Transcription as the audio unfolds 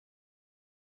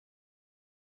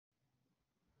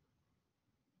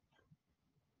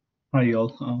Hi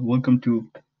all, welcome to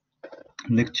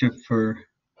lecture for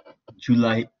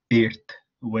July 8th,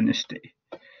 Wednesday.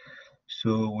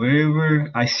 So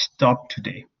wherever I stop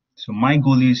today, so my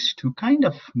goal is to kind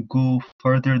of go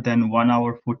further than 1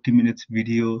 hour 40 minutes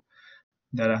video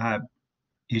that I have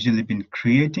usually been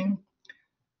creating,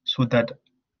 so that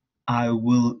I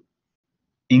will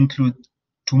include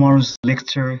tomorrow's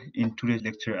lecture in today's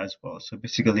lecture as well. So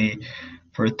basically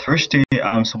for Thursday,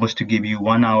 I'm supposed to give you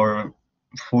 1 hour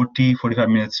 45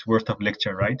 minutes worth of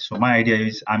lecture, right? So my idea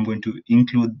is I'm going to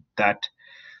include that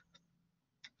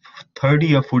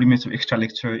 30 or 40 minutes of extra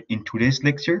lecture in today's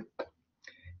lecture,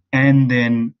 and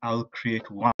then I'll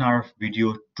create 1 hour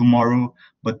video tomorrow,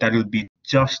 but that will be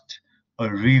just a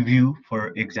review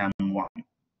for exam 1.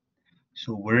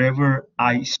 So wherever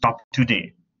I stop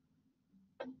today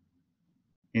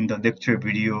in the lecture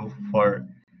video for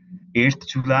 8th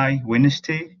July,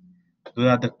 Wednesday, those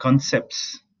are the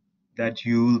concepts that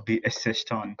you will be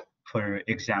assessed on for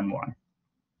exam 1.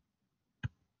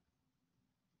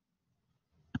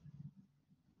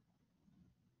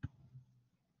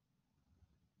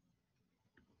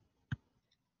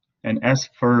 And as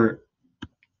for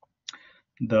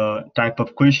the type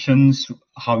of questions,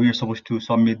 how you're supposed to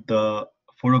submit the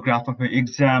photograph of your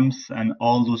exams, and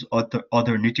all those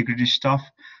other nitty-gritty stuff,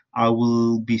 I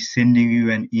will be sending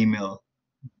you an email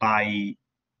by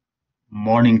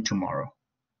morning tomorrow.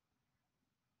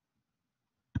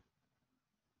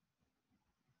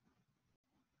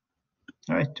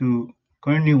 All right, to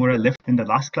continue where I left in the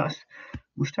last class,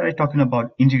 we started talking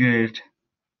about integrated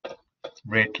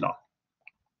rate law,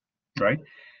 right?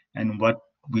 And what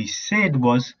we said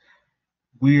was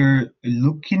we're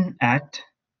looking at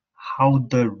how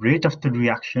the rate of the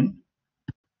reaction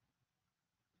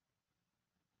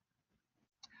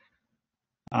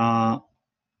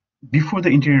before the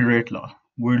integrated rate law,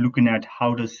 we're looking at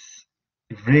how does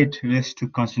rate relates to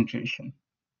concentration,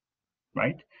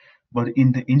 right? But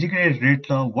in the integrated rate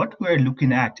law, what we're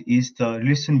looking at is the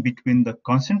relation between the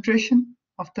concentration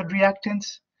of the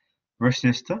reactants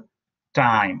versus the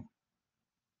time,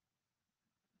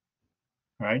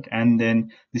 right? And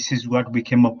then this is what we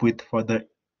came up with for the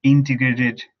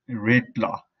integrated rate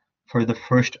law for the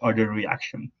first order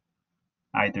reaction.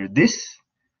 Either this,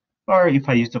 or if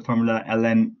I use the formula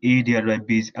ln A divided by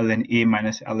B is ln A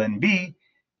minus ln B,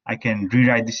 I can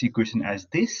rewrite this equation as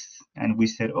this. And we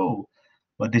said, oh,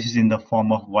 but this is in the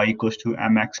form of y equals to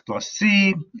mx plus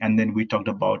c. And then we talked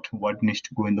about what needs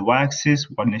to go in the y-axis,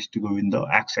 what needs to go in the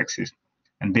x-axis.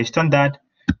 And based on that,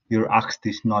 you're asked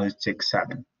this knowledge check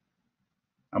 7.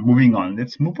 Moving on,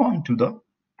 let's move on to the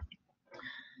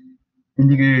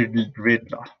integrated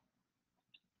rate law.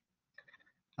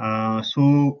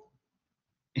 So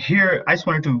here, I just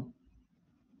wanted to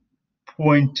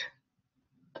point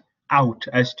out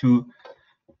as to,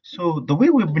 so the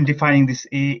way we've been defining this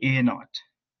A naught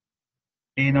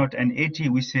and AT,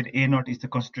 we said A naught is the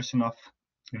concentration of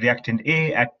reactant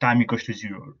A at time equals to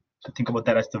 0. So think about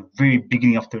that as the very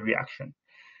beginning of the reaction.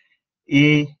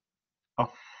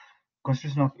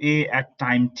 Concentration of A at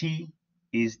time t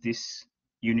is this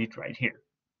unit right here.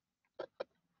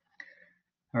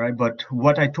 All right, but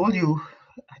what I told you,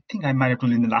 I think I might have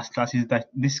told you in the last class, is that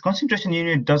this concentration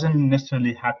unit doesn't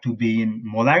necessarily have to be in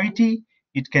molarity.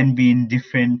 It can be in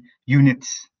different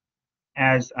units,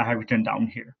 as I have written down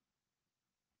here.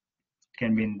 It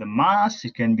can be in the mass,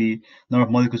 it can be number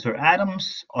of molecules or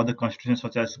atoms, other concentrations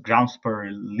such as grams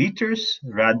per liters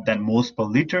rather than moles per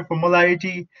liter for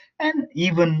molarity, and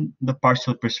even the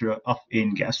partial pressure of A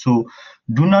in gas. So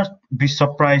do not be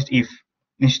surprised if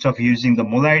instead of using the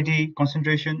molarity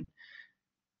concentration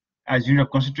as unit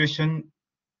of concentration,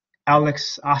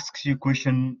 Alex asks you a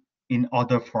question in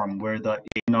other form where the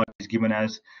A naught is given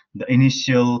as the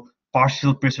initial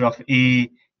partial pressure of A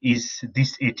is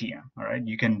this ATM. All right,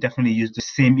 you can definitely use the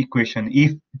same equation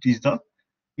if it is the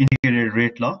integrated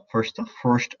rate law for the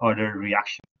first order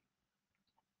reaction.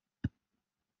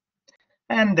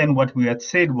 And then what we had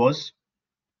said was,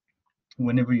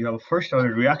 whenever you have a first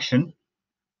order reaction,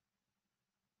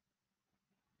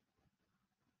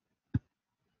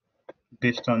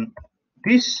 based on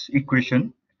this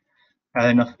equation,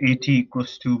 ln of AT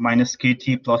equals to minus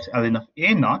KT plus ln of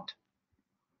A naught.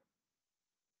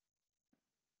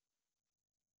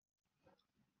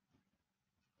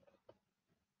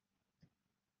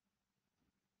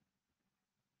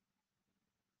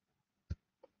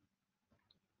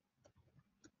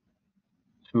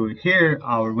 So here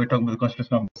we're talking about the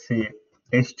concentration of, say,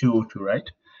 H2O2, right?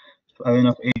 So ln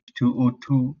of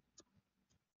H2O2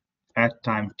 at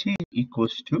time t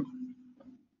equals to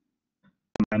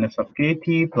minus of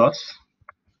KT plus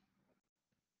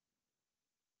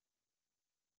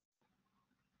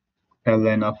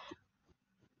ln of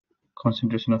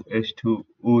concentration of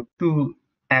H2O2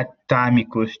 at time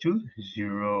equals to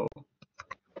 0,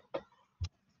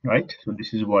 right? So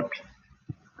this is what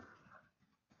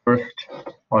first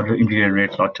order integrated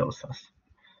rate law tells us.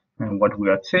 And what we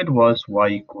had said was y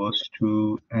equals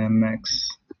to mx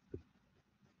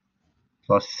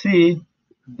plus c.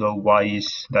 The y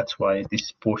is, that's why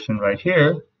this portion right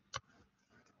here,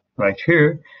 my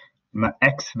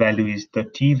x value is the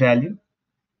t value,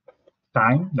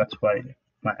 time. That's why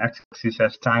my x-axis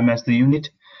has time as the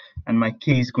unit, and my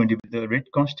k is going to be the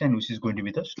rate constant, which is going to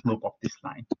be the slope of this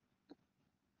line.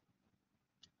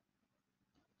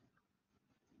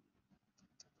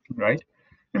 Right?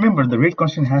 Remember, the rate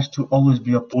constant has to always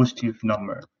be a positive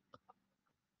number,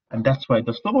 and that's why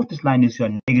the slope of this line is a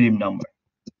negative number.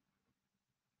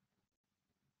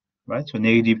 Right? So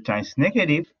negative times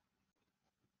negative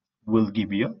will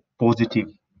give you a positive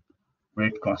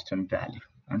rate constant value,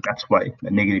 and that's why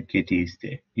the negative kt is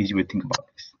there. Easy way to think about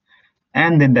this.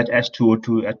 And then that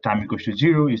H2O2 at time equals to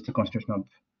 0 is the concentration of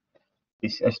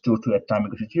this H2O2 at time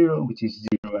equals to 0, which is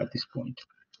 0 at this point.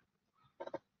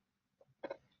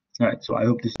 All right, so I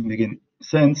hope this is making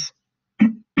sense.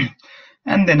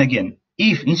 And then again,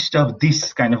 if instead of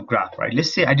this kind of graph, right,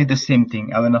 let's say I did the same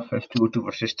thing, ln of H2O2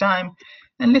 versus time,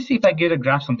 and let's see if I get a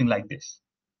graph something like this,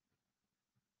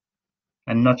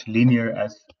 and not linear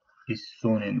as is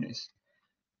shown in this.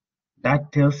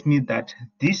 That tells me that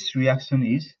this reaction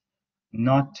is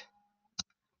not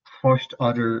first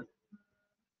order.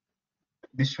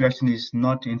 This reaction is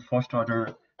not in first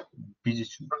order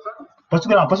busy.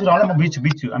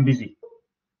 I'm busy.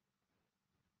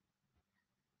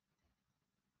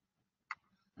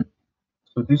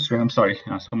 So this, I'm sorry,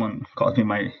 someone called me.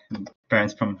 My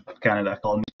parents from Canada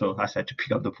called me, so I had to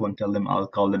pick up the phone, tell them I'll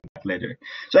call them back later.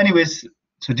 So anyways,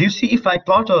 so do you see if I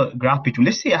plot a graph between,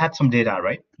 let's say I had some data,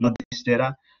 right? Not this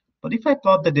data, but if I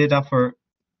plot the data for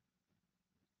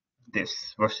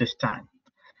this versus time,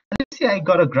 let's say I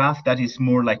got a graph that is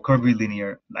more like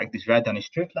curvilinear, like this, rather than a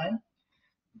straight line.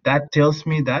 That tells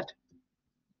me that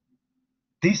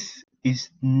this is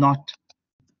not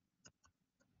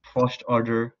first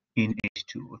order in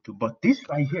H2O2, but this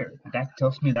right here, that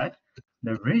tells me that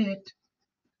the rate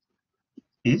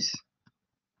is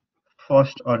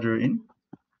first order in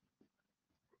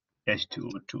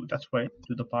H2O2. That's why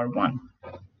to the power 1.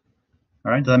 All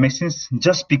right, does that make sense?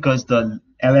 Just because the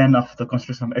ln of the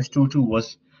concentration of H2O2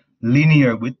 was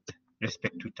linear with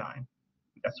respect to time.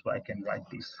 That's why I can write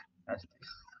this as this.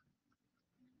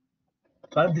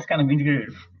 So this kind of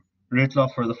integrated rate law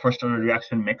for the first order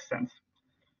reaction makes sense.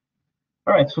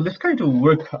 All right, so let's try to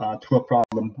work through a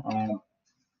problem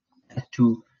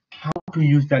to how to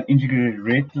use that integrated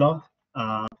rate law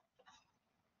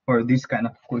for this kind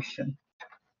of question.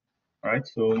 All right,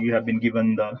 so you have been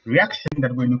given the reaction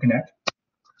that we're looking at.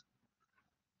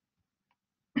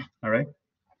 All right,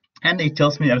 and it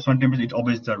tells me at certain temperature it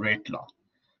obeys the rate law.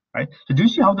 Right, so do you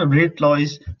see how the rate law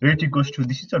is? Rate equals to,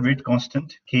 this is a rate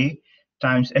constant, k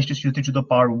times H2CO3 to the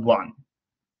power 1.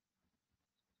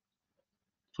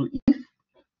 So if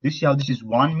you see how this is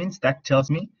 1, means that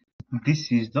tells me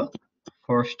this is the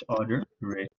first order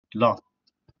rate law.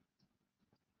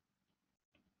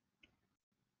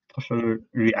 First order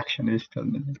reaction is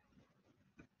telling me.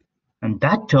 And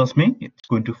that tells me it's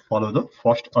going to follow the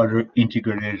first order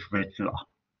integrated rate law.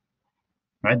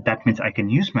 Right, that means I can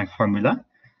use my formula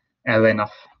ln of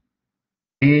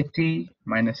kt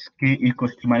minus k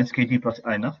equals to minus kt plus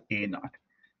ln of a naught.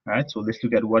 All right, so let's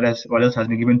look at what else has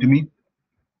been given to me. It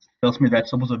tells me that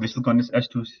suppose the vessel contains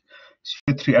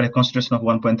H2CO3 at a concentration of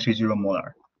 1.30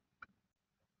 molar.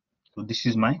 So this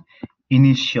is my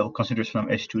initial concentration of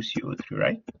H2CO3,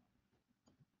 right?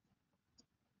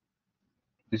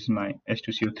 This is my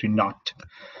H2CO3 naught.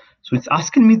 So it's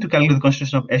asking me to calculate the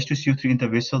concentration of H2CO3 in the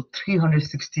vessel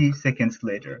 360 seconds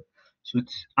later. So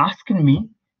it's asking me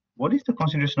what is the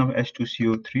concentration of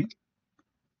H2CO3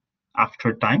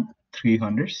 after time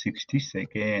 360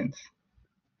 seconds.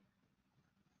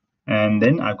 And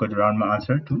then I've got to round my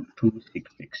answer to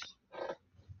 266.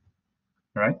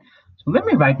 Right? So let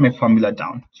me write my formula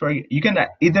down. So you can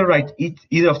either write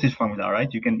either of this formula,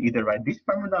 right? You can either write this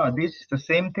formula or this, the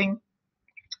same thing.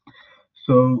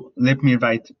 So let me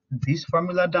write this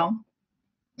formula down.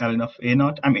 ln of a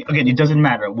naught. I mean, again, it doesn't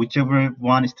matter. Whichever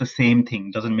one is the same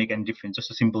thing, doesn't make any difference.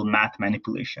 Just a simple math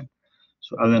manipulation.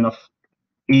 So ln of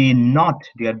a naught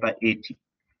divided by AT.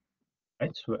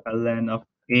 Right? So ln of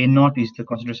a naught is the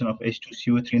concentration of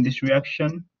H2CO3 in this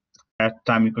reaction at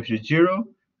time equals to 0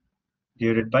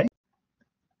 divided by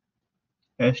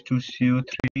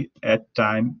H2CO3 at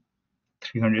time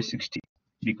 360,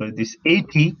 because this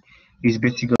AT is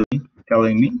basically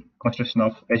telling me concentration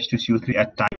of H2CO3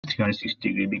 at time 360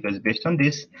 degree, because based on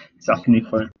this, it's asking me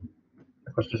for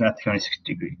the concentration at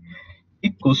 360 degree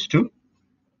equals to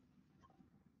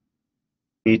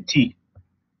AT.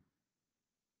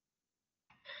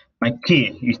 My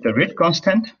K is the rate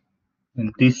constant,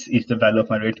 and this is the value of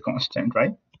my rate constant,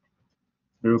 right?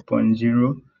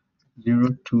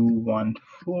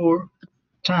 0.00214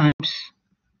 times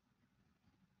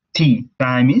T.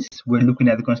 Time is, we're looking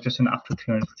at the concentration after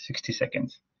 360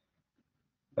 seconds.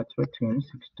 That's what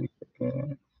 360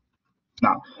 seconds.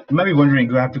 Now, you might be wondering,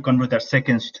 do I have to convert that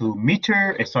seconds to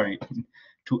meter? Sorry,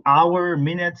 to hour,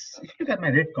 minutes? If you look at my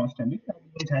rate constant,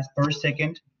 it has per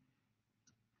second.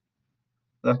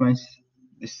 That means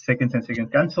this seconds and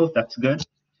seconds cancel. That's good.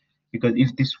 Because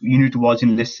if this unit was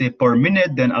in, let's say, per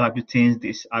minute, then I'll have to change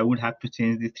this. I would have to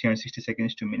change the 360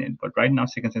 seconds to minute. But right now,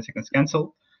 seconds and seconds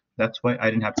cancel. That's why I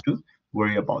didn't have to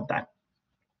worry about that.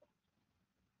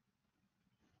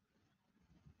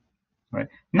 Right.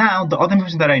 Now, the other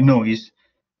information that I know is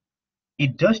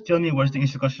it does tell me what's the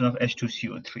initial concentration of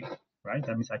H2CO3. Right.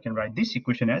 That means I can write this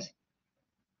equation as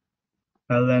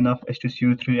ln of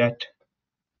H2CO3 at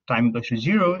time equals to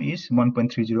 0 is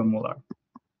 1.30 molar.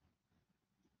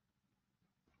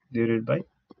 Divided by,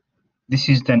 this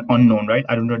is then unknown, right?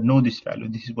 I do not know this value.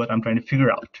 This is what I'm trying to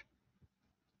figure out.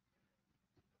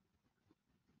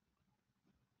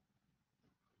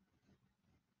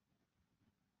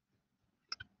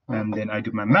 And then I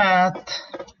do my math.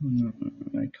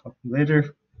 My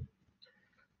calculator.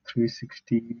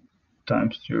 360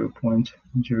 times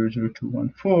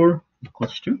 0.00214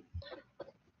 equals to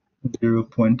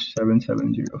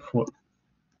 0.7704.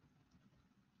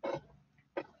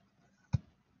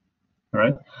 All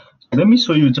right. So let me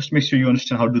show you, just make sure you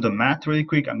understand how to do the math really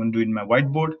quick. I'm going to do it in my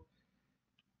whiteboard.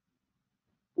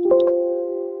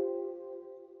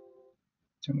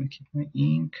 So I'm going to keep my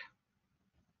ink.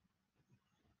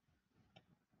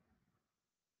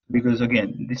 Because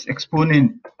again, this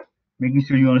exponent, making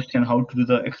sure you understand how to do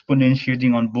the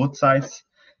exponentiating on both sides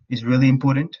is really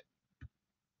important.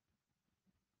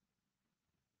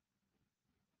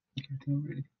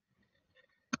 Okay,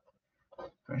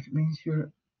 right, it means your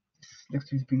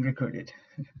lecture is being recorded.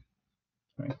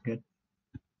 All right, good.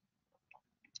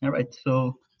 All right,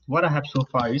 so what I have so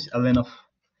far is ln of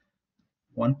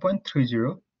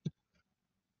 1.30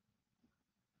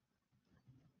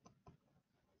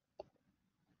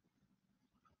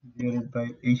 divided by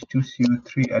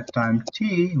H2CO3 at time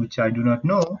t, which I do not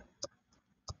know,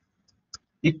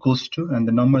 equals to, and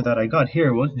the number that I got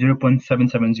here was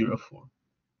 0.7704.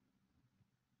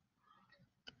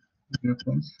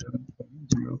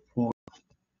 0.7704. All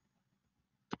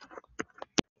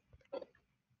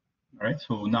right,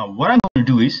 so now what I'm going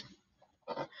to do is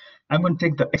I'm going to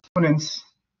take the exponents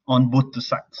on both the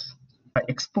sides. If I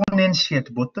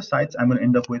exponentiate both the sides, I'm going to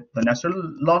end up with the natural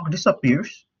log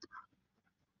disappears.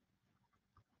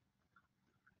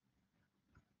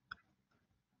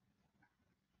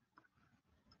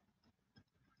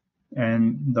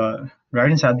 And the right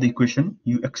hand side of the equation,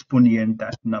 you exponentiate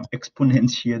that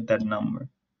number.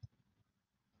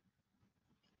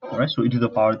 All right, so e to the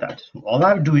power that. So all I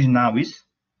have to do is now is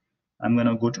I'm going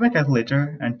to go to my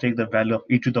calculator and take the value of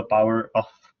e to the power of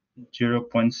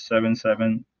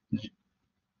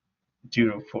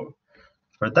 0.7704.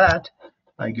 For that,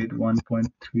 I get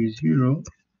 1.30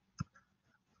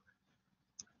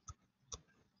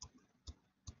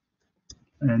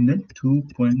 and then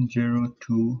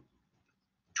 2.022.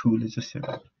 Let's just say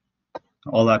that.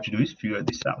 All I have to do is figure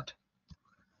this out.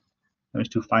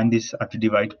 To find this, I have to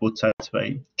divide both sides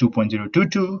by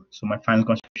 2.022. So my final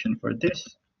concentration for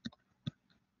this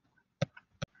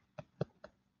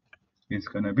is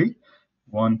going to be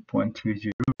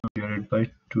 1.30 divided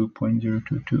by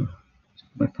 2.022.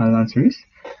 My final answer is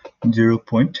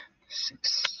 0.6.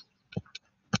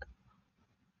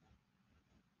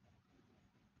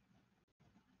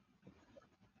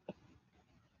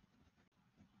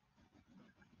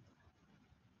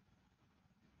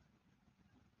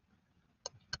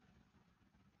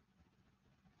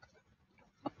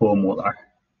 Molar.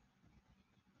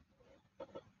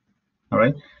 All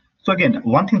right. So again,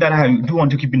 one thing that I do want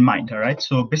to keep in mind. All right.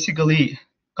 So basically, a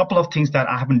couple of things that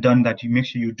I haven't done that you make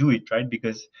sure you do it, right?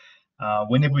 Because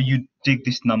whenever you take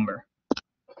this number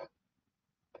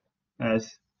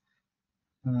as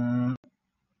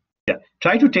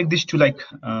try to take this to like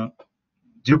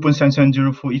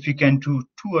 0.7704 if you can, to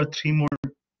 2 or 3 more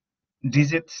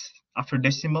digits after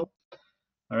decimal.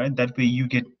 All right, that way you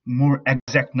get more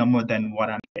exact number than what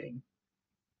I'm getting.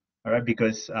 All right,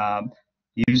 because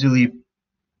usually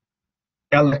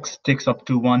LX takes up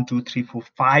to 1, 2, 3, 4,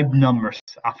 5 numbers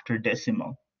after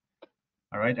decimal.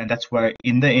 All right, and that's why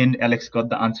in the end Alex got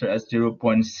the answer as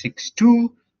 0.62.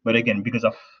 But again, because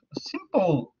of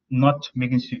simple not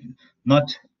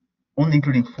only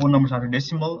including 4 numbers after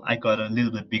decimal, I got a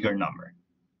little bit bigger number.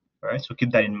 All right, so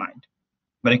keep that in mind.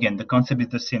 But again, the concept is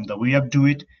the same. The way I do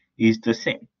it is the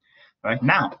same. All right,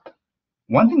 now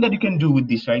one thing that you can do with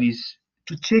this, right, is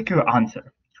to check your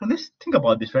answer. So let's think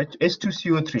about this, right?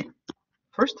 H2CO3.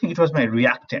 First thing, it was my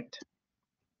reactant,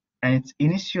 and its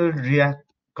initial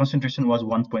concentration was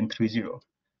 1.30.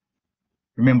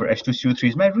 Remember, H2CO3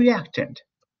 is my reactant.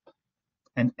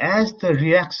 And as the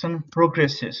reaction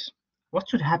progresses, what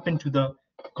should happen to the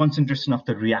concentration of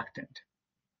the reactant?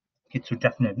 It should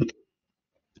definitely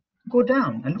go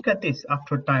down. And look at this,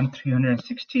 after time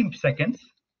 316 seconds,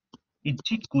 it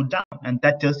did go down, and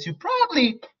that tells you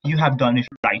probably you have done it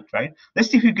right? Let's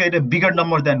see if you get a bigger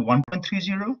number than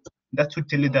 1.30. That should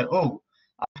tell you that, oh,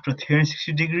 after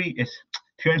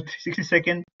 360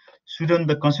 seconds, shouldn't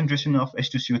the concentration of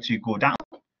H2CO3 go down?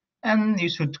 And you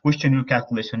should question your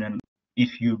calculation and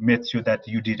if you made sure that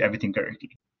you did everything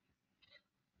correctly.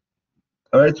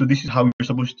 All right, so this is how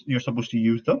you're supposed to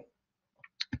use the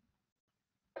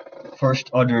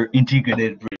first order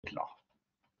integrated rate law.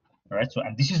 All right, so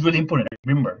and this is really important.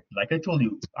 Remember, like I told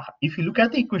you, if you look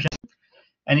at the equation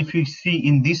and if you see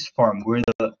in this form where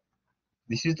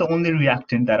this is the only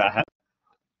reactant that I have,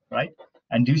 right?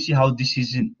 And do you see how this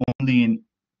is only in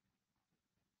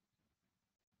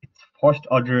its first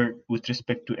order with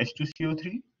respect to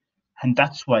H2CO3? And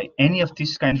that's why any of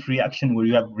this kind of reaction where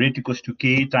you have rate equals to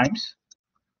Ka times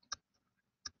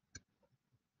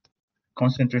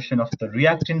concentration of the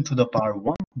reactant to the power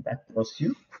 1, that tells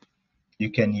you you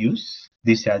can use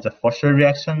this as a first order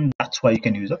reaction. That's why you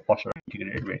can use a first order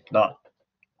integrated rate law.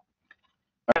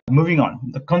 Right, moving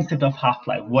on, the concept of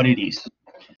half-life, what it is.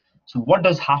 So what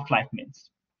does half-life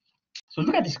means? So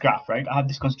look at this graph, right? I have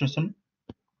this concentration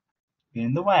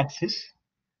in the y-axis,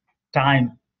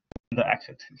 time in the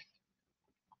x-axis.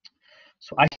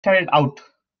 So I started out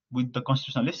with the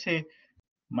concentration. Let's say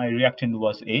my reactant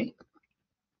was A,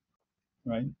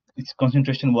 right? Its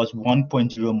concentration was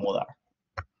 1.0 molar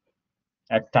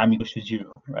at time equals to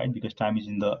 0, right? Because time is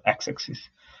in the x-axis.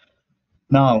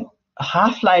 Now,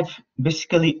 half-life,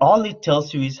 basically all it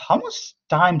tells you is how much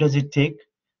time does it take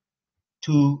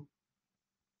to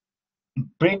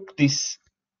break this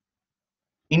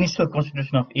initial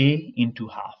concentration of A into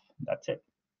half. That's it.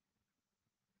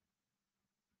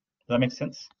 Does that make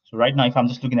sense? So right now, if I'm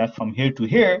just looking at from here to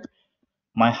here,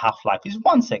 my half-life is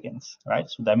 1 second, right?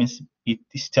 So that means it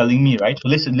is telling me, right? So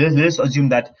let's assume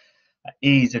that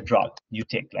A is a drug you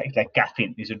take, like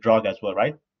caffeine is a drug as well,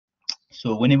 right?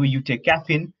 So whenever you take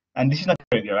caffeine, and this is not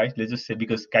regular, right? Let's just say,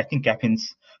 because I think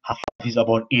caffeine's half-life is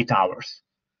about 8 hours.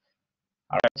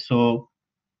 All right. So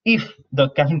if the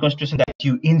caffeine concentration that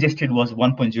you ingested was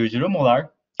 1.00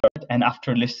 molar, right, and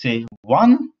after, let's say,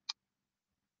 1,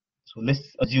 so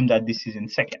let's assume that this is in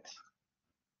seconds.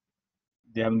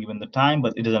 They haven't given the time,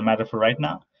 but it doesn't matter for right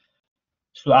now.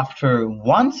 So after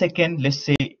 1 second, let's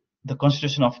say the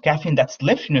concentration of caffeine that's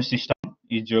left in your system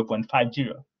is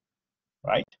 0.50,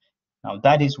 right? Now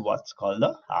that is what's called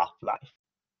the half-life.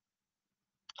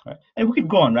 Right? And we could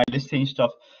go on, right? Let's say instead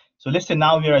of, so let's say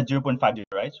now we're at 0.50,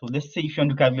 right? So let's say if you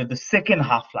want to calculate the second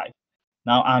half-life,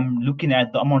 now I'm looking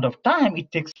at the amount of time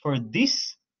it takes for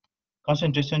this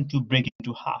concentration to break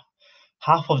into half.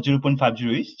 Half of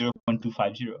 0.50 is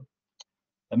 0.250.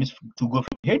 That means to go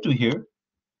from here to here,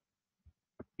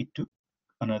 it took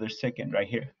another second right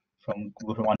here,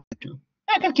 go from 1 to 2.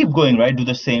 I can keep going, right? Do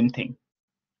the same thing.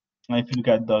 Now if you look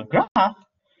at the graph,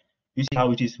 you see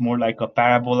how it is more like a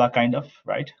parabola kind of,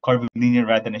 right? Curved linear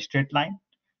rather than a straight line.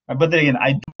 But then again,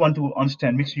 I do want to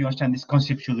understand, make sure you understand this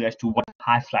conceptually as to what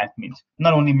half-life means.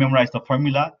 Not only memorize the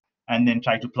formula and then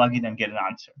try to plug in and get an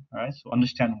answer. All right, so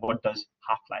understand what does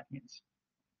half-life means.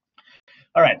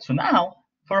 All right, so now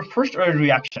for a first order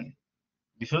reaction,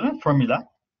 this is a formula,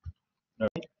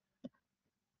 right?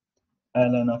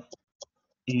 ln of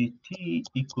AT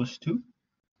equals to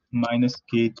minus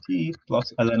KT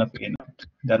plus ln of A naught.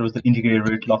 That was the integrated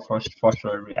rate law for first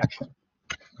order reaction.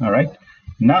 All right,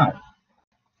 now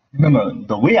remember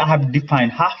the way I have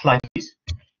defined half-life is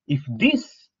if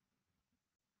this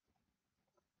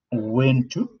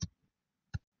went to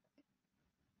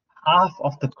half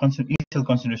of the initial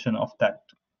concentration of that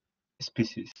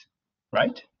species,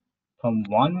 right? From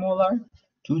 1 molar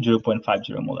to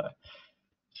 0.50 molar.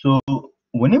 So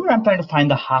whenever I'm trying to find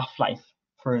the half-life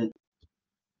for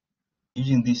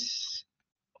using this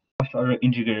first order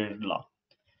integrated law,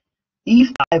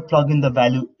 if I plug in the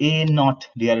value A naught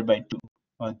divided by 2,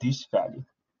 or this value,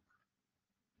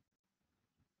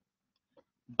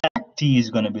 that T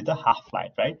is going to be the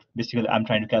half-life, right? Basically, I'm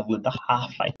trying to calculate the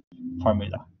half-life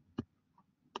formula.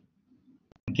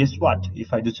 Guess what?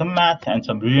 If I do some math and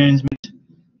some rearrangement,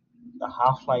 the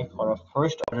half-life for a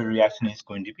first-order reaction is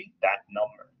going to be that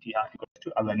number. T half equals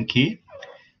to ln K,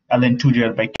 ln 2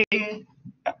 divided by K,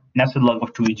 natural log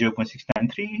of 2 is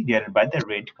 0.693 divided by the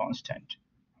rate constant.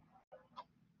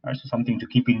 All right, so something to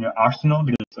keep in your arsenal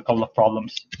because a couple of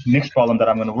problems. Next problem that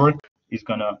I'm going to work is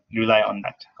going to rely on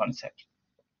that concept.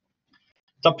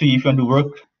 It's up to you if you want to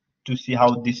work to see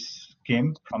how this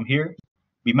came from here.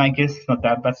 Be my guest, it's not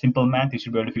that simple math. You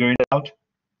should be able to figure it out.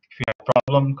 If you have a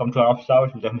problem, come to our office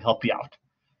hours, we'll definitely help you out.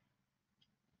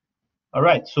 All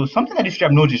right, so something that you should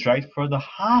have noticed, right? For the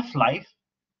half-life,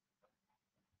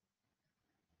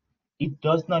 it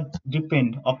does not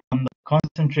depend upon the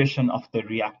concentration of the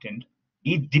reactant.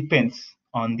 It depends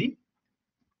on the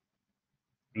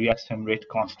reaction rate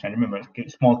constant. Remember,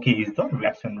 small k is the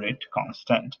reaction rate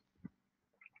constant.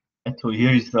 And so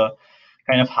here is the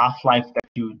kind of half-life that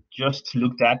you just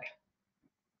looked at,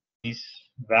 these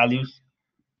values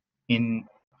in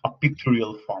a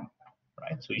pictorial form,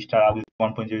 right? So you start out with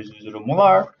 1.000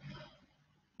 molar.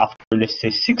 After, let's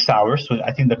say, 6 hours, so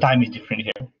I think the time is different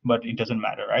here, but it doesn't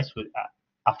matter, right? So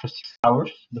after 6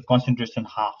 hours, the concentration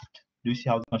halved. Do you see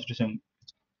how the concentration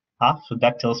halved? So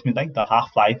that tells me like the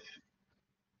half-life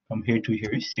from here to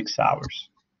here is 6 hours.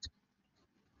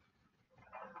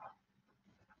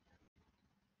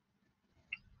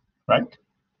 Right?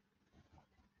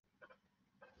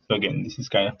 So again, this is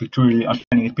kind of pictorially,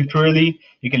 understanding it pictorially.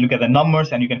 You can look at the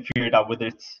numbers and you can figure it out whether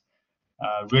it's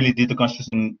really did the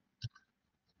concentration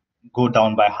go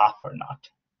down by half or not.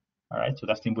 All right, so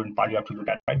that's the important part you have to look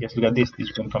at, right? Just look at this. This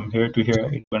went from here to here,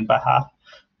 it went by half.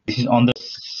 This is on the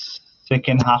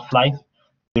second half-life,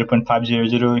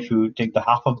 0.500. If you take the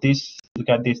half of this, look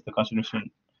at this, the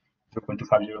concentration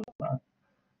 0.250.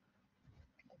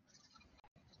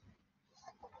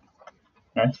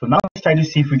 Right, so now let's try to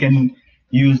see if we can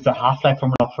use the half-life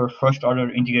formula for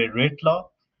first-order integrated rate law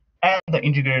and the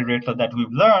integrated rate law that we've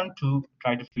learned to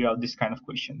try to figure out this kind of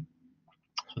question.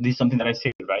 So this is something that I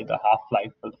said, right? The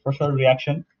half-life for the first-order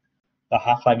reaction, the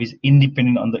half-life is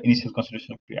independent on the initial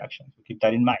concentration of reaction. So keep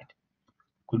that in mind.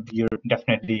 Could be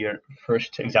definitely your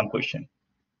first exam question.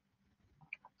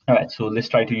 All right, so let's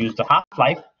try to use the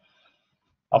half-life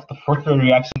of the first-order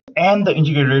reaction and the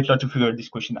integrated rate law to figure this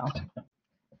question out.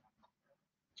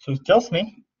 So it tells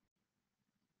me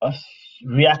a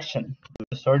reaction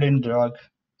with a certain drug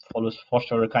follows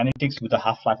first-order kinetics with a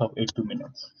half-life of 82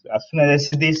 minutes. So as soon as I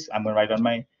see this, I'm going to write on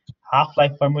my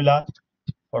half-life formula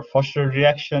for first-order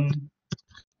reaction.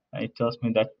 And it tells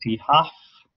me that T half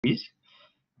is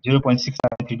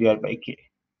 0.693 divided by K.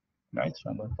 Right, so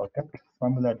I'm going to put that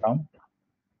formula down,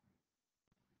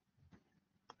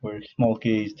 where small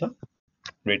k is the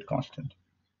rate constant.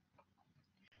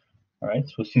 All right,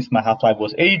 so since my half-life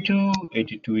was 82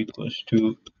 equals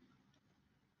to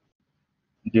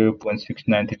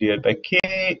 0.693 divided by K.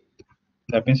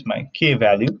 That means my K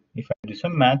value, if I do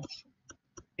some maths,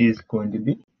 is going to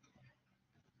be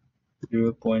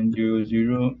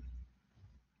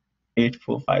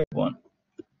 0.008451.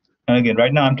 And again,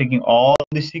 right now I'm taking all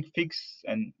the sig figs,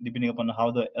 and depending upon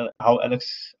how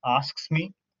Alex asks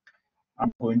me,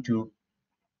 I'm going to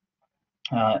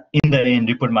in the end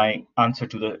report my answer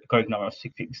to the correct number of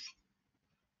sig figs.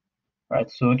 Right.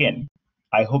 So again,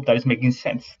 I hope that is making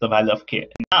sense, the value of K.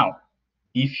 Now,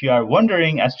 if you are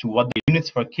wondering as to what the units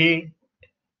for K is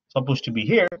supposed to be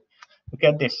here, look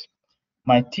at this.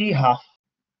 My T half,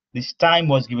 this time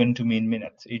was given to me in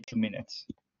minutes, 82 minutes.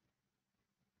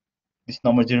 This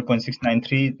number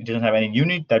 0.693, it doesn't have any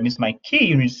unit. That means my K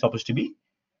unit is supposed to be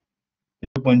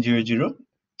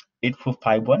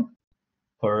 0.008451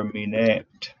 per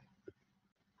minute.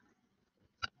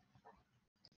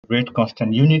 Rate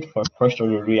constant unit for first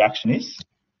order reaction is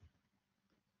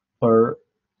per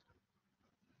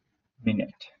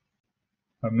minute.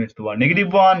 Per minute to the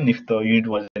power -1. If the unit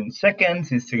was in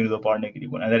seconds, it's second to the power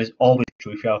 -1. And that is always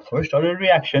true. If you have first order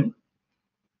reaction,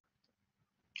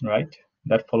 right,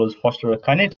 that follows first order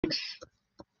kinetics.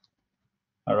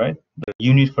 All right, the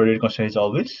unit for rate constant is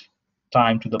always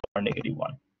time to the power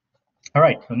 -1. All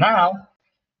right, so now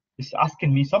it's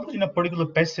asking me, suppose in a particular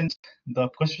patient, the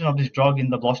concentration of this drug in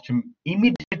the bloodstream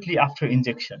immediately after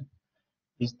injection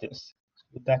is this.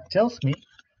 So that tells me,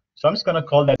 so I'm just going to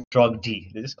call that drug D.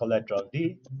 Let's just call that drug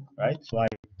D, right? So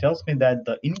it tells me that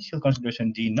the initial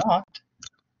concentration D naught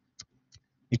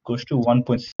equals to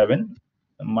 1.7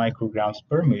 micrograms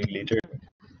per milliliter.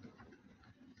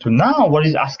 So now what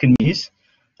is asking me is,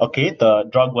 okay, the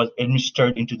drug was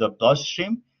administered into the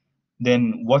bloodstream.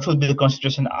 Then what will be the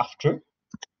concentration after?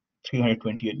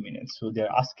 328 minutes. So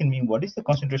they're asking me what is the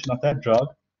concentration of that drug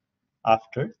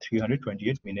after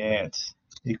 328 minutes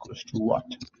equals to what?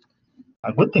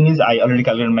 A good thing is I already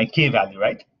calculated my K value,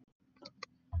 right?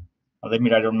 Now let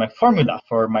me write down my formula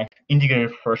for my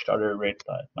integrated first order rate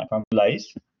law. My formula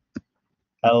is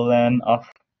ln of,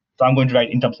 so I'm going to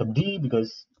write in terms of D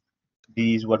because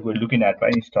D is what we're looking at,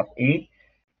 right, instead of A.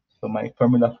 So my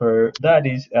formula for that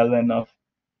is ln of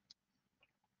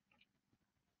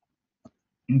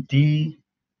D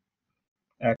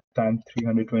at time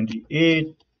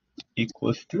 328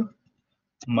 equals to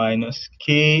minus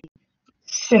K.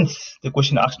 Since the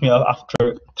question asked me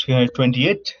after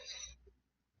 328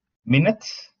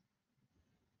 minutes,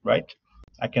 right,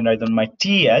 I can write down my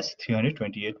T as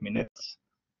 328 minutes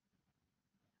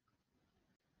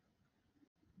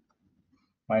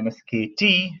minus KT,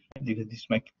 because this is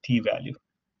my T value,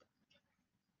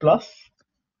 plus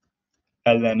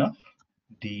ln of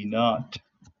D naught.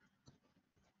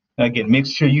 Again, make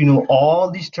sure you know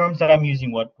all these terms that I'm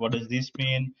using. What does this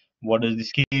mean? What does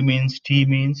this K means, T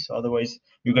means? Otherwise,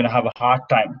 you're going to have a hard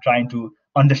time trying to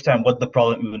understand what the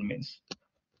problem even means.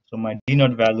 So my D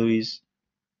naught value is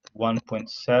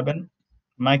 1.7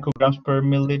 micrograms per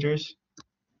milliliters.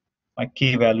 My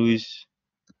K value is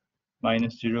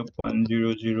minus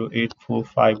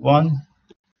 0.008451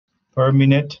 per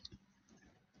minute.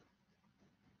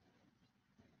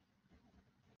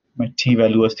 My T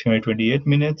value was 328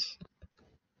 minutes.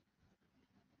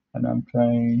 And I'm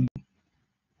trying.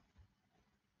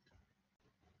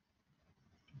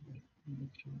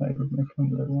 I wrote my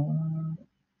formula wrong.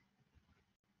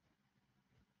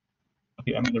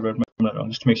 Okay, I'm going to write my formula wrong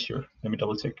just to make sure. Let me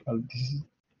double check. This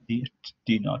is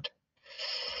D naught.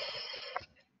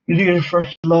 Integrated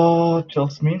first law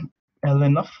tells me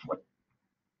ln of what?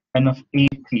 N of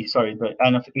AT. Sorry, the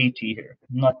N of AT here,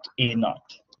 not A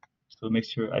naught. So make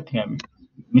sure, I think I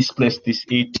misplaced this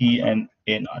AT and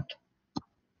A naught.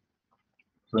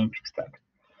 So let me fix that.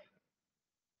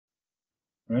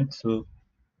 All right, so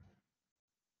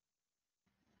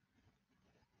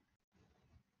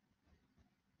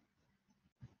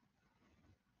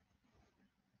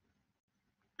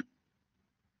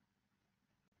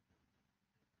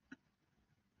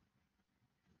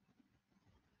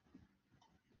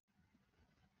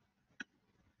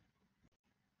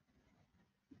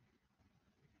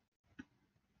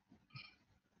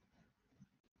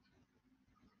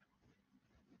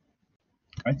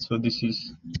right, so this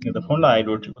is the formula I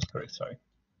wrote, it was correct, sorry.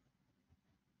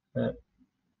 All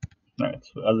right,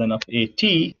 so ln of AT,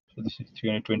 so this is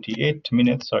 328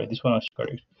 minutes, sorry, this one was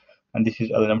correct. And this is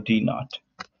ln of D naught.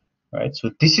 Right,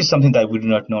 so this is something that we do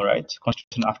not know, right?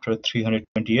 Concentration after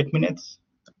 328 minutes.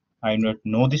 I do not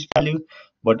know this value,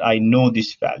 but I know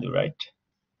this value, right?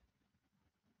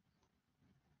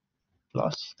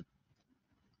 Plus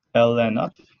ln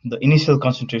of the initial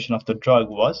concentration of the drug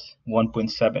was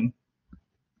 1.7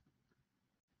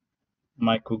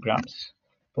 micrograms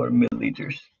per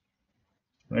milliliters.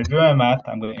 When I do my math,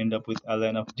 I'm going to end up with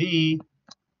ln of D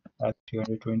at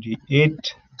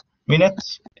 328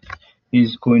 minutes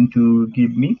is going to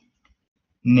give me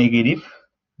negative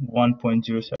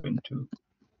 1.072,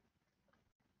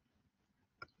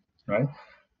 right?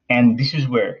 And this is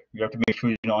where you have to make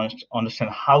sure you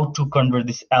understand how to convert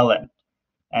this ln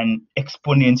and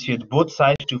exponentiate both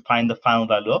sides to find the final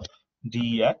value of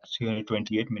D at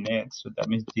 328 minutes. So that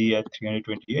means D at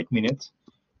 328 minutes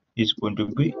is going to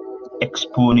be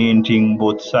exponenting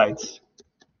both sides.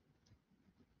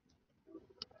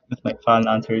 My final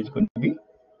answer is going to be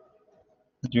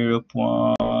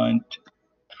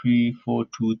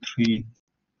 0.3423.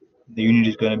 The unit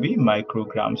is going to be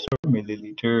micrograms per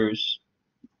milliliters.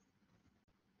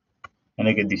 And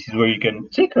again, this is where you can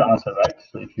check your answer, right?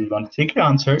 So if you want to check your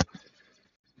answer,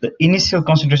 the initial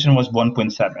concentration was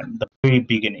 1.7, the very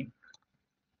beginning.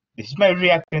 This is my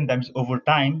reactant, that means over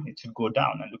time, it should go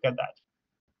down. And look at that.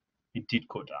 It did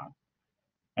go down.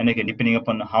 And again, depending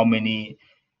upon how many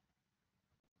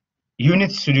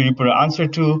units should you put an answer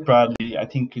to, probably, I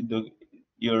think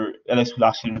your LS will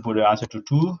ask you to put an answer to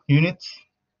 2 units.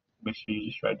 Make sure you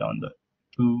just write down the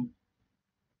 2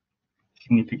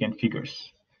 significant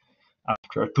figures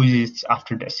after 2 digits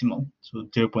after decimal. So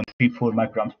 0.34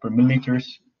 micrograms per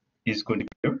milliliters is going to be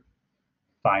your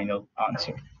final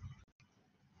answer.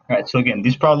 All right, so again,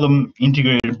 this problem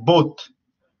integrated both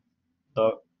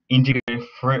the integrated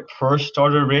first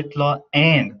order rate law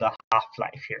and the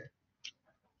half-life here.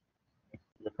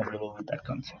 You're comfortable with that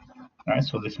concept. All right,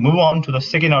 so let's move on to the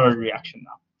second order reaction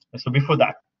now. So before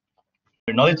that,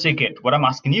 your knowledge check it. What I'm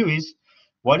asking you is,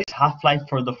 what is half-life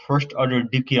for the first order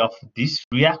decay of this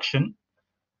reaction?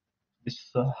 This is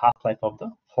the half-life of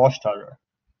the first order.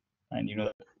 And you know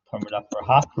the formula for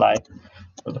half-life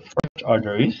for the first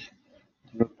order is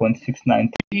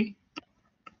 0.693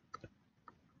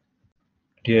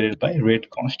 divided by rate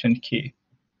constant K.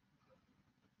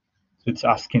 So it's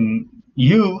asking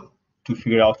you to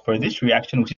figure out for this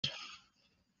reaction, which is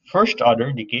first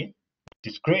order decay,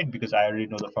 which is great because I already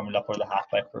know the formula for the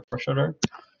half-life for first order,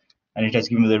 and it has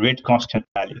given me the rate constant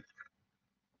value.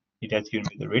 It has given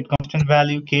me the rate constant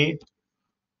value K,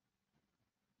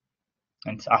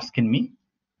 and it's asking me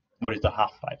what is the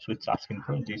half-life. So it's asking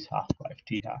for this half-life,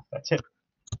 T half. That's it.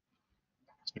 It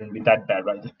shouldn't be that bad,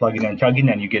 right? Just plug in and plug in,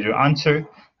 and you get your answer.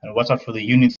 And watch out for the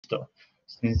units though.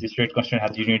 Since this rate constant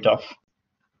has unit of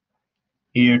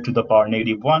e to the power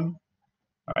 -1,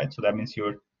 all right, so that means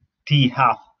your T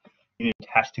half unit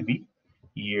has to be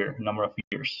year, number of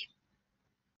years.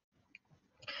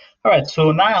 All right,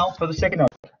 so now for the second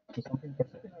order. So something for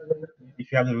second order,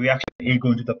 if you have the reaction A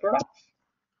going to the product,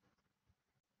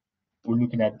 we're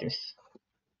looking at this,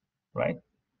 right?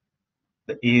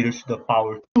 The A raised to the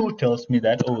power 2 tells me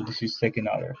that, oh, this is second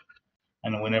order.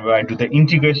 And whenever I do the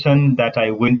integration that I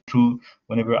went through,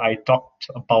 whenever I talked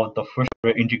about the first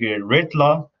order integrated rate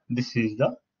law, this is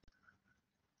the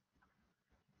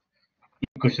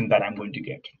equation that I'm going to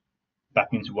get.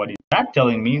 That means what is that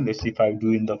telling me? Let's see if I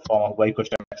do in the form of y equals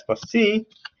to mx plus c,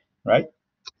 right?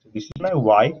 So this is my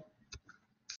y,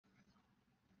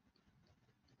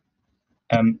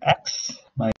 mx,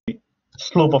 my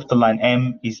slope of the line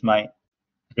m is my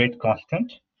rate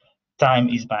constant, time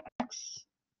is my x,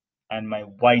 and my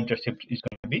y-intercept is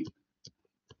going to be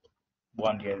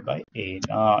 1 divided by a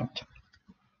naught.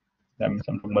 That means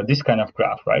I'm talking about this kind of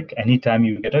graph, right? Anytime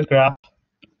you get a graph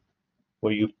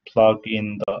where you plug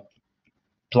in the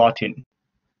plot in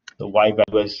the y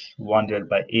value is 1 divided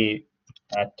by a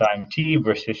at time t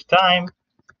versus time,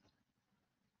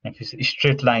 and if it's a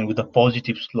straight line with a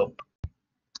positive slope,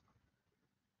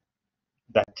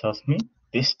 that tells me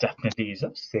this definitely is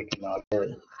a second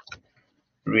order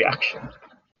reaction.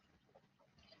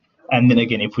 And then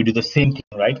again, if we do the same thing,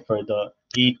 right, for the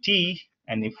AT,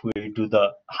 and if we do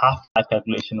the half-life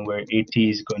calculation where AT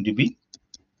is going to be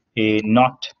a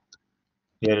naught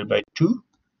divided by 2,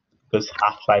 because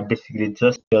half-life basically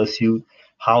just tells you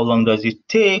how long does it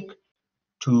take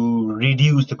to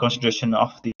reduce the concentration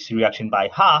of this reaction by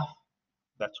half.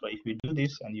 That's why if you do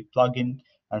this and you plug in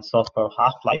and solve for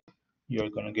half-life, you're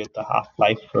going to get the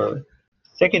half-life for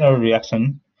second order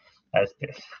reaction as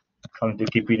this. Something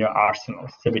to keep in your arsenal,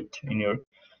 save it in your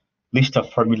list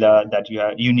of formula that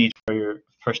you need for your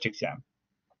first exam.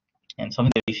 And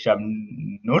something that you should have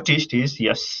noticed is,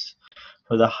 yes,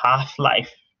 for the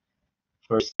half-life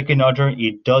for second order,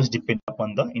 it does depend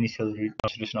upon the initial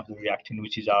concentration of the reactant,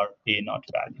 which is our A naught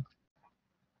value.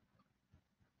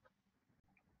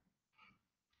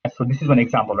 And so this is one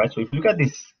example, right? So if you look at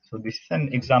this, so this is an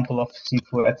example of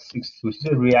C4H6, which is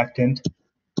a reactant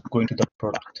going to the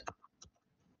product,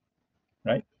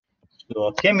 right? So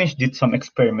a chemist did some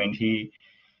experiment. He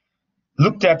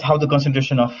looked at how the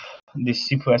concentration of this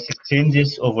C4H6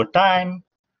 changes over time,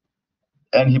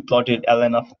 and he plotted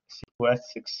ln of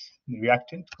C4H6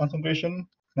 reactant concentration,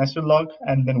 natural log,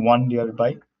 and then 1 divided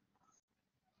by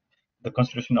the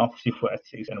concentration of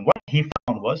C4H6. And what he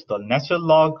found was the natural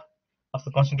log of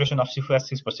the concentration of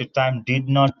C4H6 per time did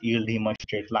not yield him a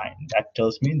straight line. That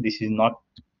tells me this is not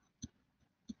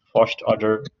first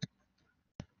order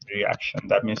reaction.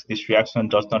 That means this reaction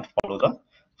does not follow the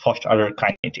first order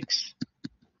kinetics,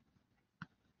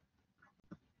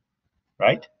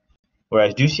 right?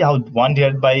 Whereas, do you see how 1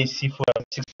 divided by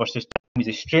C4H6 versus time is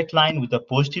a straight line with a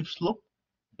positive slope?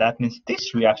 That means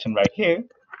this reaction right here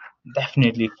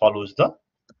definitely follows the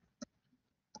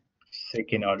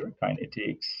second order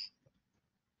kinetics.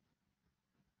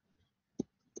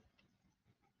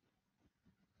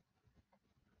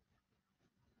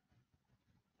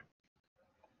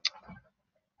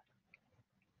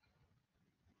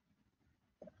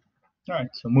 All right,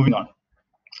 so moving on.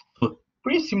 So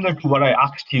pretty similar to what I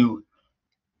asked you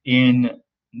in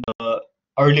the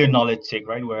earlier knowledge check,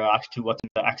 right, where I asked you what's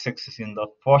the x-axis in the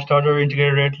first order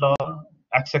integrated rate law.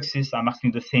 X-axis, I'm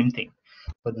asking the same thing,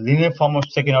 but the linear form of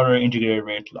second order integrated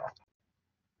rate law,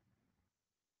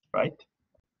 right?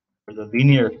 For the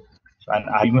linear, and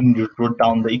I even wrote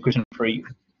down the equation for you.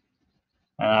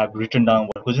 And I've written down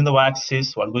what goes in the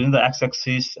y-axis, what goes in the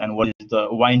x-axis, and what is the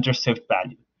y-intercept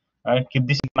value. All right, keep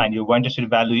this in mind. Your y-intercept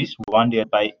value is 1 divided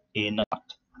by a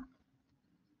naught.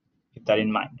 Keep that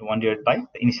in mind. 1 divided by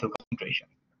the initial concentration.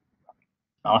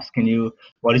 Asking you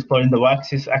what is plotted in the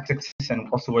y-axis, x-axis, and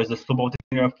also what is the slope of the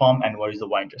linear form, and what is the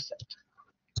y-intercept.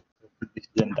 This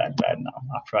isn't that bad now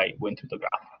after I went through the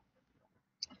graph.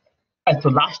 All right, so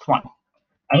last one.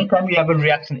 Anytime you have a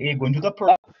reaction A going to the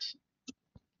product,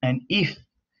 and if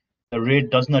the rate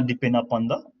does not depend upon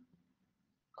the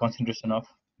concentration of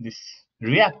this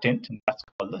reactant, that's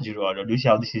called the zero order. Do you see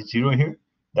how this is zero here?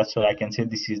 That's why I can say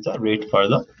this is the rate for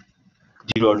the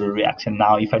zero order reaction.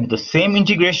 Now, if I do the same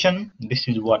integration, this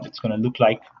is what it's going to look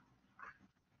like.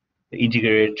 The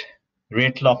integrate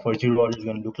rate law for zero order is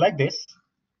going to look like this.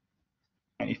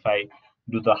 And if I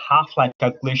do the half-life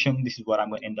calculation, this is what I'm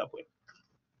going to end up with.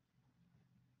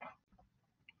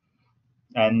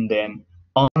 And then,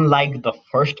 unlike the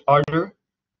first order,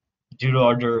 zero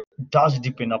order does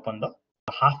depend upon the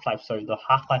half-life. Sorry, the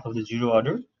half-life of the zero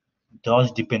order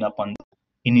does depend upon the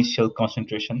initial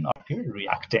concentration of your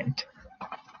reactant.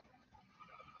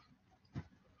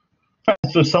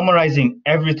 So summarizing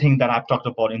everything that I've talked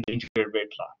about in the integrated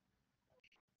rate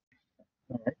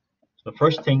law. Right. So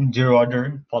first thing, zero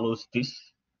order follows this,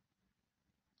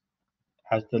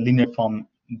 has the linear form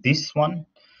this one.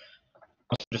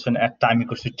 Concentration at time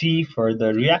equals to T for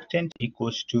the reactant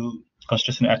equals to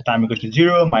concentration at time equals to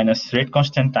 0 minus rate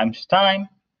constant times time.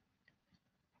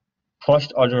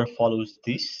 First order follows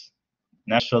this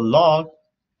natural log,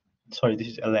 sorry, this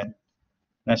is ln.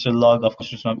 Natural log of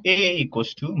concentration of A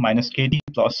equals to minus KD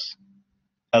plus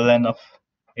ln of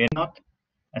A naught,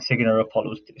 and second order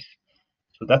follows this.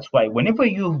 So that's why whenever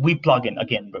we plug in,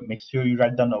 again, but make sure you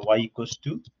write down a y equals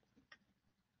to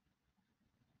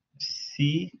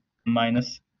C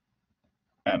minus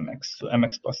mx, so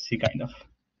mx plus C kind of.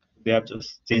 They have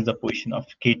just changed the position of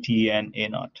KT and A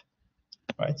naught,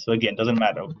 right? So again, doesn't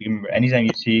matter. Remember, anytime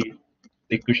you see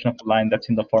the equation of a line that's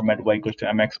in the format y equals to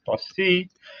mx plus C,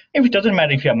 if it doesn't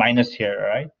matter if you have minus here,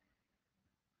 right?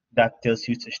 That tells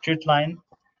you it's a straight line,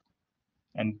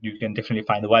 and you can definitely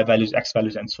find the y values, x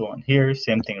values, and so on. Here,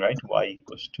 same thing, right? Y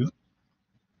equals to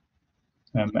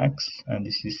mx, and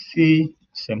this is C.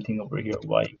 Same thing over here,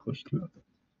 y equals to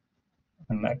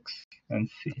mx and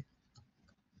C.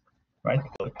 Right?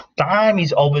 So time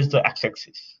is always the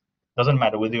x-axis. Doesn't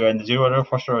matter whether you're in the zero order,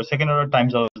 first order, or second order, time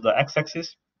is always the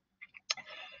x-axis.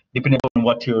 Depending on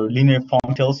what your linear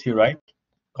form tells you, right?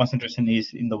 Concentration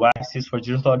is in the y-axis for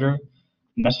zeroth order.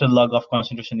 Natural log of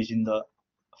concentration is in the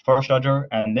first order,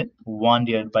 and then 1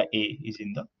 divided by A is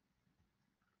in the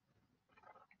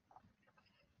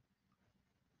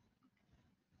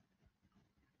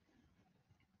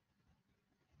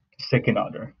second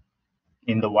order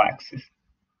in the y-axis.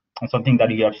 And something that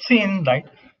you have seen, right,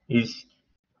 is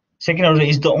second order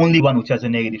is the only one which has a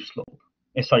negative slope.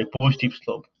 Sorry, positive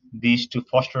slope. These two,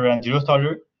 first order and zeroth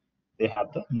order, they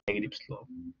have the negative slope.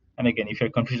 And again, if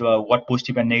you're confused about what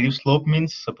positive and negative slope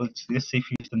means, suppose let's say if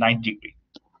you use the 90 degree,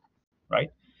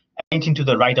 right? Anything to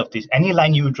the right of this, any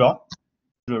line you draw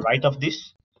to the right of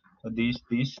this, so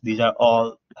these are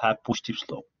all have positive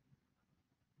slope,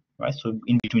 right? So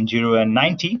in between 0 and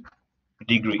 90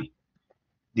 degree,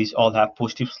 these all have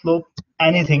positive slope.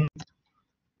 Anything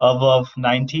above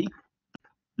 90,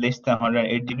 less than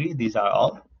 108 degree, these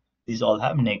all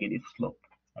have negative slope.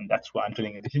 And that's why I'm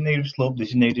telling you this is negative slope, this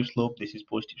is negative slope, this is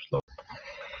positive slope.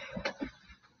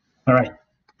 All right,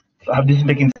 so I hope this is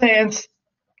making sense.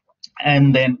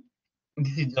 And then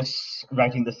this is just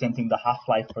writing the same thing, the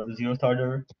half-life for the zeroth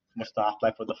order, what's the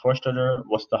half-life for the first order,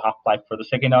 what's the half-life for the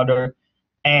second order,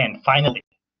 and finally,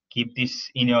 keep this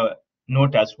in your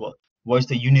note as well. What's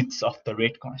the units of the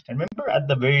rate constant? Remember at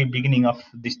the very beginning of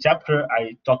this chapter,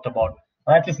 I talked about,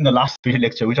 or at least in the last video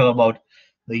lecture, we talked about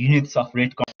the units of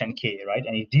rate constant K, right?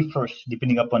 And it differs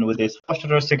depending upon whether it's first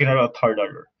order, second order, or third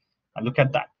order. And look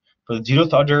at that. For the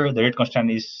zeroth order, the rate constant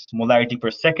is molarity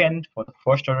per second. For the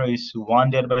first order is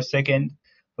 1 divided by second.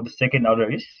 For the second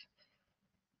order is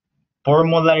per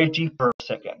molarity per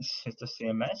second. It's the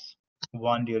same as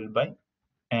 1 divided by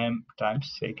m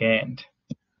times second.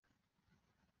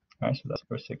 All right, so that's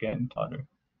per second order.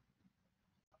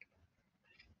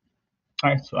 All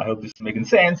right, so I hope this is making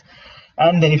sense.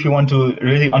 And then if you want to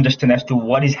really understand as to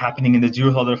what is happening in the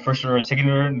zeroth order, first order, and second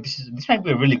order, this might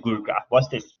be a really good graph. What's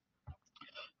this?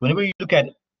 Whenever you look at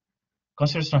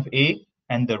concentration of A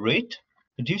and the rate,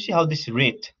 do you see how this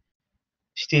rate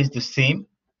stays the same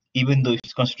even though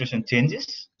its concentration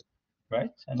changes,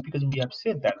 right? And because we have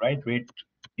said that, right, rate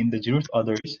in the zeroth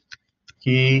order is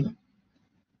K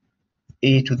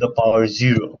A to the power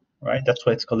 0, right? That's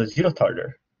why it's called a zeroth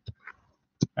order.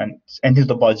 And n to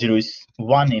the power 0 is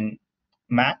 1 in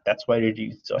math. That's why it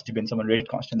just depends on rate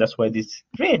constant. That's why this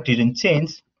rate didn't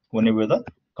change whenever the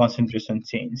concentration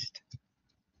changed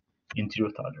in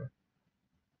zeroth order.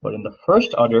 But in the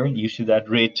first order, you see that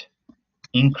rate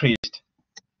increased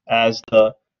as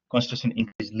the concentration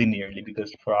increased linearly,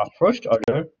 because for our first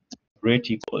order,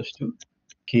 rate equals to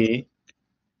K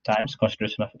times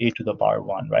concentration of A to the power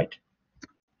 1, right?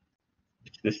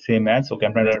 It's the same as, okay,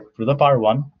 I'm trying to write to the power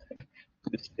 1,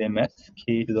 the same as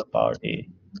K to the power A.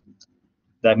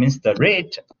 That means the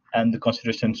rate and the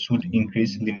concentration should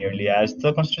increase linearly. As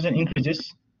the concentration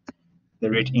increases, the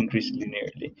rate increases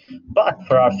linearly. But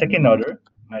for our second order,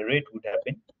 my rate would have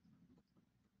been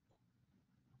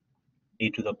A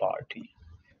to the power T.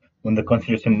 When the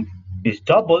concentration is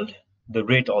doubled, the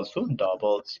rate also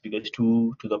doubles, because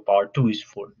 2 to the power 2 is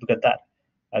 4. Look at that.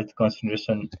 As the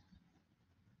concentration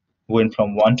went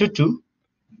from 1 to 2,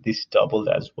 this doubled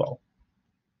as well.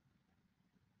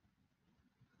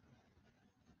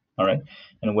 All right.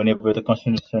 And whenever the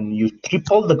concentration, you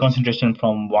triple the concentration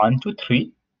from 1 to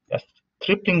 3, that's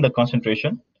tripling the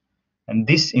concentration. And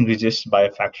this increases by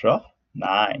a factor of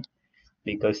 9,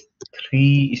 because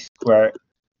 3 squared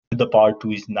to the power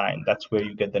 2 is 9. That's where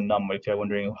you get the number. If you're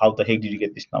wondering how the heck did you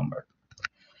get this number.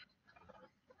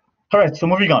 All right, so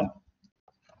moving on.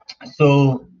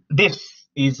 So this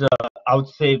is, I would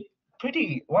say,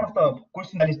 pretty one of the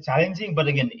questions that is challenging, but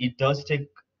again, it does take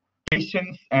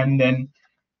patience, and then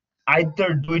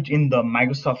either do it in the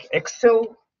Microsoft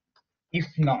Excel. If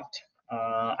not,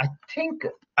 I think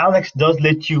Alex does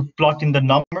let you plot in the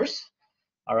numbers.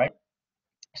 All right.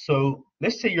 So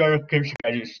let's say you are a chemistry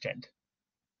graduate student.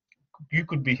 You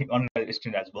could be an undergraduate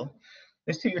student as well.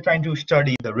 Let's say you're trying to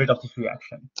study the rate of this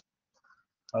reaction.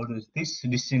 How does this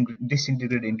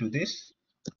disintegrate into this?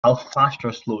 How fast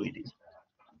or slow it is.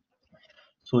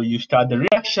 So you start the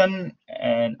reaction,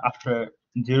 and after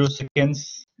 0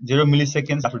 seconds, 0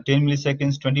 milliseconds, after 10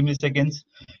 milliseconds, 20 milliseconds,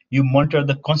 you monitor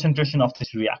the concentration of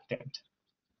this reactant.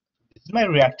 This is my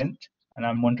reactant, and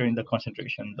I'm monitoring the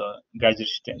concentration, the graduate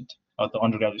student or the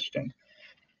undergraduate student.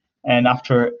 And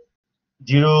after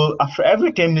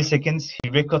every 10 milliseconds, he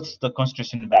records the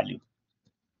concentration value.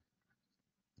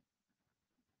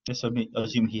 Just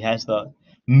assume he has the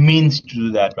means to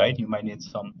do that, right? You might need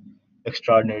some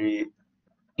extraordinary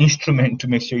instrument to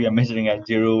make sure you're measuring at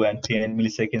 0 and 10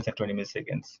 milliseconds and 20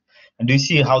 milliseconds. And do you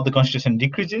see how the concentration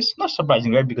decreases? Not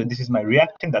surprising, right? Because this is my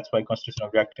reactant. That's why concentration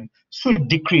of reactant should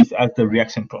decrease as the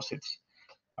reaction proceeds.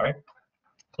 All right.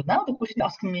 So now the question is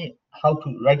asking me how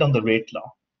to write down the rate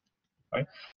law. All right.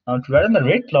 Now to write down the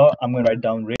rate law, I'm going to write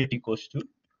down rate equals to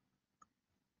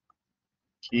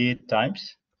K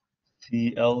times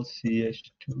Cl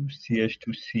CH2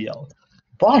 CH2 Cl.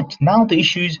 But now the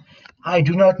issue is I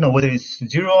do not know whether it's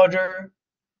 0 order,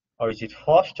 or is it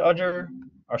first order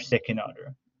or second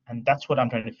order? And that's what I'm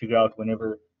trying to figure out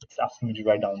whenever it's asking me to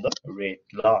write down the rate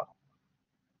law.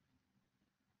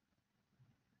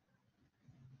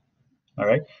 All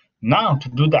right. Now to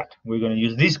do that, we're going to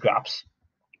use these graphs.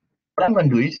 What I'm going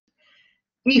to do is,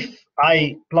 if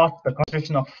I plot the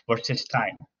concentration of versus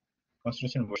time,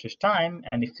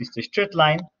 and if it's a straight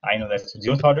line, I know that's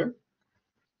 0th order.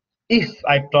 If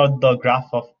I plot the graph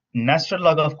of natural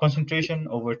log of concentration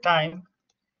over time,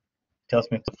 tells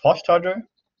me it's the first order.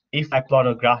 If I plot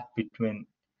a graph between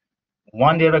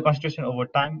 1 divided by concentration over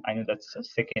time, I know that's a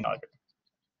second order.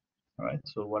 All right.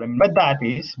 So what I mean by that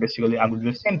is basically I'm going to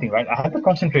do the same thing, right? I have the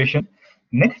concentration.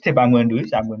 Next step I'm going to do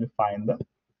is I'm going to find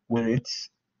whether it's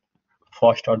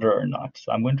first order or not.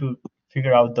 So I'm going to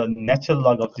figure out the natural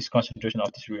log of this concentration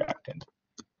of this reactant.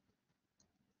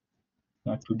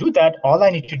 Now to do that, all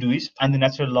I need to do is find the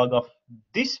natural log of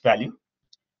this value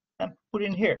and put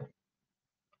in here.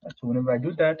 So whenever I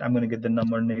do that, I'm going to get the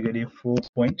number negative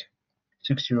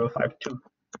 4.6052. And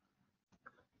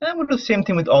I'm going to do the same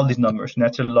thing with all these numbers.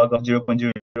 Natural log of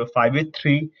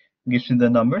 0.00583 gives me the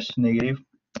numbers negative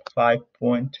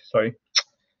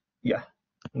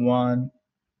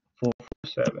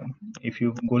 1447. If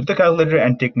you go to the calculator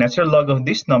and take natural log of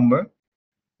this number,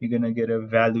 you're going to get a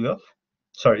value of,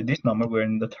 this number, we're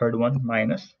in the third one,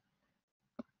 minus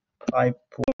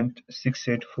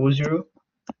 5.6840.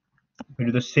 We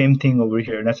do the same thing over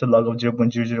here. Natural log of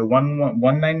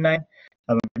 0.001199.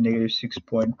 I'm negative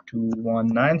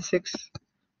 6.2196.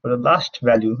 For the last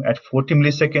value at 40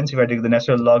 milliseconds, if I take the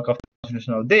natural log of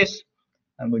concentration of this,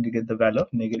 I'm going to get the value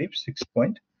of negative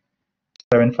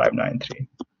 6.7593.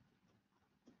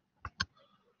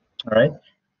 All right.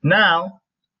 Now,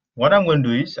 what I'm going to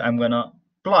do is I'm going to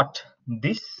plot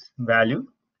this value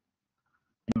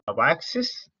in my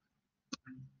y-axis,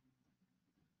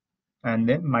 and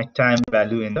then my time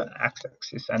value in the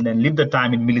x-axis, and then leave the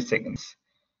time in milliseconds.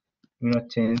 I'm going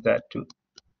to change that to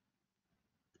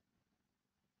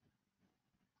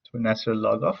natural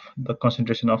log of the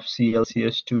concentration of Cl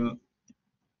CH2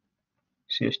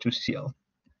 Cl.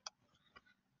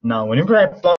 Now, whenever I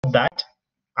plot that,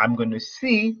 I'm going to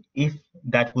see if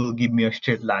that will give me a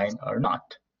straight line or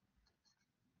not.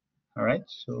 All right,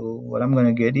 so what I'm going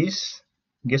to get is,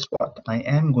 guess what? I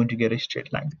am going to get a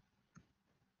straight line.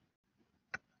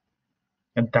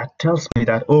 And that tells me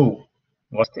that, oh,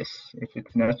 what's this? If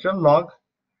it's natural log,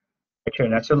 actually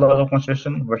natural log of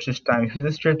concentration versus time, if it's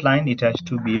a straight line, it has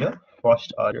to be a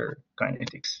first order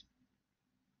kinetics.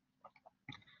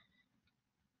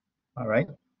 All right.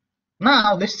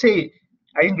 Now, let's say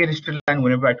I didn't get a straight line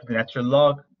whenever I took the natural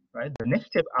log, right? The next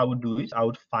step I would do is I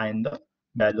would find the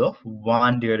value of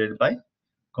 1 divided by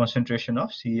concentration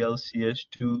of Cl,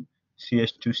 CH2,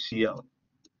 CH2, Cl.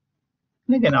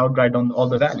 And again, I would write down all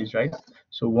the values, right?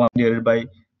 So 1 divided by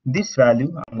this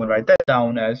value, I'm going to write that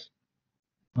down as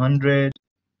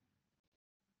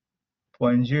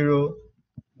 100.0.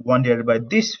 1 divided by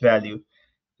this value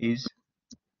is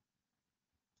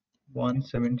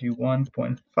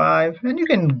 171.5, and you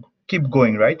can keep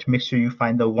going, right? Make sure you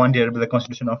find the 1 divided by the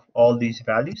concentration of all these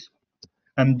values,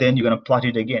 and then you're going to plot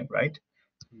it again, right?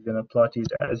 You're going to plot it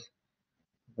as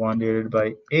 1 divided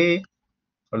by A,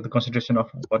 or the concentration of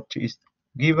what is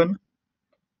given.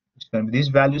 It's going to be these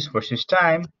values versus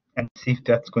time, and see if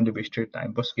that's going to be a straight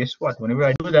line. But guess what? Whenever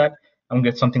I do that, I'm going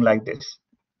to get something like this,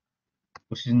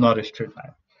 which is not a straight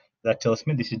line. That tells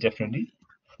me this is definitely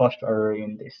first order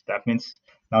in this. That means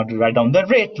now to write down the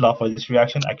rate law for this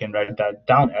reaction, I can write that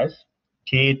down as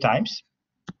K times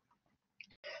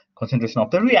concentration of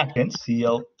the reactant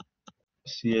Cl,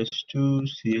 CH2,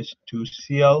 CH2,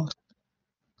 Cl,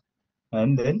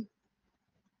 and then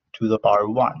to the power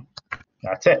 1.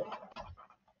 That's it.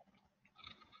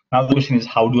 Now the question is,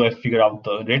 how do I figure out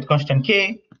the rate constant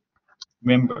K?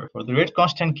 Remember, for the rate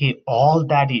constant K, all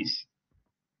that is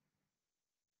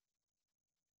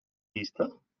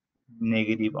the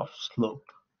negative of slope.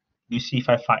 You see, if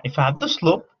I have the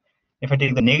slope, if I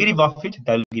take the negative of it,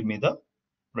 that will give me the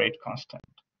rate constant.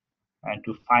 And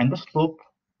to find the slope,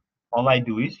 all I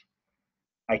do is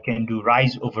I can do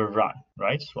rise over run,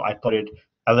 right? So I plotted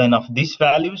ln of these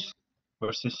values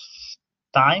versus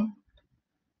time.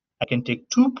 I can take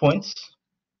 2 points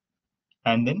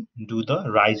and then do the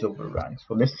rise over run.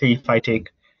 So let's say if I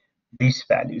take these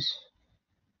values,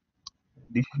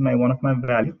 this is my one of my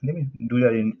value. Let me do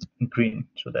that in green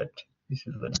so that this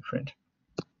is the different.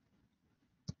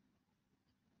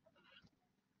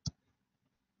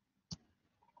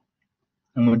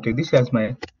 I'm going to take this as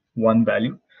my one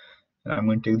value, and I'm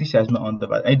going to take this as my other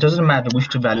value. It doesn't matter which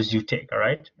two values you take, all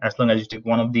right? As long as you take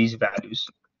one of these values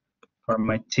for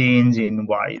my change in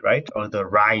y, right? Or the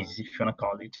rise, if you want to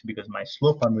call it, because my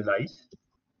slope formula is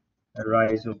a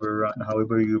rise over run,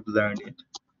 however you've learned it.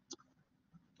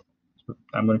 So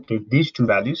I'm going to take these two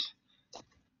values.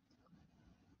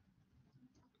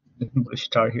 Let me put a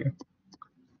star here.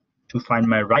 To find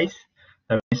my rise,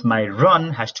 that means my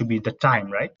run has to be the time,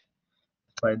 right?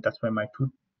 Right, that's why my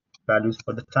two values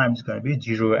for the time is going to be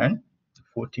 0 and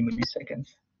 40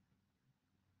 milliseconds.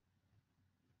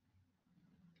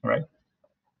 All right.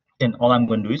 Then all I'm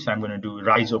going to do is I'm going to do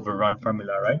rise over run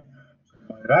formula, right? So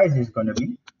my rise is going to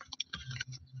be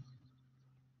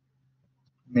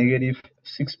negative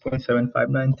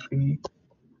 6.7593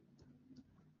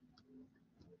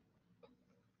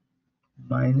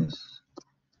 minus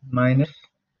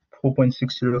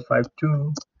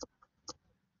 4.6052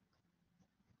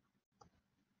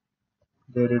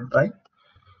 divided by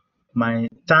my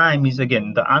time is,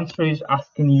 again, the answer is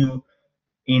asking you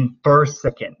in per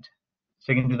second,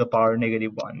 second to the power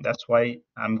 -1. That's why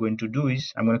I'm going to do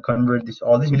is I'm going to convert this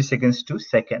all these milliseconds to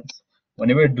seconds.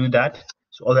 Whenever I do that,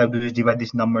 so all I have to do is divide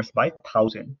these numbers by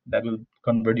 1000. That will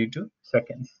convert you to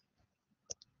seconds.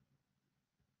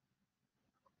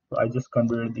 So I just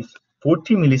converted these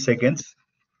 40 milliseconds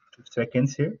to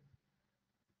seconds here,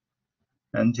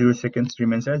 and 0 seconds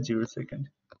remains as 0 second.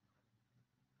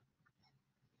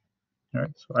 All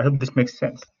right, so I hope this makes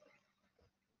sense.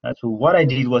 So what I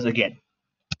did was, again,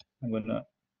 I'm gonna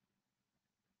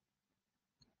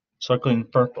circle in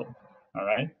purple. All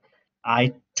right,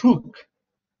 I took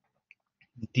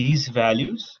these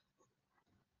values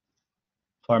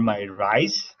for my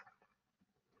rise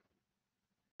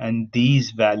and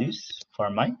these values for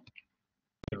my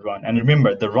run. And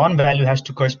remember, the run value has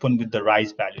to correspond with the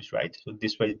rise values, right? So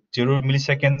this way, 0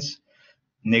 milliseconds,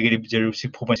 negative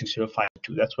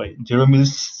 4.6052. That's why 0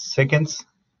 milliseconds,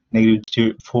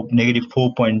 negative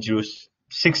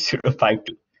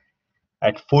 4.06052.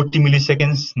 At 40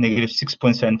 milliseconds, negative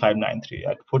 6.7593.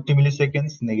 At 40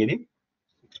 milliseconds, negative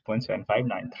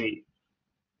 6.7593.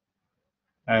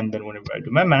 And then whenever I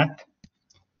do my math,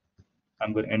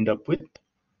 I'm going to end up with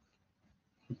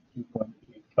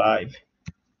 2.85.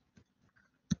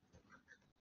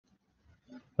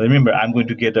 Remember, I'm going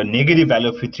to get a negative value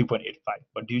of 3.85.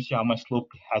 But do you see how my slope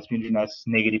has been written as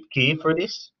negative k for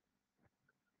this?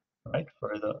 Right,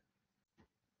 for the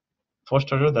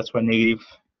first order, that's why negative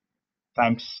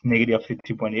times negative of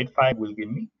 3.85 will give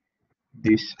me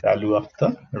this value of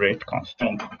the rate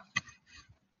constant.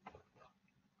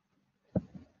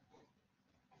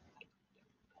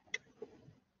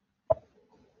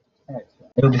 Right,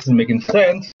 so this is making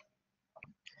sense.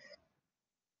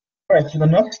 All right, so the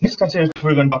next concept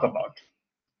we're going to talk about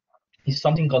is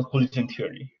something called collision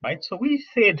theory, right? So we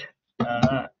said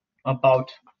about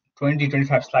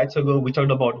 25 slides ago, we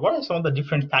talked about what are some of the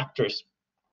different factors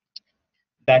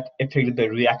that affected the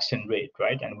reaction rate,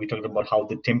 right? And we talked about how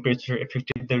the temperature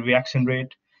affected the reaction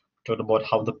rate. We talked about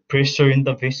how the pressure in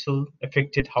the vessel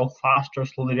affected how fast or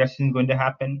slow the reaction is going to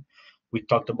happen. We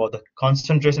talked about the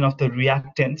concentration of the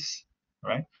reactants,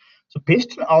 right? So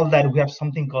based on all that, we have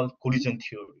something called collision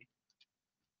theory.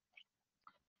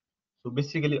 So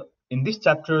basically, in this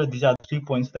chapter, these are 3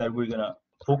 points that we're gonna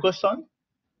focus on.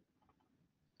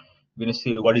 We're gonna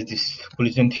see what is this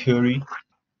collision theory,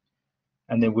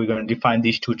 and then we're gonna define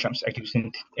these two terms,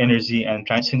 activation energy and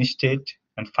transition state,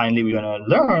 and finally we're gonna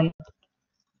learn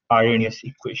Arrhenius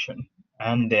equation,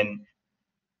 and then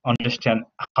understand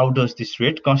how does this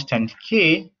rate constant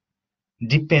K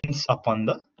depends upon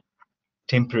the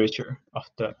temperature of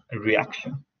the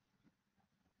reaction.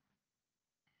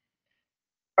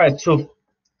 All right, so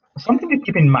something to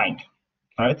keep in mind.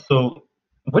 All right, so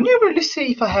whenever, let's say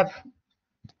if I have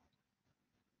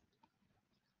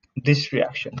this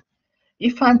reaction,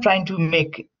 if I'm trying to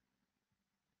make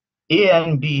A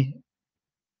and B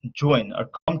join or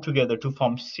come together to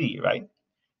form C, right?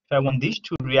 If I want these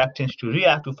two reactants to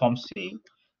react to form C,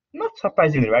 not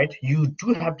surprisingly, right? You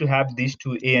do have to have these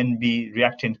two A and B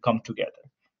reactant come together.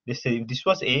 Let's say if this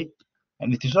was A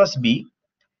and if this was B,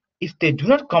 if they do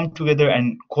not come together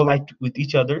and collide with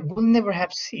each other, we'll never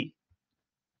have C,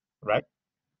 right?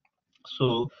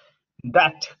 So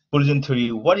that collision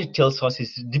theory, what it tells us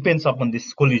is it depends upon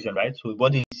this collision, right? So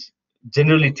what it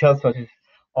generally tells us is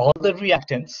all the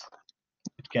reactants,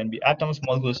 it can be atoms,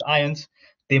 molecules, ions,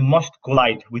 they must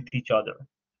collide with each other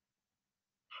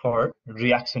for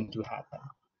reaction to happen.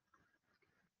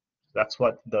 That's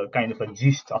what the kind of a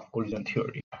gist of collision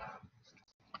theory.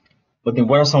 But then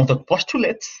what are some of the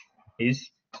postulates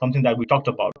is something that we talked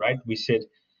about, right? We said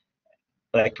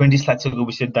like 20 slides ago,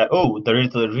 we said that, oh, the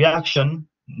reaction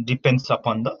depends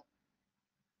upon the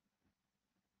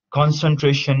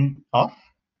concentration of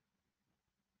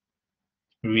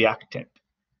reactant,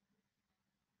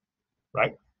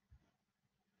 right?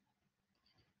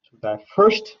 So that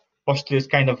first postulate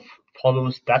kind of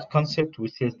follows that concept,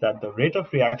 which says that the rate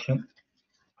of reaction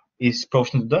is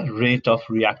proportional to the rate of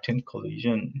reactant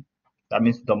collision. That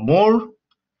means the more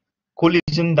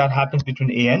collision that happens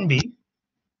between A and B,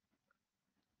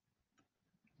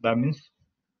 that means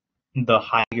the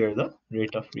higher the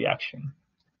rate of reaction.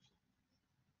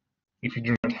 If you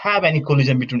do not have any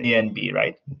collision between A and B,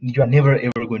 right, you are never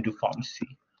ever going to form C.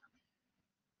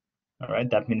 All right,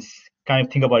 that means kind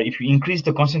of think about it. If you increase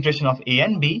the concentration of A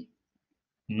and B,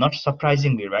 not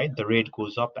surprisingly, right, the rate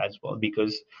goes up as well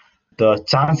because the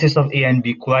chances of A and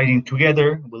B colliding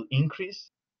together will increase.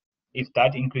 If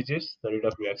that increases, the rate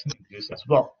of reaction increases as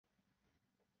well.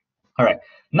 All right,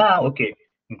 now, okay,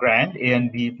 grand, A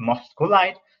and B must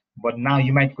collide, but now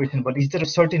you might question, but is there a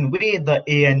certain way the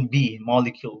A and B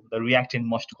molecule, the reactant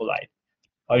must collide?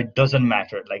 Or it doesn't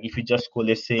matter, like if you just go,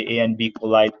 let's say A and B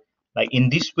collide like in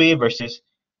this way versus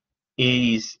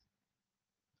A is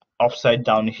upside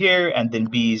down here and then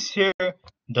B is here,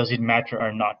 does it matter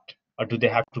or not? Or do they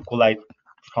have to collide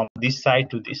from this side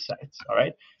to this side? All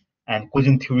right, and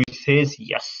collision theory says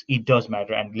yes, it does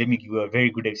matter. And let me give you a very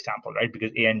good example, right?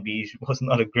 Because A and B was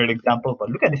not a great example, but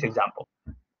look at this example.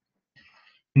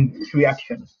 In this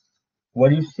reaction, what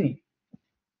do you see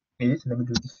is, let me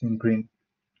do this in green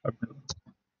or blue.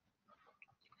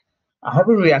 I have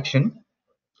a reaction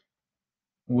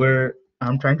where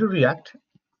I'm trying to react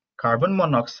carbon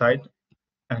monoxide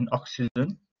and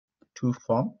oxygen to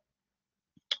form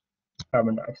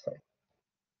carbon dioxide.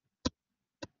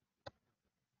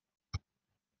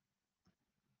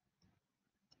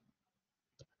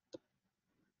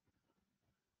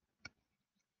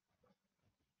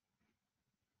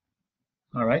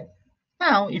 All right.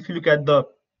 Now, if you look at the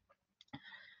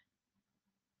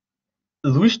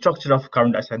Lewis structure of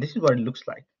carbon dioxide, this is what it looks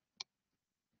like.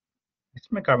 This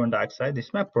is my carbon dioxide. This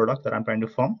is my product that I'm trying to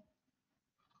form.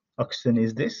 Oxygen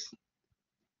is this,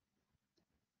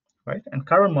 right? And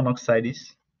carbon monoxide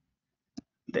is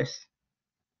this,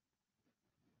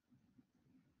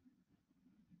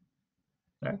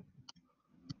 right?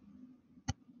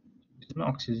 my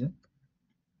oxygen,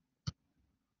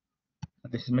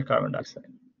 and this is my carbon dioxide,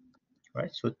 right?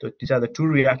 So these are the two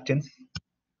reactants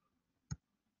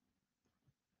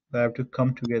that have to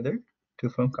come together to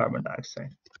form carbon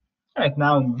dioxide. All right,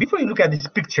 now before you look at this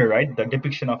picture, right, the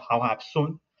depiction of how I've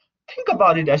shown, think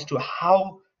about it as to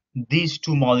how these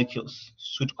two molecules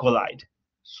should collide.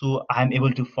 So I'm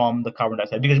able to form the carbon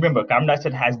dioxide. Because remember, carbon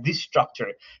dioxide has this structure.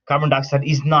 Carbon dioxide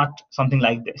is not something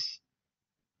like this,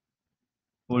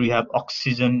 where you have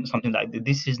oxygen, something like this.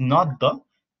 This is not the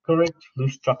correct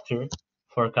loose structure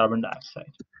for carbon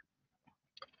dioxide.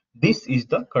 This is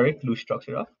the correct loose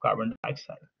structure of carbon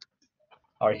dioxide.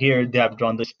 Or here they have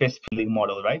drawn the space filling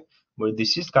model, right? Where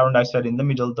this is carbon dioxide in the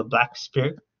middle, the black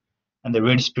sphere, and the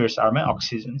red spheres are my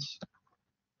oxygens.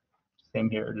 Same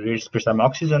here, the red spheres are my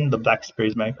oxygen, the black sphere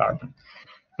is my carbon.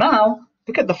 Now,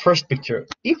 look at the first picture.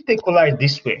 If they collide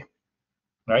this way,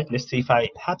 right? Let's say if I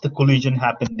have the collision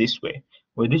happen this way,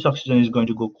 where this oxygen is going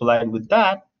to go collide with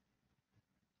that,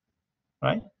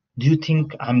 right? Do you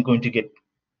think I'm going to get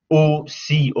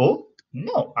OCO?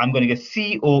 No, I'm going to get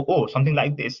COO, something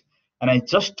like this. And I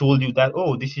just told you that,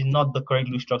 oh, this is not the correct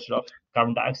loose structure of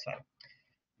carbon dioxide.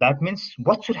 That means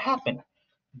what should happen?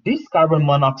 This carbon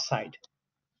monoxide,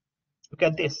 look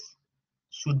at this,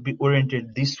 should be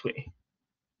oriented this way.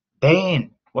 Then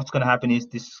what's going to happen is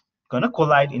this going to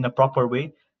collide in a proper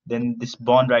way. Then this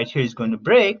bond right here is going to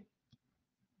break.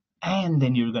 And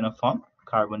then you're going to form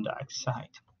carbon dioxide.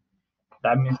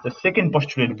 That means the second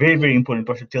postulate, very, very important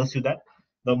postulate, tells you that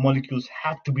the molecules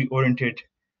have to be oriented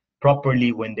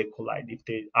properly when they collide. If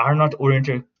they are not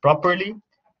oriented properly,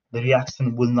 the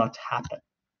reaction will not happen.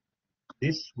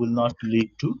 This will not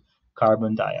lead to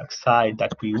carbon dioxide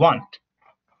that we want.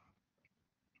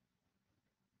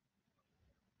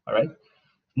 All right.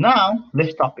 Now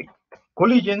let's topic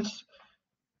collisions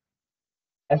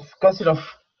as concept of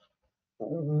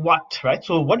what, right?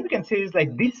 So what we can say is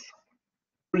like this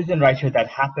collision right here that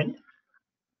happened.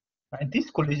 Right? This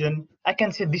collision, I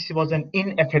can say this was an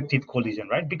ineffective collision,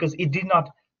 right? Because it did not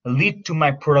lead to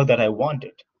my product that I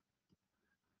wanted.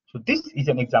 So this is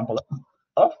an example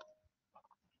of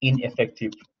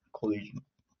ineffective collision.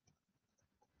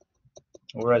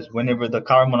 Whereas whenever the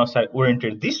carbon monoxide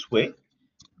oriented this way,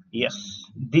 yes,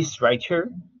 this right here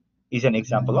is an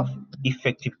example of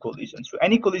effective collision. So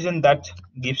any collision that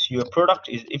gives you a product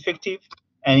is effective.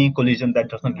 Any collision that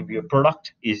does not give you a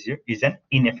product is an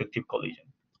ineffective collision.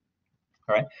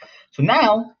 All right. So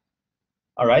now,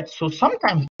 all right. So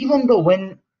sometimes, even though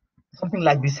when something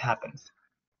like this happens,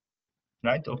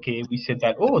 right? Okay, we said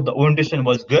that, oh, the orientation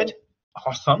was good,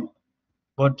 awesome.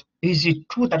 But is it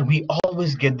true that we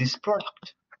always get this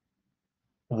product?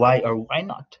 Why or why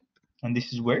not? And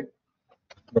this is where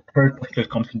the third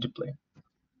postulate comes into play.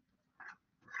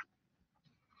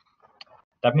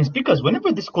 That means because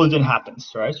whenever this collision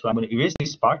happens, right? So I'm going to erase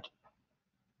this part.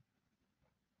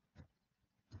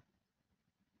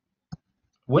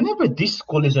 Whenever this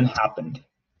collision happened,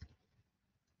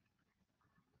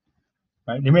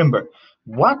 right? Remember,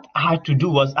 what I had to do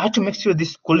was I had to make sure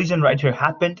this collision right here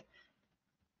happened.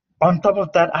 On top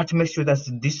of that, I had to make sure that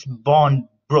this bond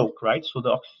broke, right? So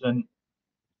the oxygen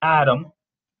atom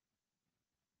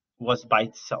was by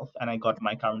itself, and I got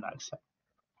my carbon dioxide.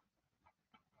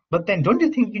 But then don't you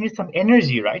think you need some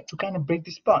energy, right, to kind of break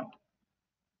this bond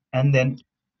and then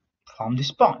form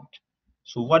this bond?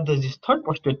 So what does this third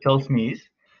postulate tells me is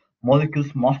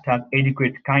molecules must have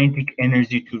adequate kinetic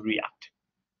energy to react.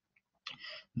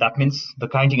 That means the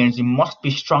kinetic energy must be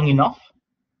strong enough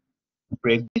to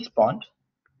break this bond.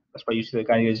 That's why you see the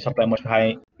kinetic energy supply must be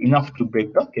high enough to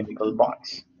break the chemical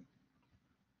bonds.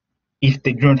 If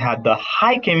they don't have the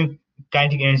high kinetic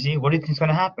energy, what do you think is going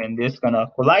to happen? They're just going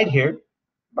to collide here,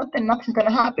 but then nothing's going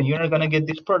to happen. You're not going to get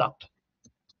this product,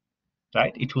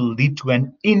 right? It will lead to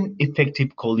an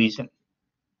ineffective collision.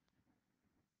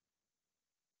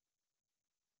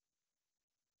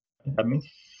 That means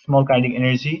small kinetic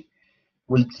energy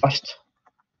will just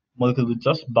molecule will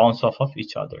just bounce off of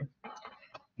each other.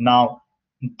 Now,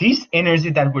 this energy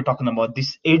that we're talking about,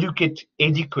 this adequate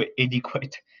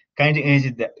kinetic energy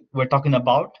that we're talking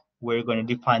about, we're going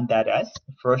to define that as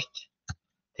the first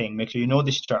thing. Make sure you know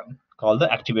this term called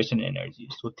the activation energy.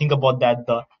 So think about that,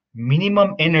 the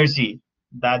minimum energy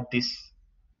that this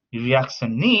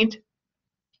reaction need,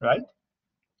 right,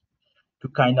 to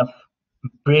kind of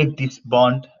break this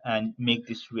bond and make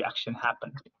this reaction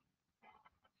happen.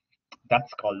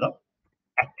 That's called the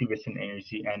activation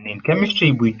energy, and in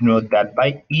chemistry we denote that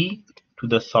by E to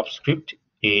the subscript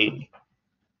A.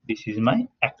 This is my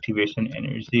activation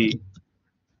energy.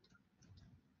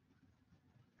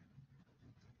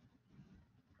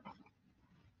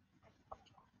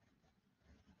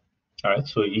 All right,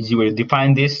 so easy way to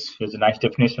define this. Here's a nice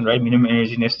definition, right? Minimum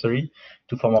energy necessary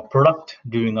to form a product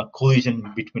during a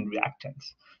collision between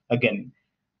reactants. Again,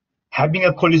 having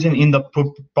a collision in the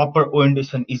proper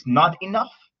orientation is not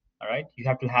enough. All right, you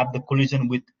have to have the collision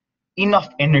with enough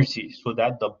energy so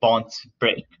that the bonds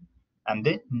break and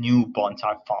the new bonds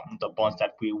are formed, the bonds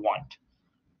that we want.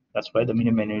 That's why the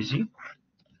minimum energy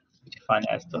is defined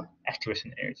as the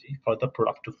activation energy for the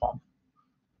product to form.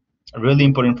 Really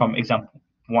important from example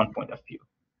one point of view.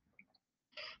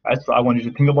 Right, so I want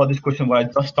you to think about this question, what I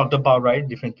just talked about, right?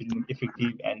 Difference between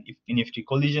effective and ineffective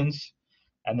collisions,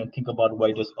 and then think about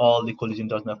why does all the collision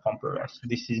does not form polarized.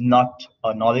 This is not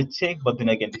a knowledge check, but then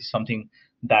again, this is something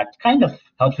that kind of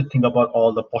helps you think about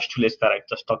all the postulates that I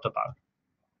just talked about,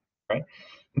 right?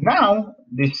 Now,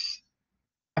 this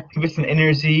activation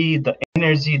energy, the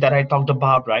energy that I talked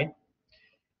about, right?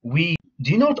 We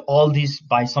denote all these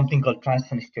by something called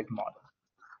transition state model.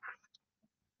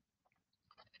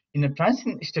 In a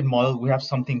transition state model, we have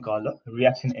something called a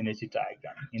reaction energy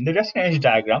diagram. In the reaction energy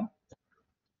diagram,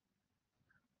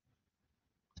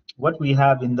 what we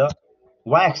have in the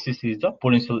y-axis is the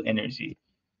potential energy,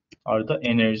 or the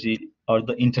energy, or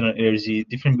the internal energy.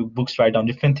 Different books write down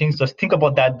different things. Just think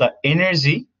about that. The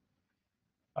energy,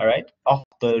 all right, of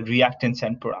the reactants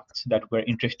and products that we're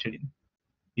interested in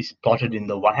is plotted in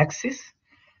the y-axis,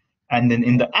 and then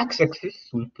in the x-axis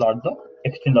we plot the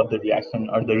extent of the reaction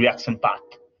or the reaction path.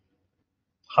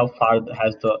 How far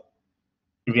has the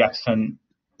reaction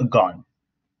gone?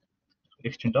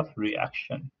 Extent of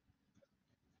reaction.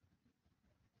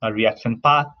 A reaction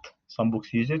path, some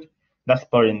books use it. That's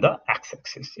plotted in the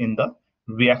x-axis in the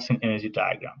reaction energy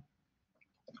diagram,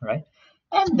 right?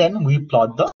 And then we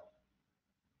plot the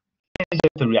energy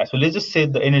of the reaction. So let's just say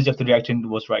the energy of the reactant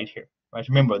was right here, right?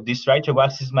 Remember, this right here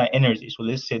is my energy. So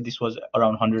let's say this was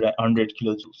around 100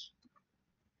 kilojoules.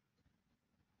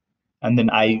 And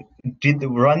then I did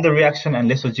run the reaction, and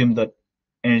let's assume that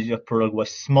energy of product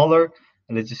was smaller.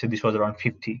 And let's just say this was around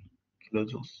 50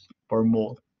 kilojoules per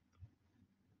mole,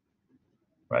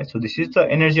 right? So this is the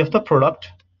energy of the product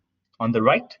on the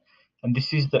right, and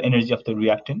this is the energy of the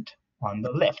reactant on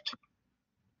the left.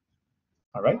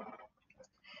 All right.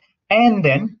 And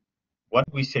then what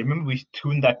we say, remember we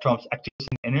tune that terms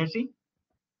activation energy,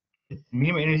 it's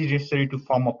minimum energy necessary to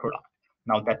form a product.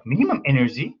 Now that minimum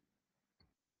energy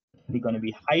is going to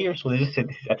be higher. So let's just say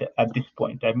this is at this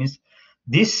point. That means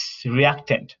this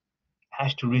reactant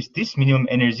has to reach this minimum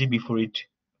energy before it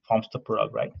forms the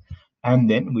product, right? And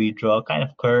then we draw a kind of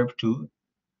curve to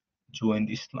join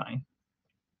this line.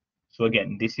 So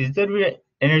again, this is the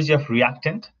energy of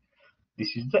reactant.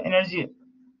 This is the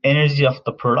energy of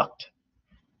the product.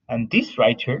 And this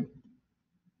right here,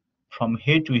 from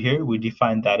here to here, we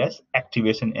define that as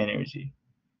activation energy,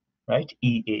 right?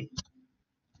 EA.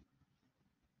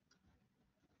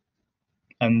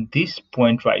 And this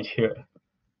point right here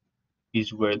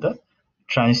is where the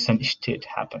transition state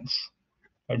happens.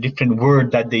 A different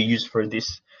word that they use for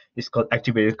this is called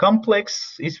activated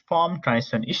complex is formed,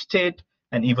 transition state,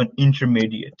 and even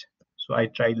intermediate. So I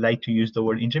like to use the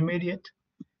word intermediate,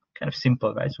 kind of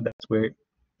simple, right? So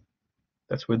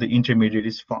that's where the intermediate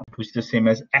is formed, which is the same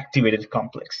as activated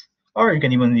complex. Or you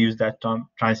can even use that term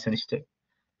transition state.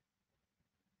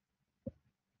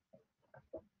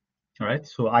 All right,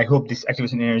 so I hope this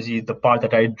activation energy, the part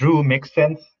that I drew, makes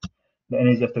sense. The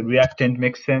energy of the reactant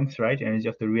makes sense, right? Energy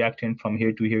of the reactant from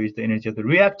here to here is the energy of the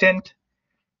reactant.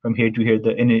 From here to here,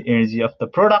 the energy of the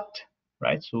product,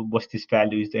 right? So what's this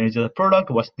value is the energy of the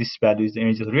product, what's this value is the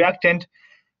energy of the reactant.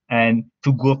 And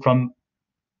to go from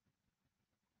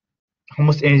how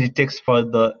much energy it takes for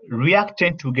the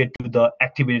reactant to get to the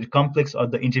activated complex or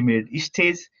the intermediate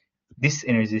stage, this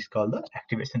energy is called the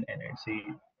activation energy.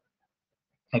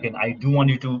 Again, I do want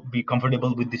you to be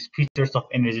comfortable with these features of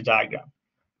energy diagram.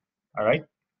 All right,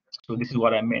 so this is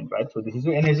what I meant, right? So this is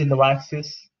the energy in the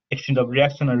y-axis, extent of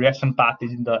reaction, and reaction path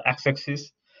is in the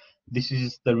x-axis. This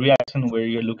is the reaction where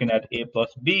you're looking at A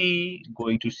plus B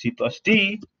going to C plus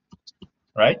D,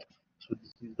 right? So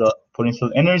this is the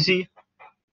potential energy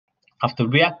of the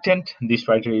reactant. This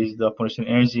right here is the potential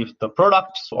energy of the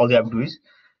product. So all you have to do is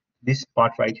this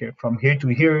part right here. From here to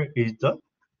here is the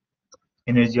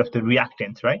energy of the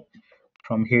reactant, right?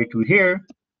 From here to here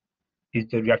is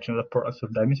the reaction of the product. So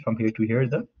that means from here to here,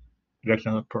 the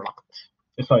reaction of the product.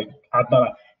 Sorry,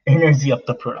 the energy of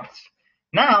the products.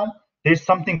 Now, there's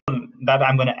something that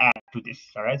I'm going to add to this,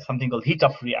 all right? Something called heat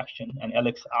of reaction. And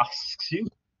Alex asks you,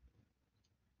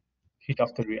 heat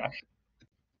of the reaction.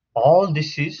 All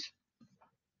this is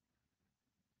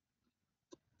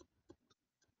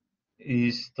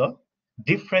the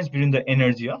difference between the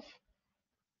energy of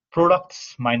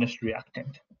products minus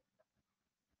reactant.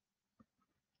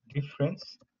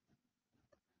 difference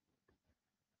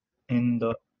in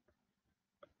the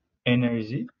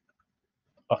energy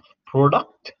of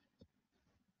product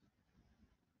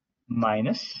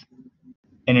minus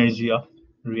energy of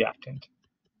reactant.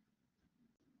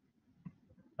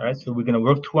 All right, so we're going to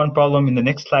work through one problem in the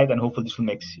next slide, and hopefully this will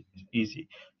make it easy.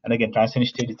 And again, transition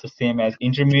state is the same as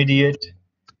intermediate.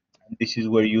 And this is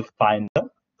where you find the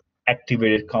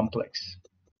activated complex.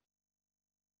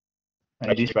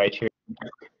 And it is right here.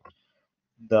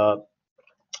 The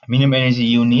minimum energy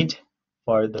you need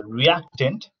for the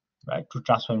reactant, right, to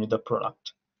transform into the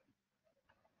product.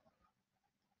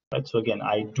 Right, so again,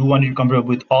 I do want you to compare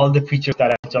with all the features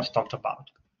that I just talked about.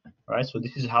 All right, so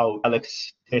this is how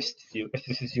Alex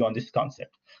assesses you on this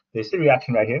concept. There's a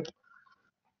reaction right here.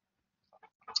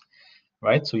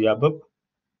 Right, so you have a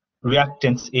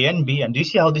reactants A and B, and do you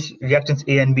see how this reactants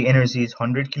A and B energy is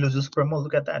 100 kilojoules per mole?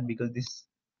 Look at that, because this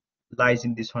lies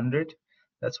in this 100.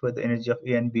 That's where the energy of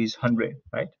A and B is 100,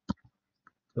 right?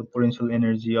 So potential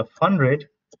energy of 100,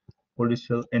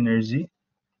 potential energy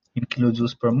in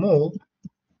kilojoules per mole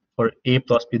for A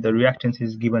plus B, the reactants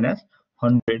is given as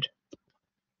 100,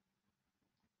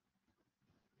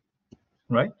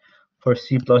 right? For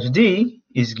C plus D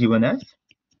is given as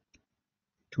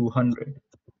 200.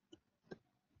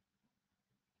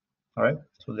 All right,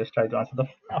 so let's try to answer the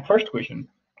first question.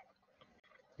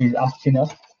 He's asking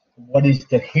us, what is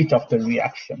the heat of the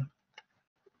reaction?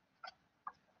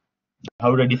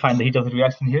 How would I define the heat of the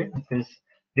reaction here? It is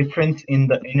difference in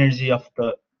the energy of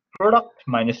the product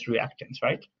minus reactants,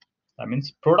 right? That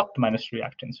means product minus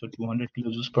reactants. So 200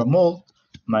 kilojoules per mole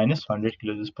minus 100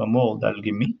 kilojoules per mole. That will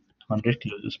give me 100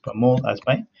 kilojoules per mole as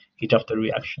my heat of the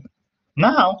reaction.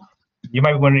 Now, you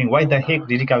might be wondering, why the heck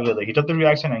did he calculate the heat of the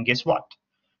reaction? And guess what?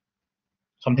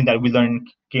 Something that we learned in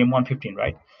Chem 115,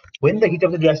 right? When the heat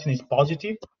of the reaction is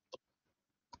positive,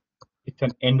 it's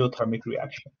an endothermic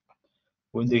reaction.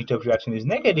 When the heat of reaction is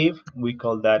negative, we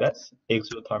call that as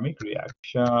exothermic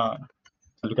reaction.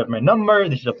 So look at my number.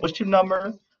 This is a positive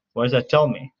number. What does that tell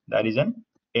me? That is an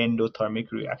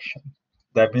endothermic reaction.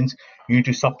 That means you need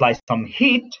to supply some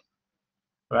heat,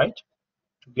 right,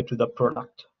 to get to the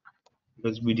product.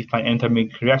 Because we define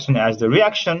endothermic reaction as the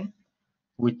reaction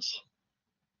which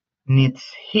needs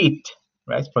heat,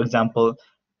 right? For example,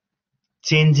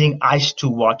 changing ice to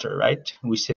water, right?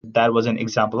 We said that was an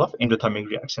example of endothermic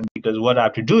reaction, because what I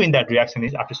have to do in that reaction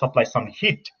is I have to supply some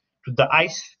heat to the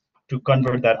ice to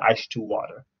convert that ice to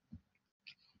water.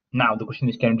 Now the question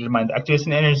is, can we determine the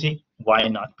activation energy? Why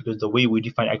not? Because the way we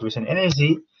define activation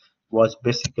energy was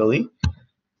basically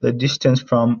the distance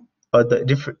from the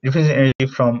difference in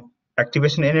energy from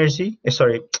activation energy,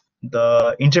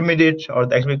 the intermediate or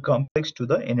the activated complex to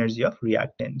the energy of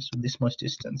reactant. So this much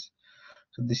distance.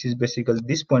 So this is basically,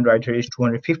 this point right here is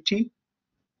 250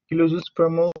 kilojoules per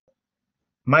mole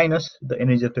minus the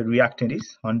energy of the reactant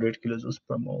is 100 kilojoules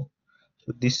per mole.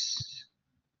 So this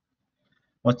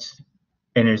much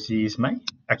energy is my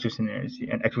activation energy,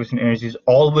 and activation energy is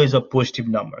always a positive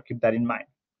number. Keep that in mind.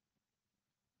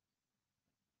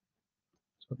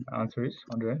 So the answer is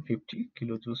 150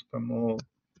 kilojoules per mole.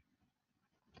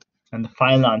 And the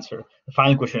final answer, the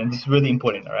final question, and this is really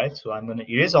important, all right? So I'm going to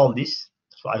erase all this.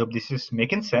 So I hope this is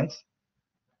making sense.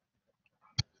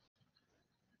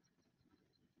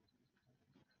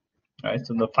 All right,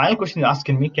 so the final question is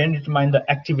asking me, can you determine the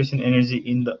activation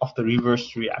energy of the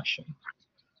reverse reaction?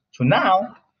 So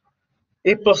now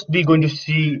A plus B going to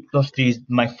C plus D is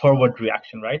my forward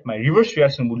reaction, right? My reverse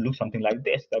reaction would look something like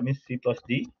this. That means C plus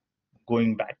D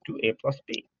going back to A plus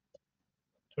B.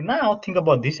 So now think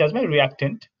about this as my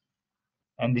reactant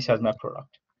and this as my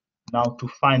product. Now to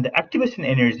find the activation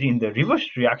energy in the reverse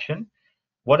reaction,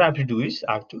 what I have to do is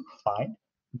I have to find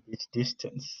this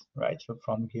distance, right? So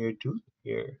from here to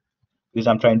here, because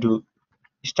I'm trying to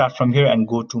start from here and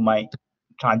go to my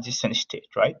transition state,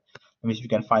 right? That means we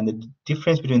can find the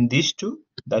difference between these two.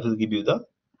 That will give you the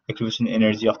activation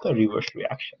energy of the reverse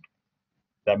reaction.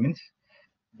 That means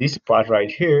this part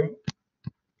right here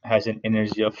has an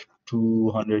energy of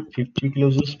 250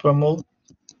 kilojoules per mole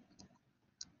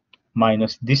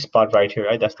minus this part right here,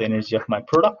 right? That's the energy of my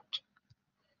product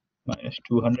minus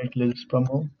 200 kilojoules per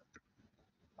mole.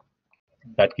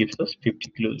 That gives us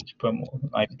 50 kilojoules per mole.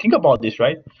 I think about this,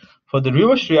 right? For the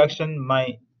reverse reaction,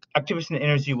 my activation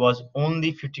energy was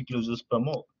only 50 kilojoules per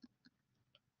mole.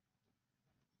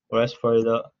 Whereas for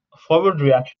the forward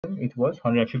reaction, it was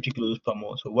 150 kilojoules per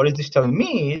mole. So what is this telling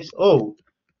me is, oh,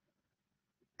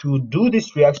 to do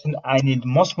this reaction, I need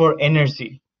much more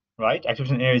energy, right?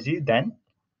 Activation energy than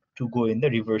to go in the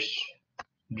reverse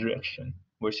direction,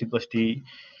 where C plus D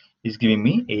is giving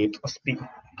me A plus B.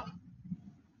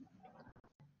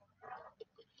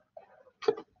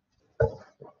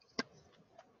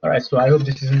 All right, so I hope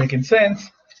this is making sense.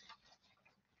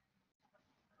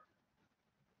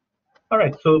 All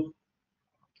right, so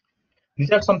these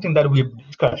are something that we've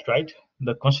discussed, right?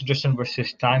 The concentration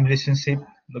versus time relationship,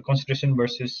 the concentration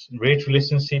versus rate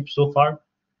relationship so far.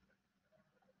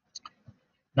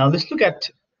 Now let's look at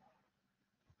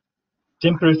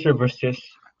temperature versus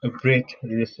rate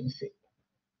relationship.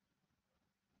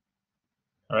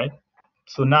 All right,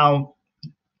 so now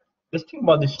let's think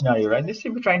about this scenario, right? Let's say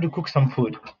we're trying to cook some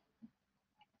food.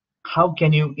 How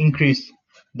can you increase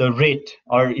the rate?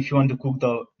 Or if you want to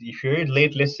cook if you're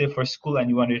late, let's say for school, and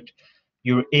you wanted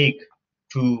your egg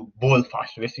to boil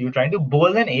faster. Let's say you're trying to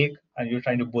boil an egg and you're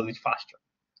trying to boil it faster.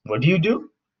 What do?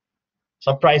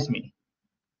 Surprise me,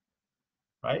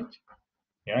 right?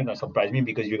 You're not gonna surprise me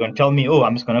because you're gonna tell me, oh,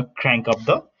 I'm just gonna crank up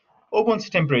the oven's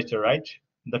temperature, right?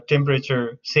 The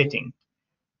temperature setting,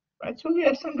 right? So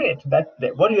reaction rate, that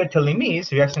what you're telling me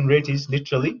is reaction rate is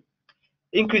literally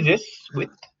increases with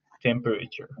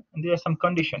temperature. And there are some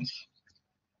conditions.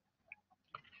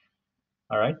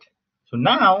 All right. So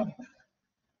now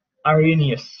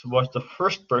Arrhenius was the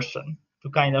first person to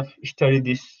kind of study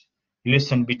this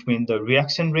relation between the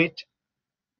reaction rate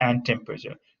and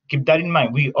temperature. Keep that in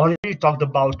mind. We already talked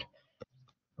about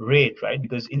rate, right?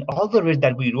 Because in all the rates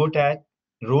that we wrote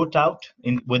out,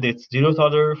 in whether it's zeroth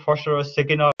order, first order,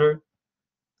 second order,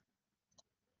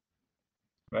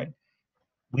 right?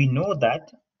 We know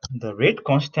that the rate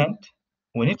constant,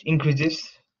 when it increases,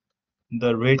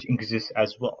 the rate increases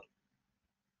as well,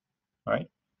 right?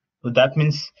 So that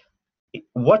means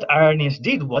what Arrhenius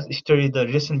did was study the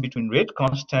relation between rate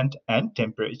constant and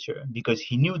temperature, because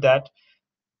he knew that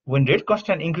when rate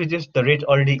constant increases, the rate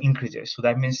already increases. So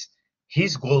that means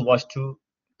his goal was to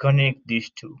connect these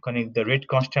two, connect the rate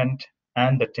constant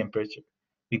and the temperature.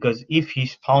 Because if he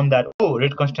found that, oh,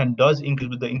 rate constant does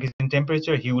increase with the increase in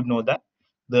temperature, he would know that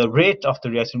the rate of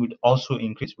the reaction would also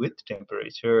increase with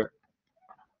temperature.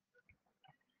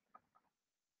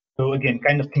 So again,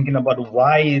 kind of thinking about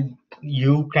why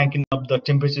you cranking up the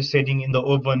temperature setting in the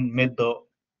oven made the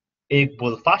egg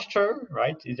boil faster,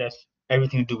 right? It has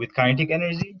everything to do with kinetic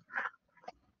energy.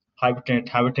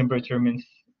 Higher temperature means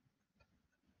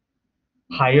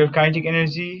higher kinetic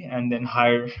energy, and then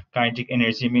higher kinetic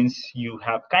energy means you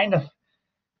have kind of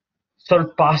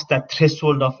surpassed that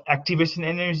threshold of activation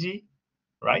energy,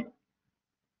 right?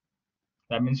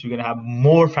 That means you're going to have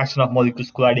more fraction of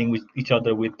molecules colliding with each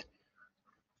other with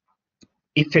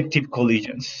effective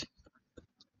collisions.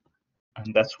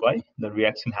 And that's why the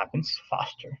reaction happens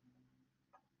faster.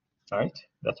 All right,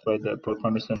 that's why the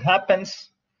formation happens,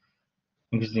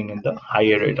 increasing in the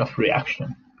higher rate of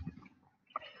reaction.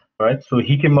 All right, so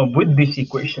he came up with this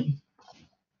equation.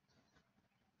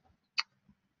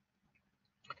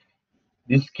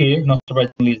 This K, not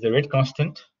surprisingly, is the rate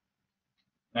constant,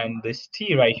 and this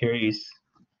T right here is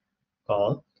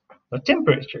called the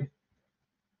temperature.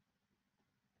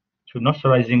 So not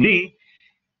surprisingly,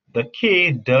 the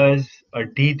K does or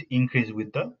did increase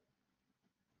with the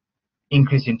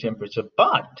increase in temperature,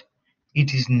 but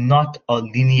it is not a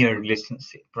linear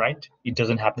relationship, right? It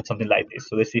doesn't happen something like this.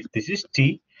 So let's see, if this is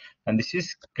T and this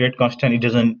is rate constant, it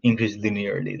doesn't increase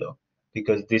linearly though,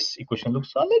 because this equation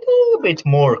looks a little bit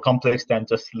more complex than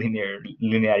just linear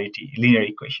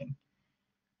equation.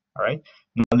 All right,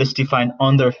 now let's define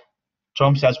other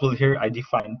terms as well here. I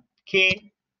define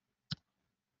K,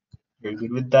 you're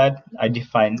good with that. I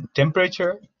define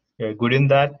temperature, you're good in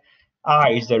that.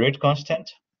 I is the rate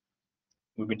constant.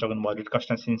 We've been talking about rate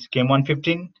constant since Chem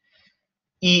 115.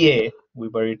 EA,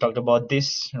 we've already talked about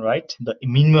this, right? The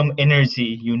minimum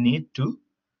energy you need to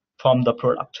form the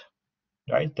product,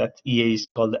 right? That EA is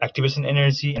called the activation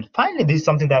energy. And finally, this is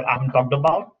something that I haven't talked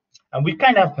about, and we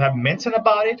kind of have mentioned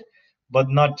about it, but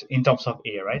not in terms of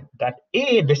A, right? That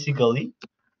A basically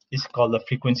is called the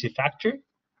frequency factor.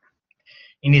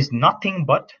 It is nothing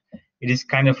but it is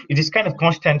kind of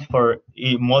constant for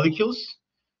molecules,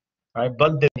 right?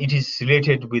 But then it is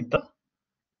related with the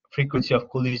frequency of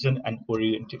collision and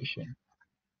orientation,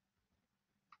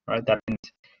 right? That means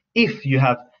if you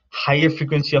have higher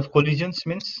frequency of collisions,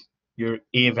 means your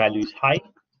A value is high.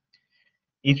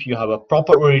 If you have a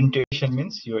proper orientation,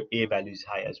 means your A value is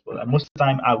high as well. And most of the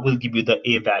time, I will give you the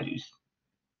A values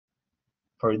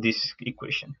for this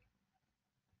equation.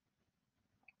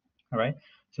 All right.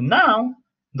 So now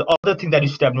the other thing that you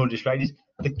should have noticed, right, is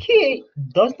the K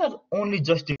does not only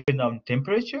just depend on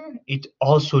temperature, it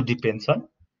also depends on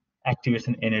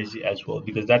activation energy as well,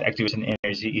 because that activation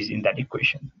energy is in that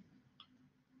equation.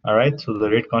 All right, so the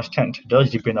rate constant does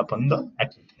depend upon the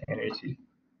activation energy.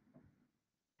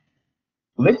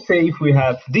 Let's say if we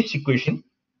have this equation,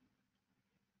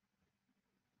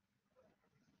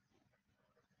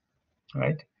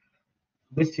 right?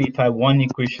 Let's see if I have one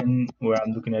equation where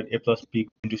I'm looking at A plus B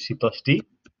into C plus D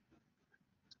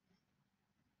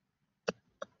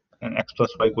and X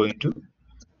plus Y going to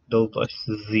del plus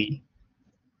Z.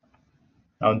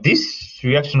 Now this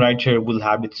reaction right here will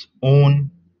have its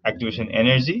own activation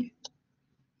energy.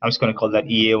 I'm just going to call that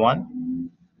EA1.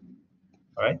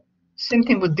 All right. Same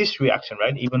thing with this reaction,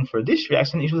 right? Even for this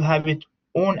reaction, it will have its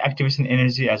own activation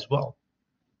energy as well.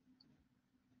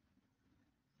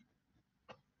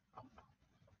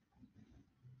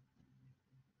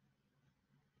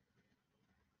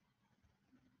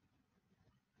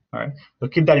 All right. So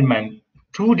keep that in mind.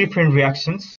 Two different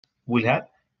reactions will have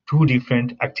two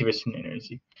different activation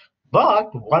energy.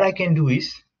 But what I can do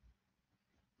is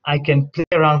I can play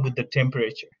around with the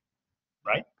temperature,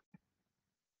 right?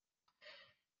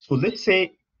 So let's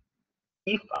say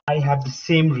if I have the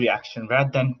same reaction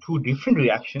rather than two different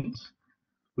reactions,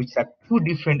 which have two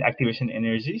different activation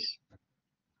energies,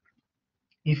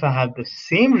 if I have the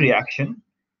same reaction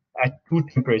at two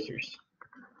temperatures.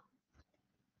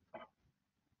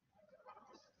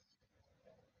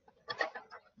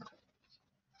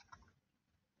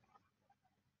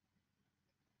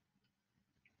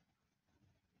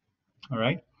 All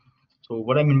right. So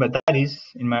what I mean by that is,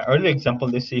 in my earlier example,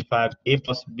 let's say if I have A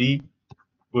plus B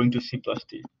going to C plus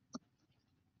D,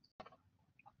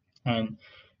 and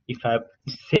if I have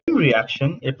the same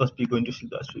reaction, A plus B going to C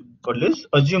plus D. But let's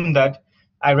assume that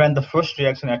I ran the first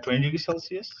reaction at 20 degrees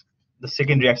Celsius, the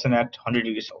second reaction at 100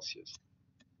 degrees Celsius.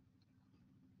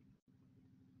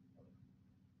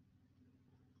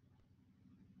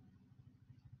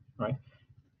 Right.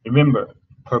 Remember,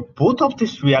 for both of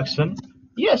this reaction,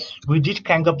 yes, we did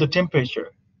crank up the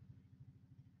temperature.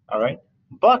 All right,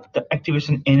 but the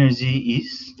activation energy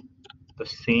is the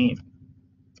same.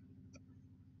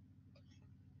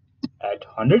 At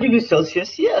 100 degrees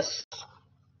Celsius, yes,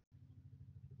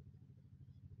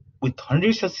 with 100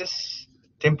 degrees Celsius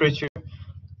temperature,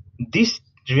 this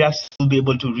reaction will be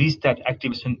able to reach that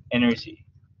activation energy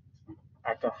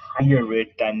at a higher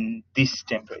rate than this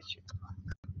temperature.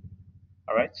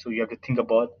 All right, so you have to think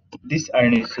about this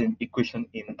Arrhenius equation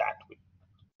in that way.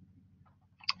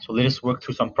 So let us work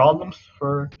through some problems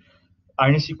for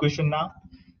Arrhenius equation now.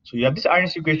 So you have this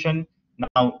Arrhenius equation.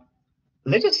 Now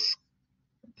let us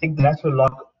take the natural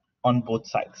log on both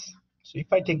sides. So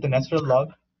if I take the natural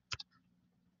log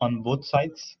on both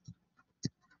sides,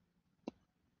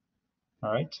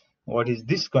 all right, what is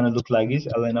this going to look like is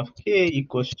ln of k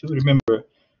equals to, remember,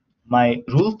 my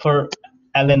rule for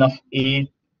ln of a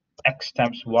x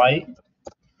times y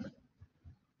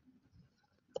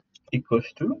equals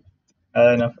to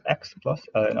ln of x plus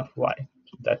ln of y.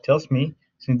 So that tells me,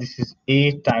 since this is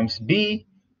a times b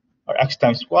or x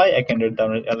times y, I can write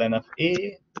down ln of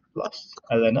a plus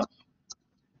ln of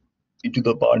e to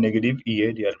the power negative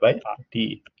ea divided by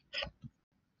rt.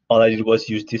 All I did was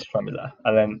use this formula,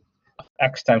 ln of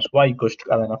x times y equals to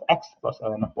ln of x plus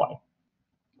ln of y.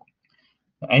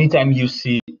 Anytime you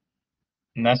see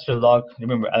natural log,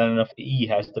 remember ln of e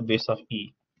has the base of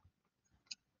e.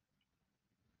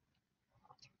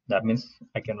 That means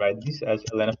I can write this as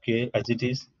ln of k as it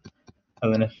is,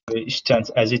 ln of k stands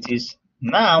as it is.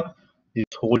 Now this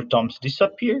whole terms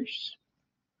disappears,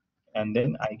 and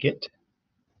then I get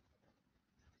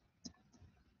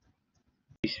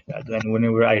this value. And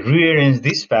whenever I rearrange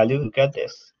this value, look at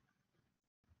this.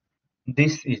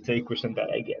 This is the equation that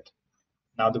I get.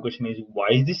 Now the question is, why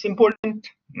is this important?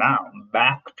 Now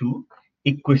back to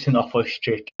equation of a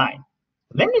straight line.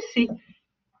 Let me see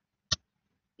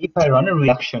if I run a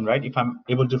reaction, right? If I'm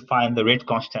able to find the rate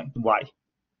constant, y.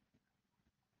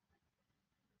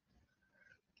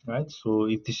 Right, so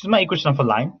if this is my equation of a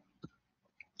line,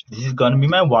 this is going to be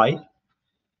my y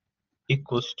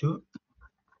equals to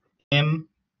mx.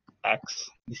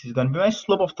 This is going to be my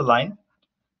slope of the line.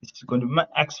 This is going to be my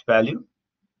x value,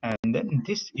 and then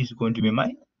this is going to be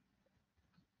my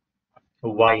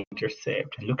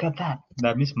y-intercept. And look at that.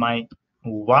 That means my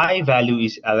y value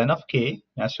is ln of k,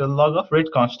 natural log of rate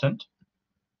constant,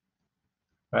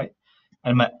 right?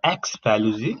 And my x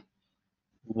value is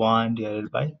 1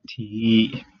 divided by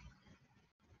t.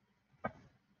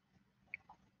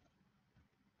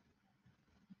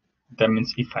 That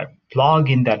means if I plug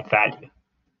in that value,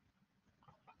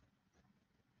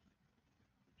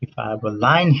 if I have a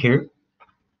line here,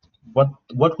 what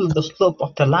will the slope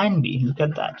of the line be? Look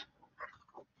at that.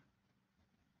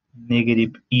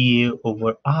 Negative EA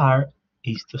over R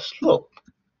is the slope,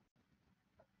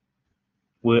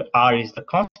 where R is the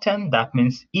constant. That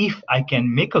means if I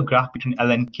can make a graph between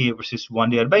ln k versus 1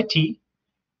 divided by t,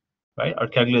 right, or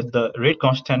calculate the rate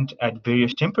constant at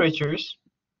various temperatures,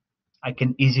 I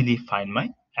can easily find my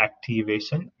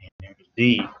activation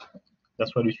energy.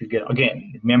 That's what you should get.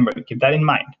 Again, remember, keep that in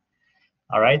mind.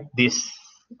 All right, this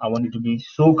I want you to be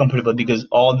so comfortable because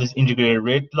all this integrated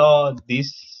rate law,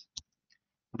 this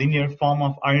linear form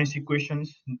of Arrhenius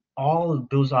equations, all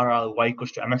those are our y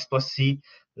equals to mx plus c.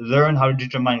 Learn how to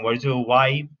determine what is your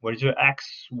y, what is your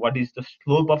x, what is the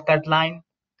slope of that line,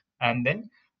 and then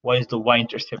what is the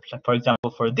y-intercept. Like for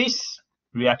example, for this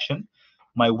reaction,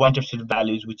 my y-intercept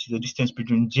values, which is the distance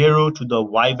between 0 to the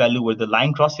y value where the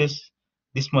line crosses,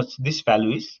 this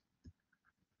value is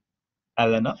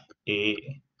ln of a,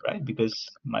 right? Because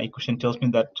my equation tells me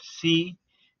that c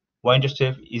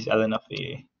y-intercept is ln of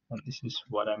a, and this is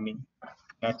what I mean,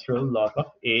 natural log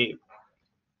of a,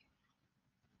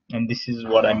 and this is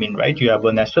what I mean, right? You have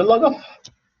a natural log of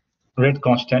rate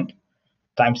constant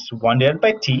times 1 divided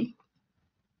by t,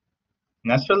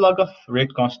 natural log of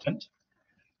rate constant,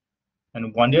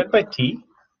 and 1 divided by t,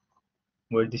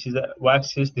 where this is the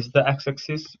y-axis, this is the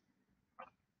x-axis,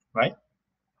 right?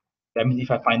 That means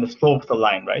if I find the slope of the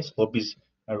line, right? Slope is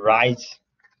a rise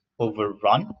over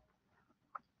run.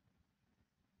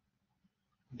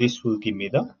 This will give me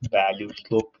the value.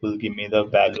 Slope will give me the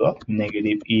value of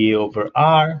negative E over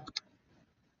R.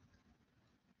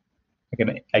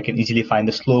 I can easily find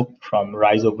the slope from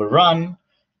rise over run.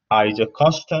 R is a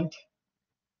constant,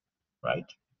 right?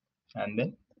 And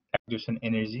then activation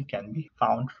energy can be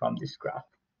found from this graph.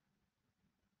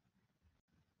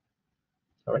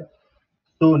 All right.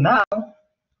 So now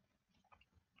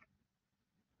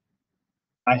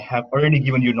I have already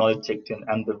given you knowledge check 10,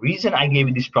 and the reason I gave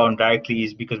you this problem directly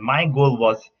is because my goal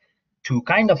was to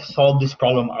kind of solve this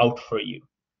problem out for you.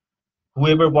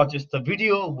 Whoever watches the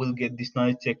video will get this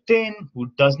knowledge check 10.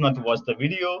 Who does not watch the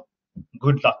video,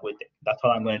 good luck with it. That's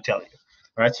all I'm going to tell you.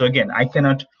 All right. So again, I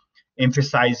cannot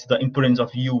emphasize the importance of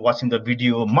you watching the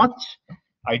video much.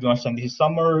 I do understand this is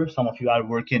summer. Some of you are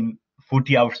working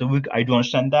 40 hours a week. I do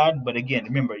understand that. But again,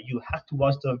 remember, you have to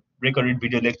watch the recorded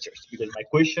video lectures because my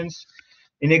questions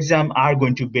in exam are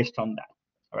going to be based on that.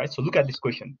 All right. So look at this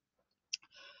question.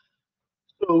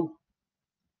 So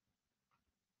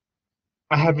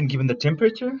I have been given the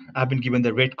temperature. I've been given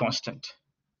the rate constant.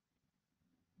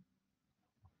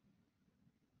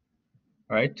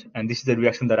 Right? And this is the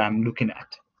reaction that I'm looking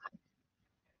at.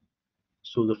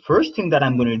 So the first thing that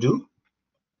I'm going to do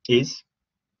is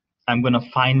I'm going to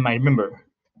find my, remember,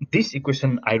 this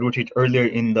equation I wrote it earlier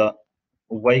in the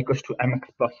y equals to mx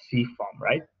plus c form,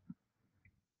 right?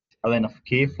 ln of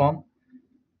k form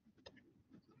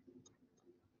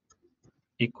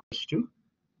equals to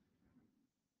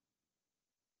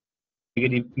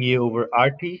negative E over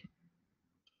RT.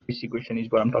 This equation is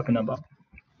what I'm talking about.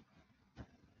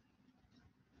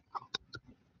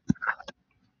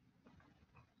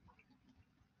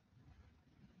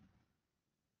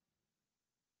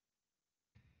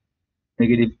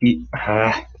 Negative E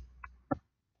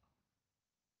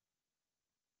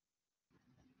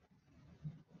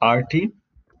RT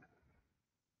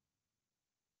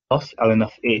plus ln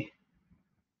of A.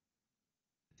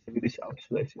 Figure this out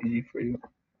so that's easy for you.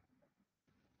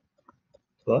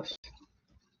 Plus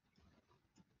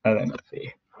ln of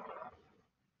A.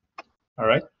 All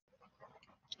right.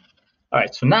 All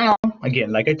right, so now,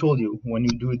 again, like I told you, when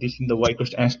you do this in the y equals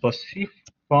to mx plus c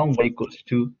form, y equals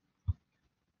to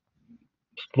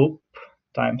slope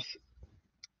times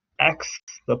x,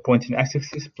 the point in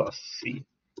x-axis, plus c.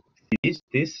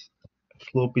 This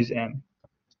slope is m,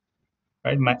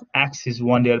 right? My x is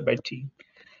 1 divided by t.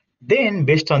 Then,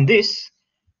 based on this,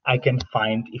 I can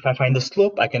find, if I find the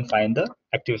slope, I can find the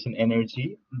activation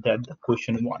energy that the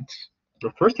question wants.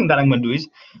 The first thing that I'm going to do is,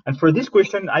 and for this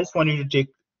question, I just want you to take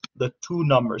the two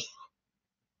numbers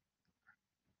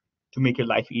to make your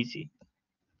life easy.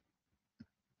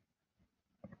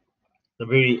 The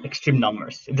very extreme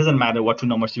numbers. It doesn't matter what two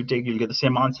numbers you take, you'll get the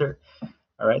same answer.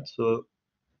 All right, so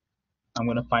I'm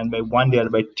going to find by 1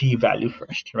 divided by t value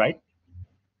first, right?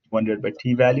 1 divided by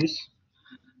t values.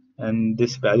 And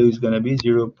this value is going to be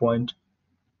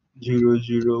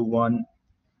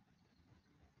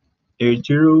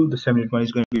 0.00180. The 781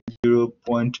 is going to be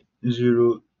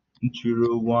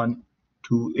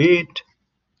 0.00128.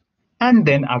 And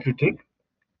then I have to take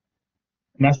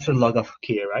natural log of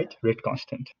k, right? Rate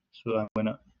constant. So I'm going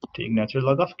to take natural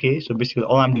log of k. So basically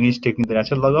all I'm doing is taking the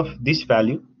natural log of this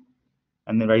value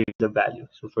and then write the value.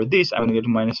 So for this, I'm going to get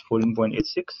minus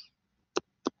 14.86.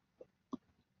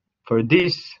 For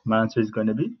this, my answer is going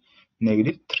to be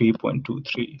negative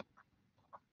 3.23.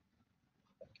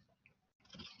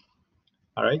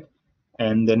 All right.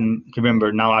 And then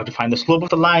remember, now I have to find the slope of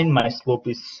the line. My slope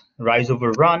is rise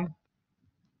over run.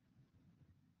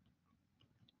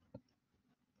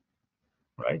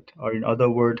 right? Or in other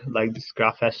words, like this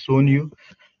graph has shown you,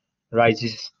 rise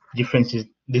is difference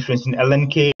in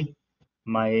ln k,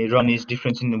 my run is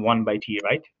difference in 1 by t,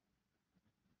 right?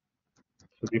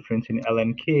 So difference in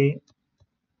ln k,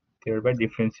 thereby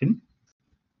difference in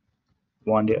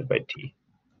 1 divided by t.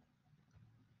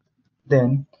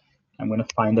 Then I'm going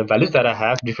to find the values that I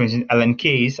have. Difference in ln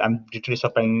k is I'm literally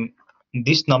subtracting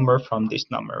this number from this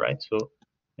number, right? So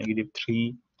negative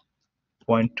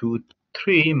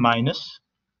 3.23 minus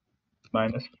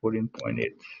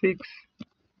 14.86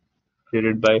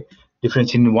 divided by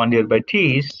difference in 1 divided by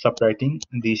t is subtracting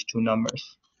these two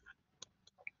numbers.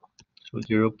 So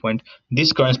 0.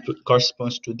 This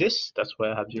corresponds to this. That's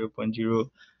why I have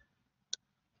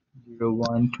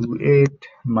 0.00128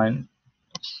 minus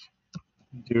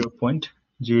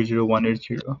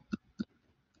 0.00180.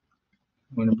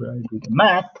 Whenever I do the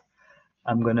math,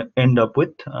 I'm gonna end up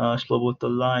with slope of the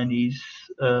line is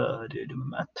did I do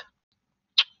my math?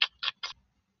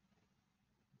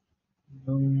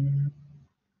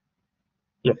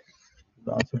 Yeah,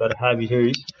 the answer that I have here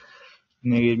is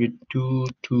negative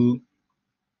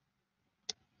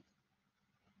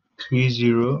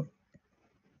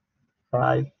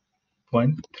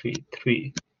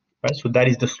 2230.5.33. Right, so that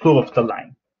is the slope of the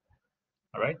line.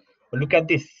 All right, but look at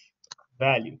this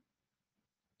value.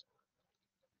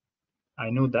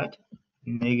 I know that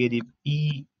negative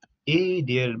EA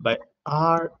divided by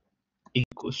R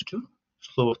equals to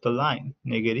slope of the line,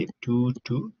 negative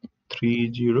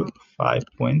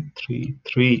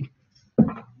 2230.5.33.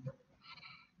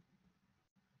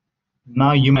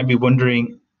 Now you might be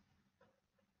wondering,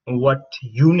 what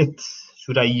units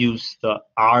should I use the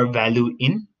R value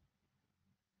in?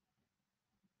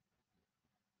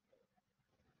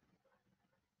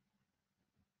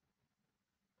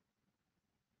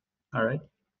 All right,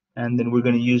 and then we're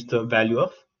going to use the value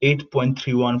of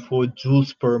 8.314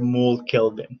 joules per mole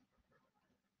Kelvin.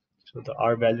 So the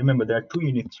R value, remember there are two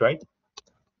units, right?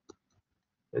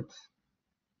 It's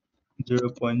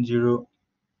 0.0.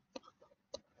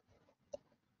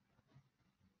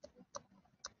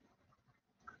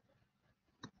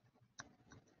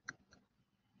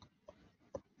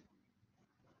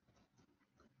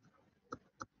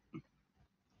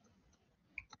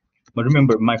 But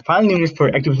remember, my final unit for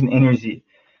activation energy,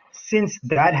 since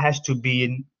that has to be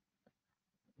in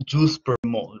joules per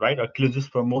mole, right, or kilojoules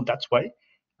per mole, that's why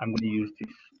I'm going to use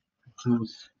these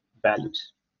joules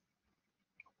values.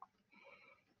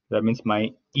 That means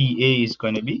my EA is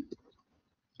going to be,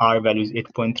 R value is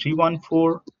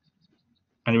 8.314,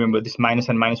 and remember this minus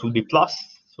and minus will be plus,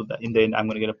 so that in the end I'm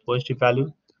going to get a positive value,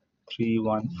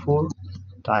 314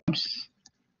 times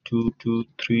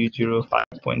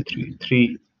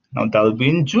 2230.5.33. Now that will be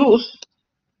in joules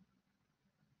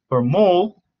per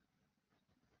mole,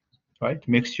 right?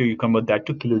 Make sure you convert that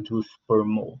to kilojoules per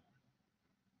mole.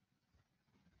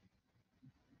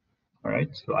 All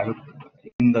right, so I hope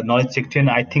in the knowledge section,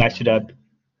 I think I should have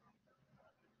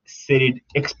said it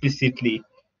explicitly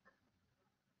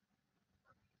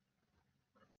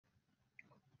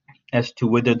as to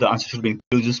whether the answer should be in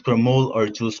kilojoules per mole or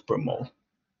joules per mole.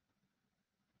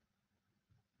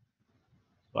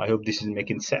 So I hope this is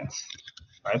making sense.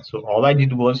 Right, so all I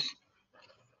did was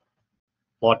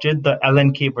plotted the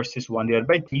ln k versus 1 divided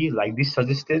by t like this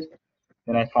suggested.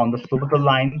 Then I found the slope of the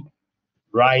line,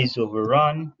 rise over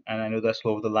run, and I know the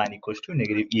slope of the line equals to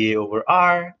negative EA over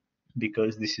R,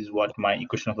 because this is what my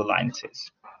equation of the line says.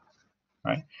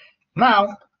 Right,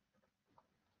 now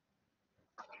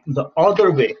the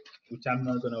other way, which I'm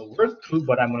not going to work through,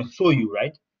 but I'm going to show you,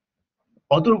 right?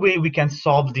 Other way we can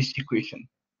solve this equation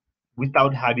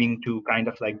without having to kind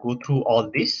of like go through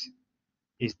all this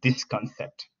is this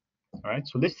concept. All right,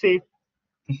 so let's say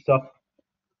instead of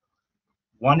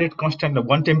one rate constant of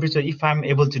one temperature, if I'm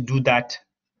able to do that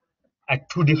at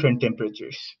two different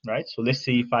temperatures, right? So let's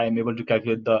say if I am able to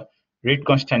calculate the rate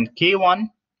constant K1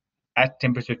 at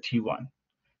temperature T1,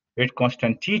 rate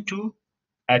constant T2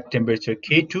 at temperature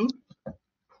K2,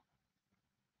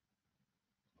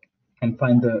 and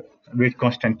find the rate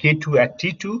constant K2 at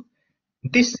T2,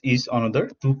 this is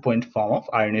another 2-point form of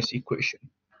Arrhenius equation.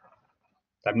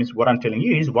 That means what I'm telling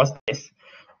you is what's this,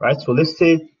 right? So let's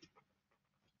say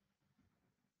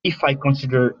if I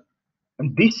consider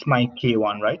this my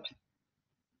K1, right?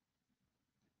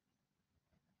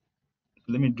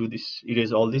 Let me do this,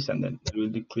 erase all this, and then it will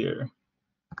be clear.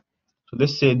 So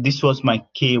let's say this was my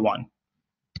K1.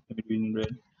 Let me do it in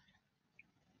red.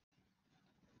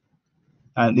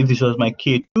 And if this was my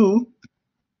K2,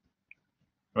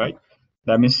 right?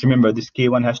 That means remember this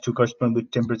K1 has to correspond with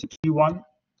temperature T1,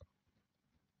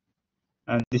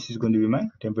 and this is going to be my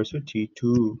temperature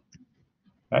T2.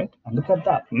 right? And look at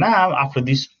that. Now, after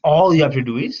this, all you have to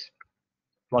do is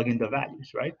plug in the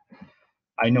values, right?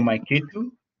 I know my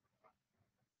K2,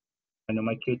 I know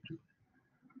my K2.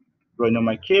 Do I know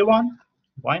my K1?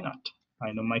 Why not?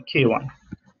 I know my K1.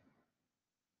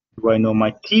 Do I know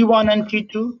my T1 and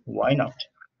T2? Why not?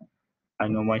 I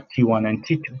know my T1 and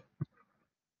T2.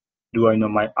 Do I know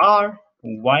my R?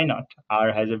 Why not?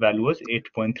 R has a value as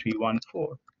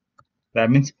 8.314. That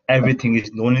means everything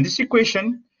is known in this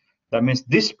equation. That means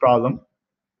this problem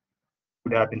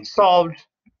would have been solved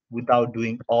without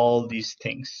doing all these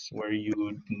things where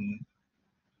you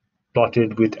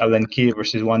plotted with ln k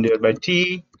versus 1 divided by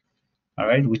t, all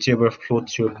right, whichever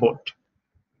floats your boat.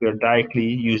 You directly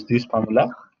use this formula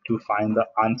to find the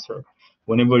answer.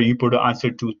 Whenever you put the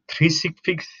answer to 3 sig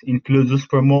figs in kilojoules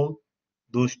per mole,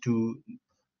 those two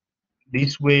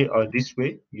this way or this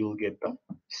way, you'll get the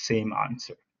same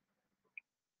answer.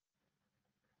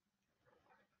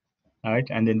 All right,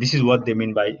 and then this is what they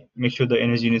mean by make sure the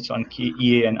energy units on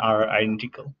EA and R are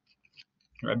identical.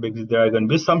 Right, because there are going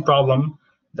to be some problem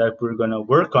that we're going to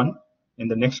work on in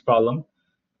the next problem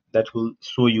that will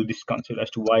show you this concept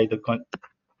as to why the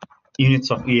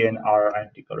units of EA and R are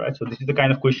identical, right? So this is the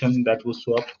kind of question that will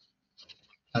show up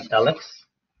on Alex.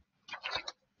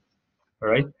 All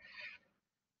right.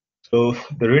 So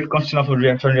the rate constant of a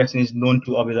reaction is known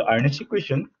to obey the Arrhenius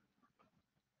equation.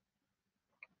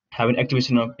 Have an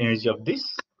activation of energy of this.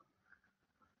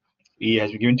 E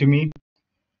has been given to me,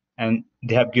 and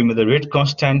they have given me the rate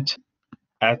constant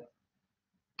at.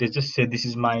 They just said this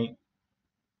is my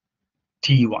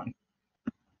T1,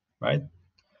 right?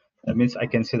 That means I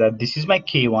can say that this is my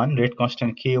K1, rate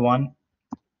constant K1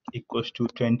 equals to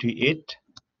 28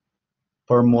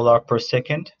 per molar per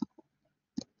second,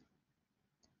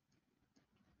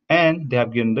 and they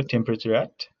have given the temperature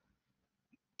at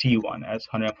T1 as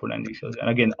 149 degrees Celsius. And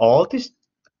again, all this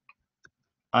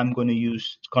I'm going to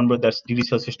convert that degrees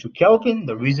Celsius to Kelvin.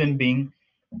 The reason being,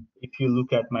 if you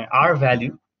look at my R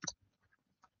value,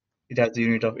 it has the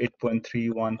unit of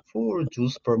 8.314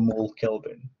 joules per mole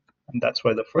Kelvin. And that's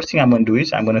why the first thing I'm going to do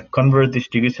is I'm going to convert this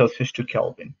degrees Celsius to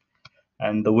Kelvin.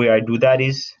 And the way I do that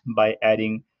is by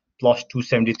adding plus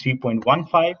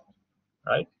 273.15,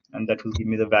 right? And that will give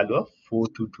me the value of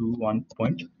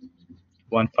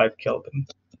 4221.15 Kelvin.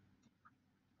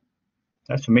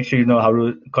 Right, so make sure you know how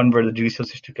to convert the degrees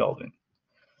Celsius to Kelvin.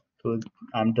 So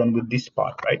I'm done with this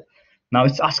part, right? Now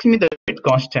it's asking me the rate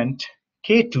constant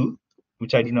K2,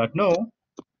 which I do not know,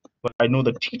 but I know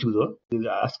the T2 though. It's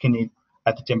asking it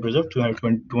at the temperature of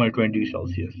 220 degrees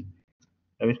Celsius.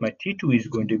 That means my T2 is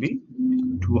going to be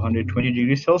 220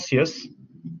 degrees Celsius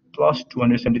plus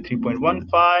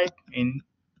 273.15 in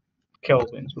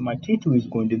Kelvin. So my T2 is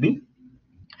going to be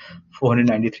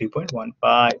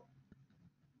 493.15.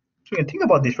 So you can think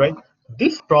about this, right?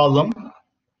 This problem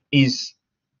is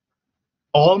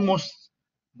almost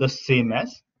the same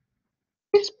as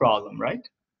this problem, right?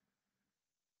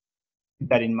 Keep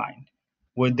that in mind.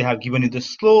 Where they have given you the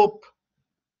slope,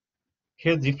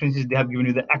 here the difference is they have given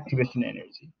you the activation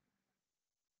energy.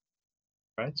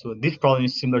 Right? So this problem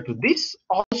is similar to this,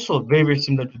 also very, very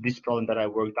similar to this problem that I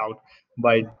worked out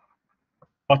by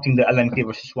plotting the ln k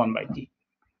versus 1 by t.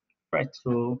 Right?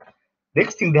 So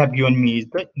next thing they have given me is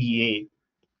the EA,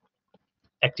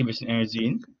 activation energy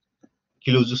in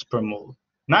kilojoules per mole.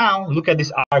 Now look at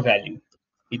this R value.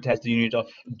 It has the unit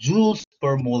of joules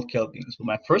per mole Kelvin. So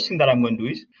my first thing that I'm going to do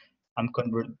is I'm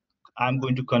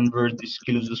going to convert this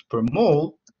kilojoules per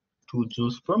mole to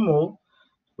joules per mole.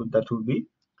 So that will be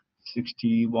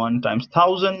 61 times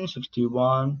 1000,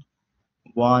 61,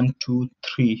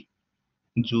 123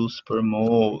 joules per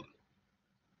mole.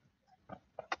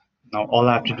 Now all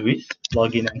I have to do is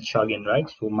plug in and chug in, right?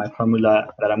 So my formula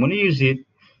that I'm going to use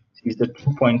is the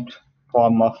 2-point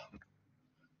form of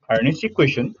Arrhenius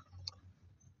equation,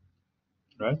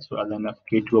 right? So ln of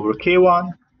K2 over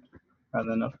K1,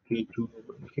 ln of K2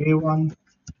 over K1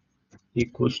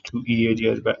 equals to EA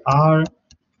divided by R,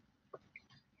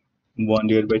 1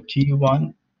 divided by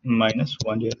T1 minus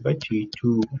 1 divided by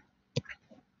T2,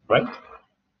 right?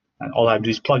 And all I have to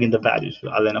do is plug in the values. So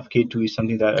ln of K2 is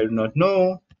something that I do not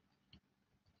know.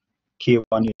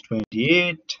 K1 is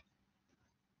 28.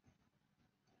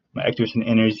 My activation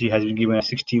energy has been given as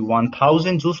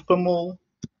 61,000 joules per mole.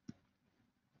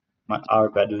 My R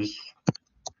value is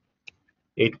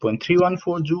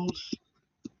 8.314 joules.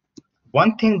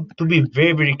 One thing to be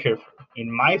very, very careful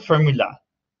in my formula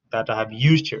that I have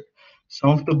used here. Some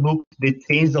of the books, they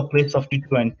change the place of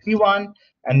T2 and T1,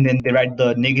 and then they write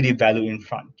the negative value in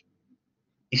front.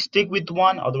 Stick with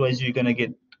one, otherwise you're gonna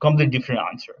get completely different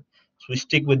answer. So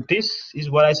stick with this is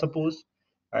what I suppose,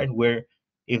 right? Where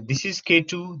If this is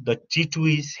K2, the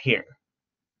T2 is here.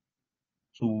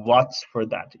 So watch for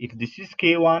that. If this is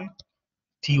K1,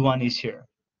 T1 is here,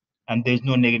 and there's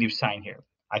no negative sign here.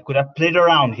 I could have played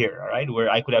around here, all right, where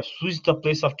I could have switched the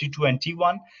place of T2 and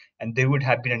T1, and there would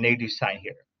have been a negative sign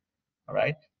here, all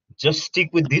right? Just stick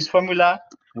with this formula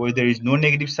where there is no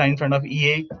negative sign in front of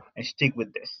EA, and stick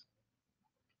with this.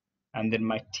 And then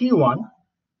my T1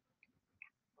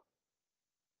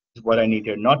 is what I need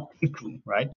here, not T2,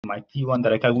 right? My T1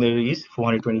 that I calculated is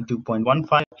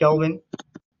 422.15 Kelvin,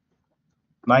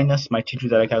 minus my T2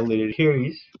 that I calculated here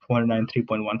is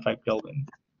 493.15 Kelvin.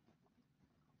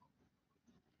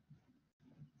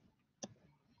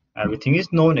 Everything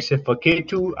is known except for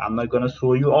K2. I'm not going to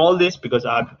show you all this because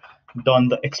I've done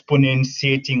the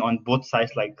exponentiating on both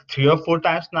sides like 3 or 4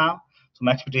 times now. So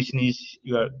my expectation is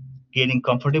you are getting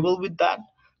comfortable with that.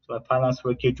 So my final answer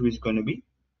for K2 is going to be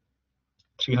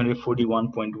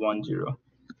 341.10.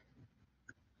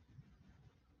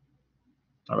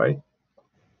 All right.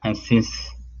 And since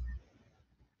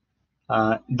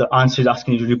the answer is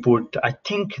asking you to report, I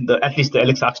think at least the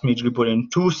LX asked me to report in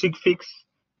 2 sig figs,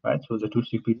 right? So the 2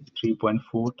 sig figs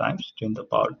 3.4 times 10 to the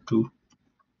power 2.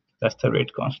 That's the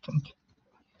rate constant.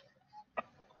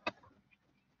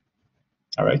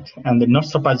 All right, and then not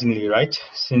surprisingly, right,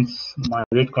 since my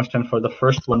rate constant for the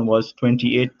first one was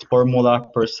 28 per molar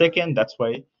per second, that's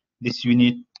why this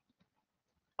unit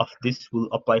of this will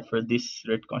apply for this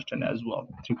rate constant as well.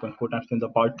 3.4 times 10 to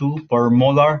the power 2 per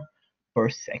molar per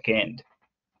second.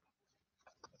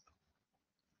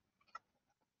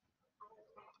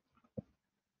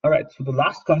 All right, so the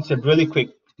last concept really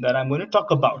quick that I'm going to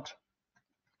talk about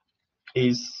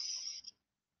is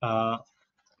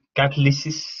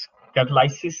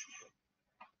catalysis,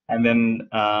 and then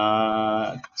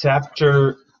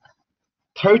chapter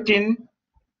 13,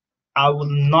 I will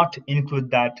not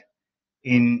include that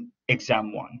in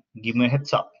exam 1. Give me a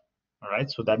heads up. All right,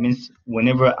 so that means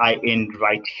whenever I end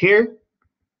right here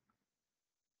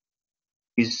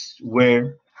is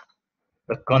where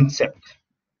the concept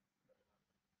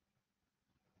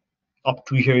up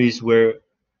to here is where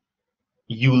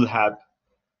you will have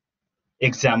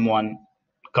exam 1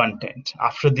 content.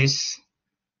 After this,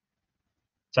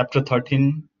 chapter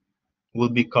 13 will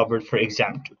be covered for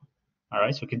exam 2. All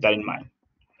right, so keep that in mind.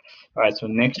 All right, so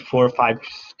next 4 or 5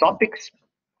 topics.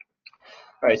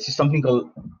 All right, so something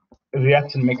called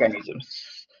reaction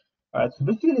mechanisms. All right, so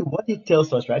basically what it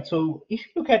tells us, right? So if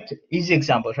you look at easy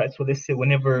examples, right? So let's say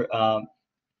whenever,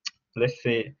 let's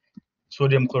say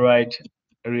sodium chloride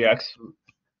reacts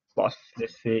plus,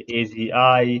 let's say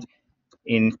AZI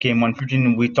in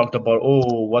Chem115, we talked about,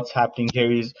 oh, what's happening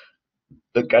here is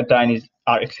the cations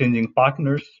are exchanging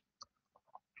partners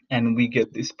and we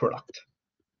get this product,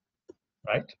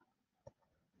 right?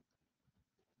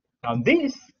 Now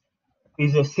this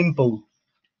is a simple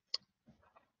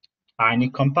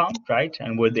ionic compound, right?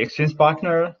 And we're the exchange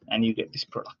partner and you get this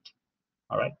product,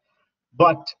 all right?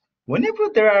 But whenever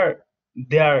there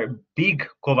are big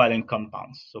covalent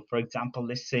compounds, so for example,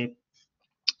 let's say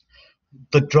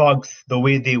the drugs, the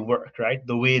way they work, right?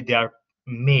 The way they are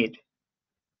made,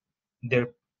 their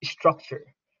structure,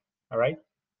 all right?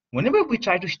 Whenever we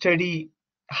try to study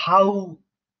how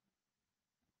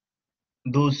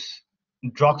those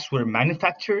drugs were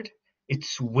manufactured,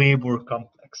 it's way more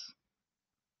complex.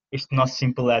 It's not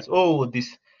simple as, oh,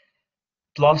 this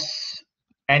plus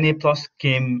Na plus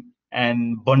came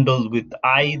and bundled with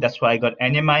I, that's why I got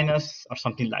Na minus or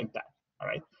something like that, all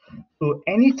right? So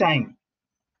anytime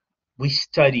we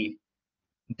study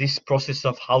this process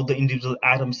of how the individual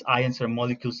atoms, ions, or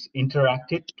molecules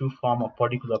interacted to form a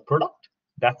particular product,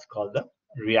 that's called the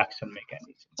reaction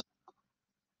mechanism.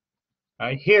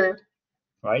 Right here,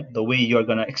 right, the way you're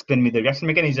going to explain me the reaction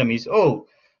mechanism is, oh,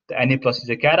 the Na plus is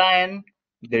a cation,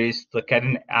 there is the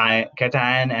cation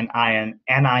and ion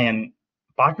anion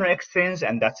partner exchange,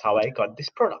 and that's how I got this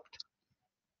product,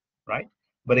 right?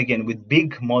 But again, with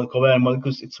big covalent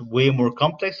molecules, it's way more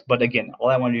complex. But again, all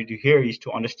I want you to hear is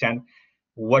to understand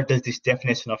what does this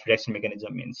definition of reaction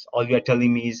mechanism means. All you are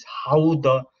telling me is how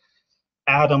the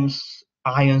atoms,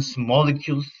 ions,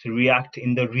 molecules react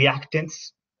in the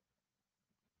reactants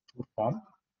to form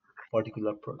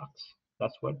particular products.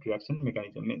 That's what reaction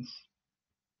mechanism means.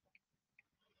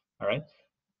 All right,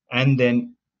 and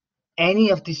then any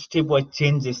of these stepwise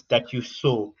changes that you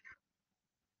saw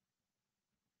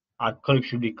are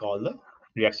collectively called the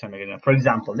reaction mechanism. For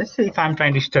example, let's say if I'm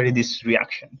trying to study this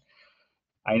reaction,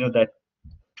 I know that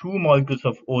 2 molecules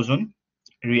of ozone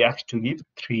react to give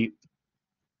 3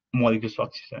 molecules of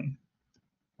oxygen,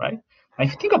 right? And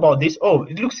if you think about this, oh,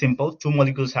 it looks simple. 2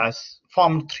 molecules has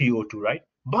formed 3O2, right?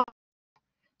 But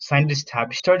scientists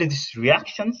have studied these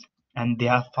reactions, and they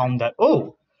have found that,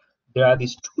 oh, there are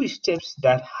these two steps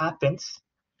that happens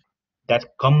that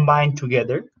combine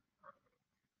together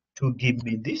to give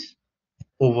me this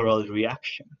overall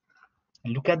reaction.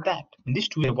 And look at that. And these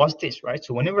two, what's this, right?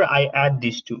 So whenever I add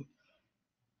these two,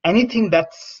 anything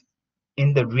that's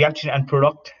in the reaction and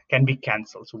product can be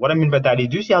cancelled. So what I mean by that is,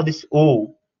 do you see how this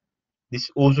O,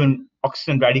 this ozone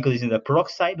oxygen radical is in the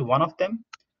product side, one of them,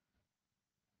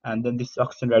 and then this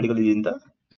oxygen radical is in the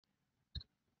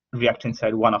reactant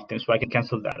side, one of them. So I can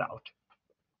cancel that out.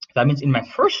 That means in my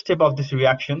first step of this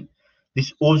reaction,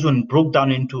 this ozone broke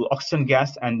down into oxygen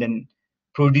gas and then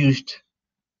produced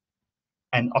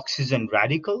an oxygen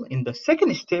radical. In the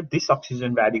second step, this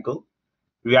oxygen radical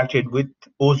reacted with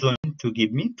ozone to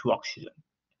give me 2 oxygen.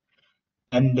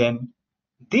 And then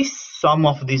this sum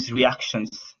of these reactions,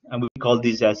 and we call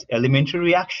these as elementary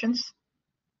reactions,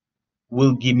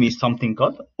 will give me something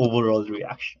called overall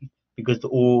reaction. Because the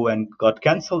O and got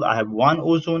cancelled, I have 1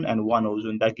 ozone and 1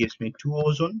 ozone. That gives me 2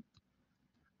 ozone.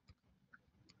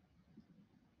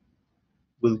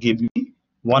 Will give me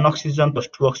 1 oxygen plus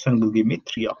 2 oxygen will give me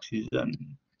 3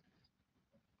 oxygen.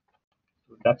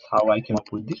 So that's how I came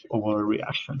up with this overall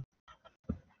reaction.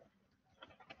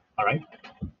 All right.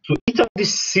 So each of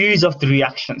this series of the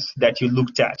reactions that you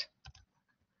looked at,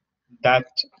 that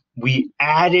we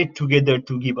added together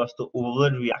to give us the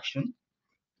overall reaction.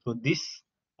 So this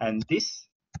and this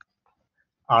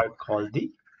are called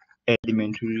the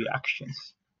elementary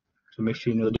reactions. So make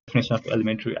sure you know the definition of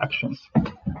elementary reactions.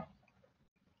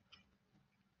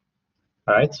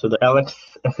 All right, so the LX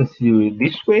SSU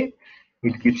this way,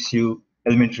 it gives you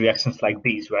elementary reactions like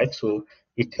these, right? So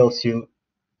it tells you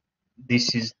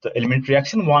this is the elementary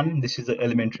reaction 1, this is the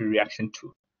elementary reaction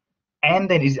 2. And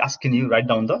then it's asking you write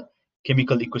down the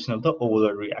chemical equation of the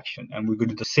overall reaction. And we're going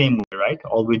to do the same way, right?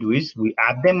 All we do is we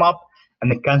add them up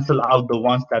and then cancel out the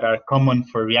ones that are common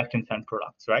for reactants and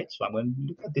products, right? So I'm going to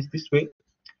look at this way.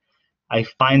 I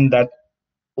find that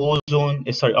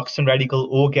oxygen radical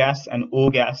O gas and O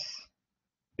gas,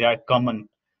 they are common.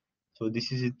 So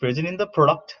this is present in the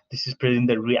product, this is present in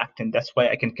the reactant. That's why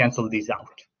I can cancel these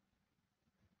out,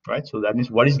 right? So that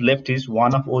means what is left is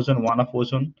 1 of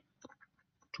ozone,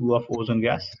 2 of ozone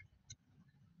gas,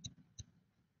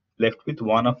 left with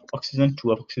 1 of oxygen,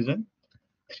 2 of oxygen,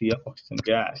 3 of oxygen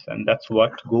gas, and that's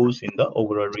what goes in the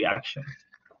overall reaction.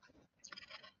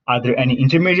 Are there any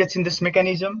intermediates in this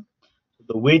mechanism?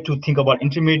 The way to think about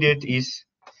intermediate is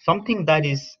something that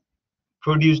is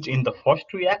produced in the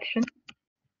first reaction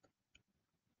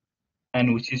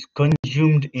and which is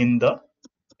consumed in the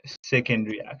second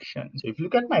reaction. So if you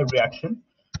look at my reaction,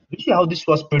 you see how this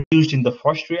was produced in the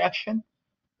first reaction,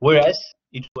 whereas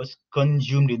it was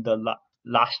consumed in the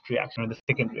last reaction or the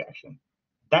second reaction.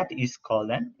 That is called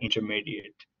an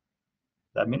intermediate.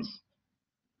 That means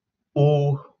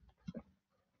O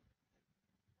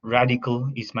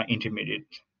radical is my intermediate.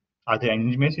 Are there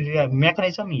any intermediate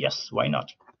mechanism? Yes, why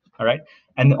not? All right.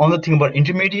 And the only thing about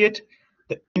intermediate,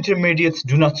 the intermediates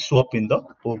do not show up in the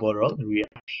overall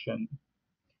reaction.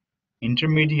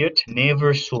 Intermediate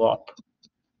never show up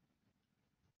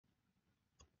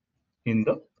in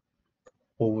the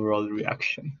overall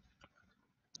reaction.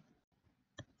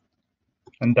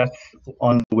 And that's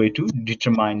on the way to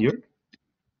determine your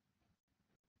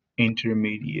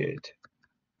intermediate.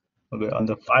 Okay,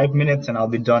 under 5 minutes and I'll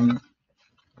be done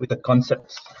with the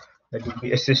concepts that will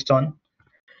be assessed on.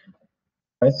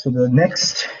 All right, so the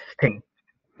next thing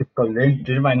is called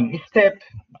determining step.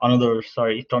 Another,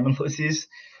 terminologies.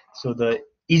 So the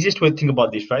easiest way to think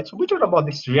about this, right? So we talked about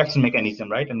this reaction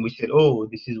mechanism, right? And we said, oh,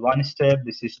 this is 1 step,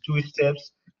 this is 2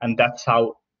 steps, and that's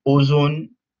how ozone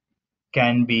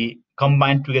can be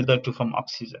combined together to form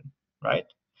oxygen, right?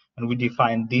 And we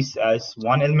define this as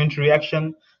 1 elementary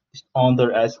reaction, this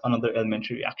other as another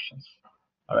elementary reactions.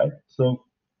 All right. So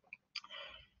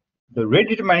the rate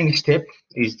determining step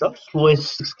is the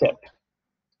slowest step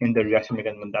in the reaction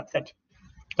mechanism. That's it.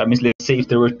 That means, let's say if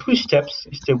there were 2 steps,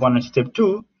 step 1 and step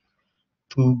 2,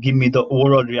 to give me the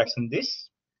overall reaction, this,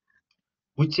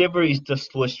 whichever is the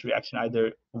slowest reaction,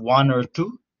 either 1 or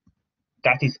 2,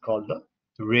 that is called the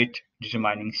rate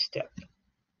determining step.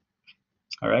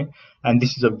 All right, and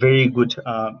this is a very good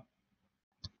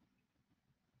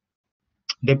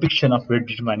depiction of rate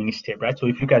determining step, right? So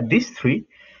if you look at these 3,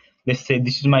 let's say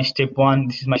this is my step 1,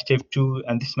 this is my step 2,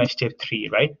 and this is my step 3,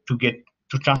 right?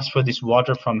 To transfer this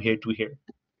water from here to here,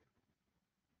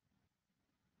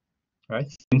 right?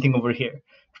 Same thing over here.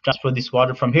 To transfer this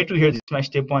water from here to here, this is my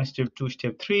step 1, step 2,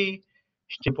 step 3,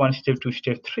 step 1, step 2,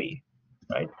 step 3,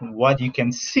 right? And what you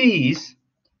can see is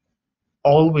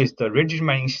always the rate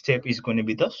determining step is going to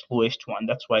be the slowest one.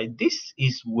 That's why this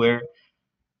is where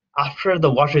after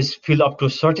the water is filled up to a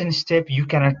certain step, you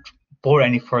cannot pour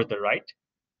any further, right?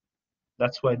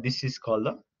 That's why this is called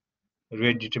the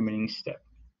rate determining step.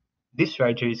 This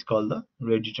right here is called the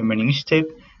rate determining step.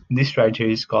 This right here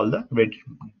is called the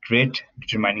rate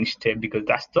determining step because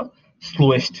that's the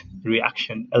slowest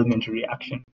reaction, elementary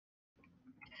reaction.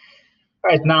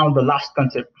 All right, now the last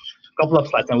concept, a couple of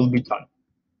slides and we'll be done.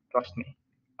 Trust me.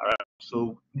 All right,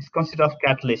 so this concept of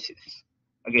catalysis.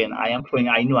 Again, I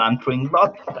know I'm throwing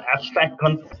lots of abstract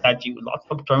concepts at you, lots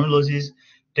of terminologies.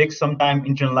 Take some time,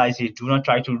 internalize it. Do not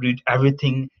try to read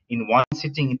everything in one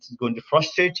sitting. It's going to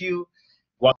frustrate you.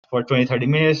 Watch for 20-30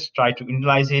 minutes, try to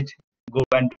internalize it, go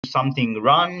and do something,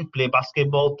 run, play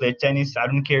basketball, play tennis, I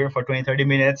don't care, for 20-30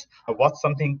 minutes, or watch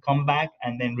something, come back,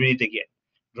 and then read it again.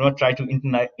 Do not try to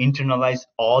internalize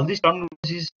all these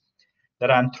terminologies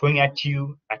that I'm throwing at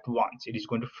you at once. It is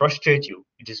going to frustrate you.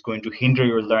 It is going to hinder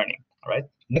your learning. All right.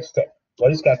 Next step.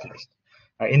 What is catalyst?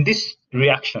 In this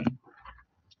reaction,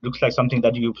 looks like something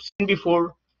that you've seen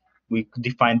before. We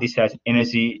define this as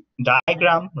energy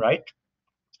diagram, right?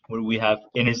 Where we have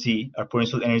energy or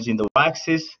potential energy in the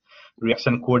y-axis,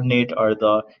 reaction coordinate or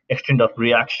the extent of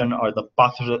reaction or the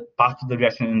path of the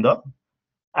reaction in the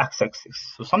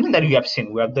x-axis. So something that we have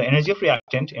seen. We have the energy of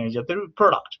reactant, energy of the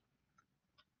product.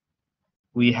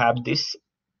 We have this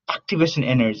activation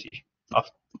energy of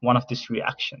one of this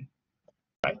reaction,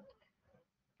 right?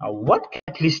 Now, what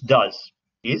catalyst does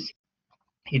is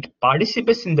it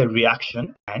participates in the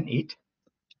reaction and it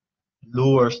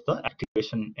lowers the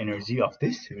activation energy of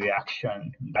this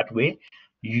reaction. That way,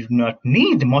 you do not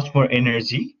need much more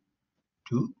energy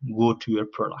to go to your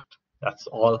product. That's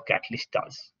all catalyst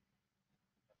does.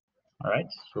 All right,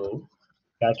 so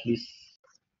catalyst,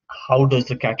 how does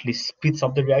the catalyst speeds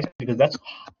up the reaction? Because that's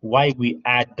why we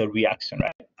add the reaction,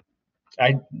 right?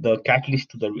 Add the catalyst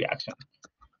to the reaction.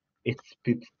 It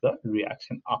speeds the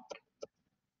reaction up.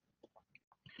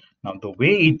 Now, the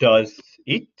way it does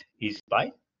it is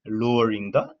by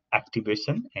lowering the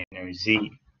activation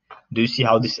energy. Do you see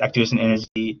how this activation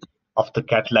energy of the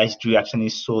catalyzed reaction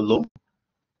is so low?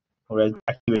 Whereas the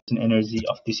activation energy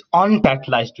of this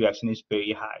uncatalyzed reaction is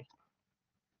very high.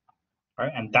 All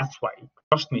right, and that's why,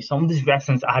 trust me, some of these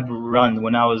reactions I have run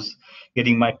when I was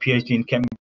getting my PhD in Chem,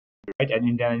 right, at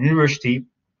Indiana University,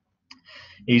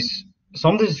 is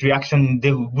some of this reaction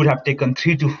they would have taken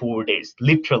 3 to 4 days,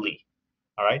 literally.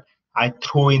 All right, I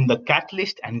throw in the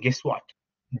catalyst and guess what?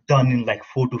 Done in like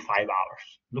 4 to 5 hours.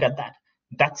 Look at that.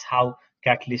 That's how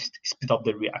catalyst speeds up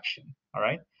the reaction. All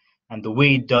right, and the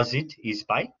way it does it is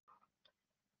by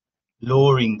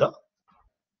lowering the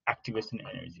activation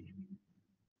energy.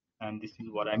 And this is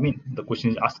what I mean. The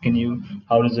question is asking you,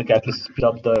 how does the catalyst speed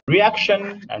up the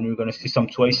reaction? And we're going to see some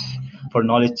choice for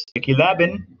knowledge check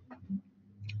 11.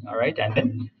 All right, and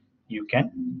then you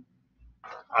can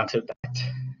answer that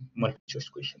multiple choice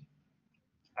question.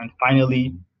 And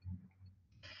finally,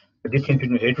 the difference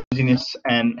between heterogeneous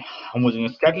and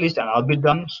homogeneous catalyst, and I'll be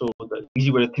done. So the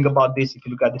easy way to think about this, if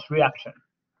you look at this reaction,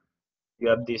 you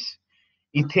have this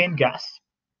ethane gas.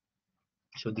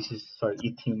 So this is, sorry,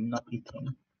 ethene, not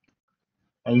ethane.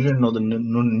 And you don't know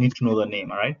need to know the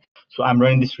name, all right? So I'm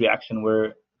running this reaction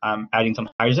where I'm adding some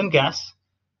hydrogen gas,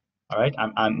 all right?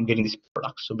 I'm getting this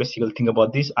product. So basically think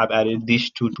about this. I've added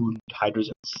these two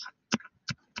hydrogens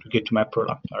to get to my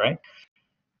product, all right?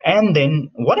 And then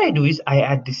what I do is I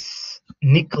add this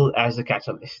nickel as a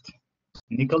catalyst.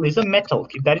 Nickel is a metal,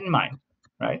 keep that in mind,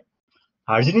 right?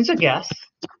 Hydrogen is a gas,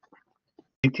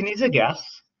 ethene is a gas,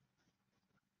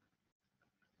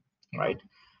 right?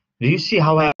 Do you see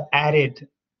how I have added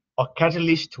a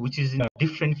catalyst which is in a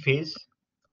different phase,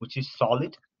 which is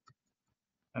solid?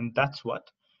 And that's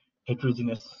what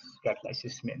heterogeneous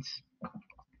catalysis means.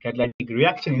 Catalytic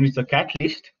reaction in which the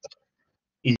catalyst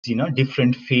is in a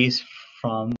different phase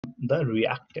from the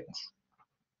reactants.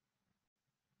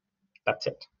 That's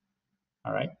it.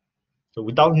 All right. So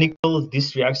without nickel,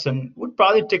 this reaction would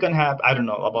probably take and have, I don't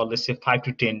know, about let's say 5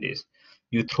 to 10 days.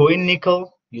 You throw in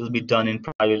nickel, you'll be done in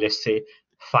probably let's say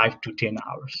 5 to 10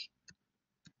 hours.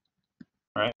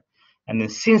 All right. And then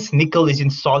since nickel is in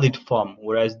solid form,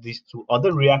 whereas these two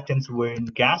other reactants were in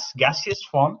gaseous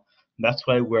form, that's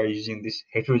why we're using this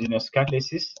heterogeneous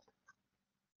catalysis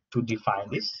to define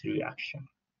this reaction.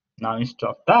 Now instead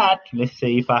of that, let's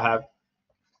say if I have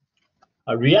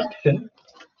a reaction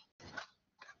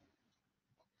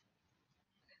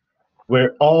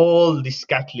where all this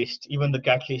catalyst, even the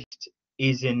catalyst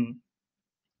is in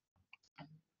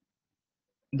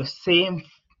the same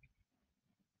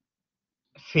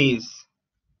phase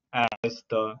as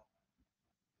the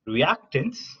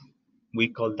reactants, we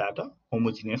call that a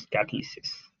homogeneous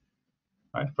catalysis.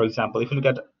 Right? For example, if you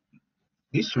look at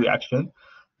this reaction,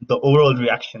 the overall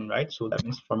reaction, right? So that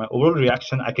means for my overall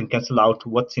reaction, I can cancel out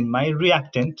what's in my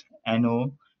reactant,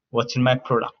 NO, what's in my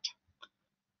product,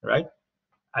 right?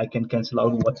 I can cancel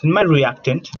out what's in my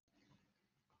reactant,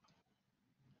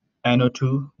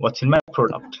 NO2, what's in my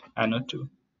product, NO2,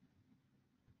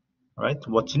 right?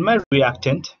 What's in my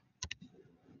reactant,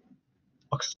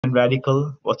 oxygen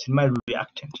radical, what's in my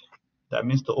reactant. That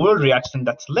means the overall reaction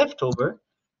that's left over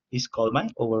is called my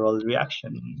overall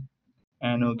reaction.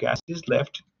 NO gas is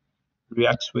left,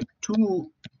 reacts with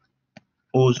 2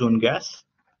 ozone gas,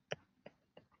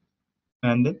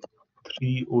 and then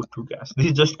 3 O2 gas. This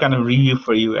is just kind of review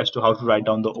for you as to how to write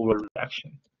down the overall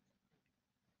reaction.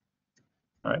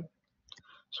 All right.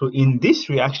 So in this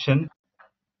reaction,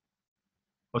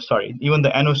 oh sorry, even the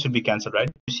NO should be cancelled, right?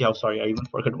 You see how sorry I even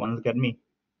forgot one. Look at me.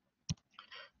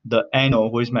 The NO,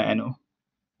 where's my NO?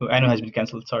 Oh, NO has been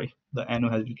cancelled. Sorry, the NO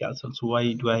has been cancelled. So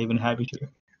why do I even have it here?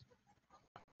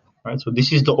 All right. So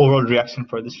this is the overall reaction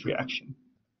for this reaction.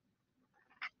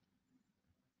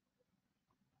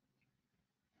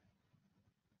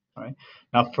 All right.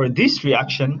 Now for this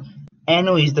reaction,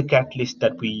 NO is the catalyst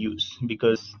that we use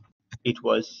because it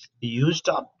was used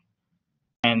up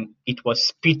and it was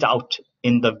spit out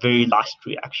in the very last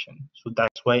reaction. So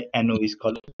that's why NO is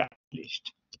called a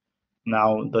catalyst.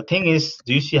 Now the thing is,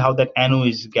 do you see how that NO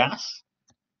is gas,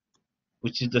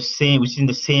 which is in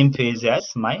the same phase as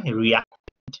my reactant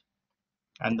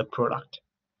and the product,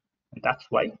 and that's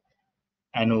why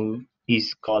NO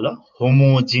is called a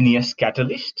homogeneous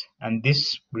catalyst, and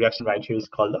this reaction right here is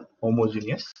called a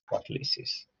homogeneous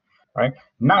catalysis. All right.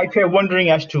 Now, if you're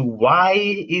wondering as to why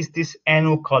is this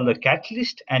NO called a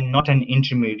catalyst and not an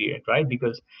intermediate, right?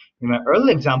 Because in my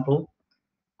earlier example,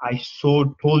 I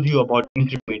told you about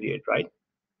intermediate, right?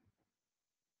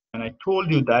 And I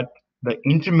told you that the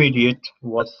intermediate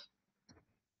was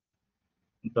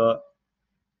the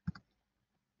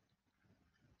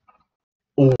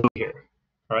over here,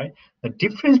 right? The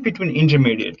difference between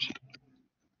intermediate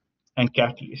and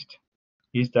catalyst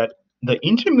is that the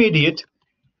intermediate,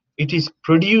 it is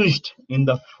produced in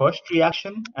the first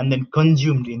reaction and then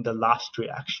consumed in the last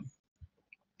reaction.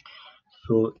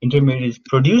 So intermediate is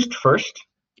produced first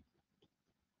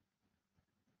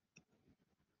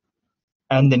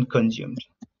and then consumed.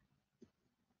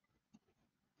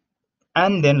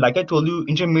 And then, like I told you,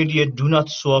 intermediate do not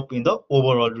show up in the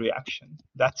overall reaction.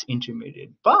 That's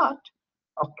intermediate. But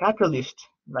a catalyst,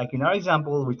 like in our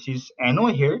example, which is NO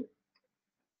here,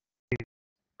 is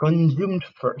consumed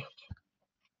first.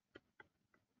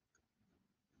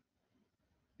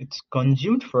 It's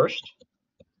consumed first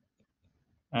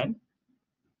and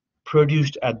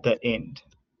produced at the end.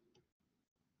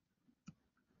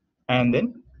 And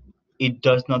then it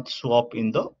does not show up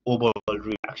in the overall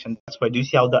reaction. That's why, do you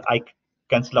see how I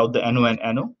cancel out the NO and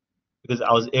NO? Because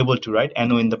I was able to write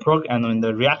NO in the product, NO in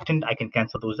the reactant, I can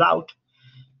cancel those out,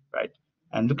 right?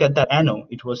 And look at that NO,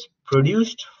 it was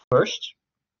produced first,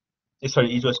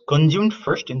 sorry, it was consumed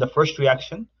first in the first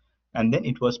reaction, and then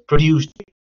it was produced in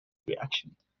the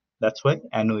reaction. That's why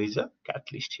NO is a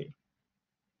catalyst here.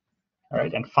 All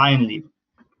right, and finally,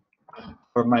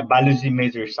 for my biology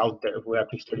majors out there who have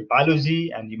to study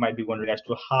biology, and you might be wondering as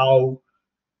to how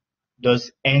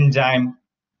does enzyme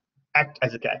act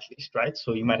as a catalyst, right?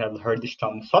 So you might have heard this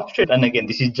term substrate, and again,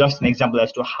 this is just an example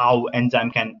as to how enzyme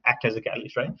can act as a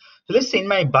catalyst, right? So let's say in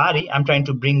my body, I'm trying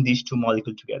to bring these two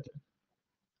molecules together.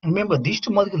 And remember, these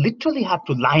two molecules literally have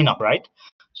to line up, right?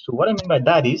 So what I mean by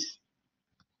that is,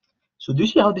 so do you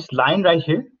see how this line right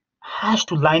here has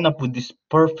to line up with this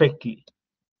perfectly,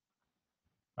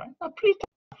 right? Pretty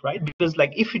tough, right? Because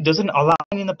like if it doesn't align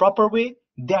in the proper way,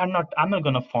 I'm not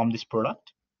gonna form this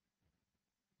product.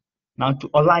 Now to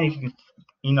align it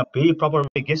in a very proper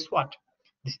way, guess what?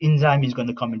 This enzyme is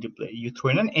gonna come into play. You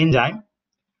throw in an enzyme,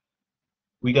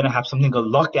 we're gonna have something called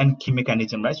lock and key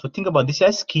mechanism, right? So think about this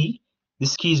as key.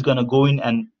 This key is gonna go in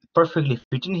and perfectly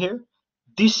fit in here.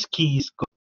 This key is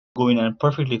go in and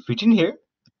perfectly fit in here.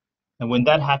 And when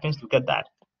that happens, look at that.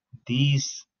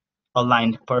 These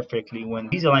aligned perfectly. When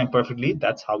these align perfectly,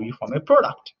 that's how you form a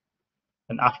product.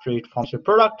 And after it forms a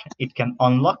product, it can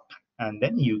unlock, and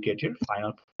then you get your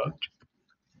final product.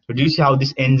 So do you see how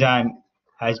this enzyme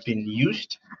has been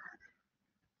used,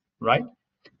 right?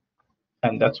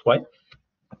 And that's why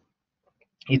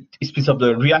it speeds up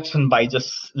the reaction by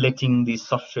just letting the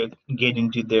substrate get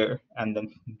into there and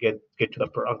then get to the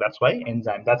product. That's why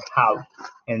enzyme, that's how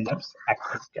enzymes act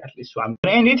as catalysts. So I'm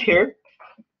gonna end it here.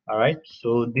 All right,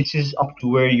 so this is up to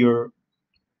where your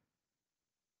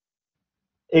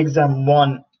exam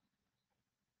 1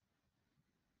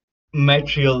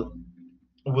 material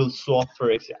will show up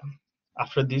for exam.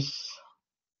 After this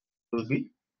will be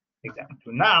exam.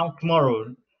 So now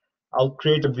tomorrow I'll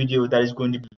create a video that is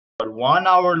going to be about 1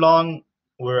 hour long,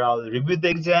 where I'll review the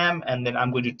exam and then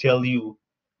I'm going to tell you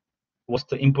what's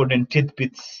the important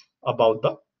tidbits about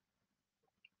the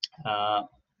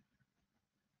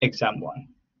exam one.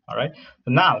 All right.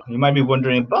 So now you might be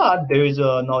wondering, but there is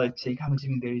a knowledge check. I'm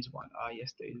assuming there is one.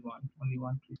 Yes, there is one. Only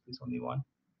one. Please, there's only one.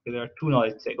 Okay, there are two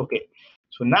knowledge check. Okay.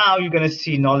 So now you're gonna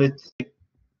see knowledge check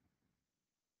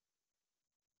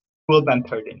 12 and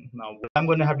 13. Now what I'm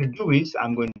gonna have to do is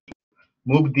I'm going to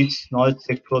move this knowledge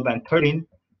check 12 and 13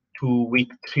 to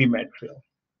week 3 material.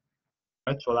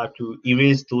 Right. So I'll have to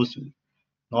erase those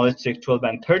knowledge check 12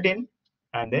 and 13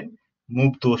 and then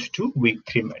move those to week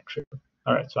 3 material.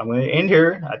 All right, so I'm going to end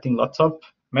here. I think lots of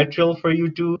material for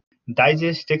you to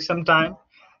digest, take some time,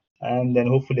 and then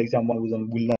hopefully exam one will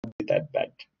not be that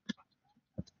bad.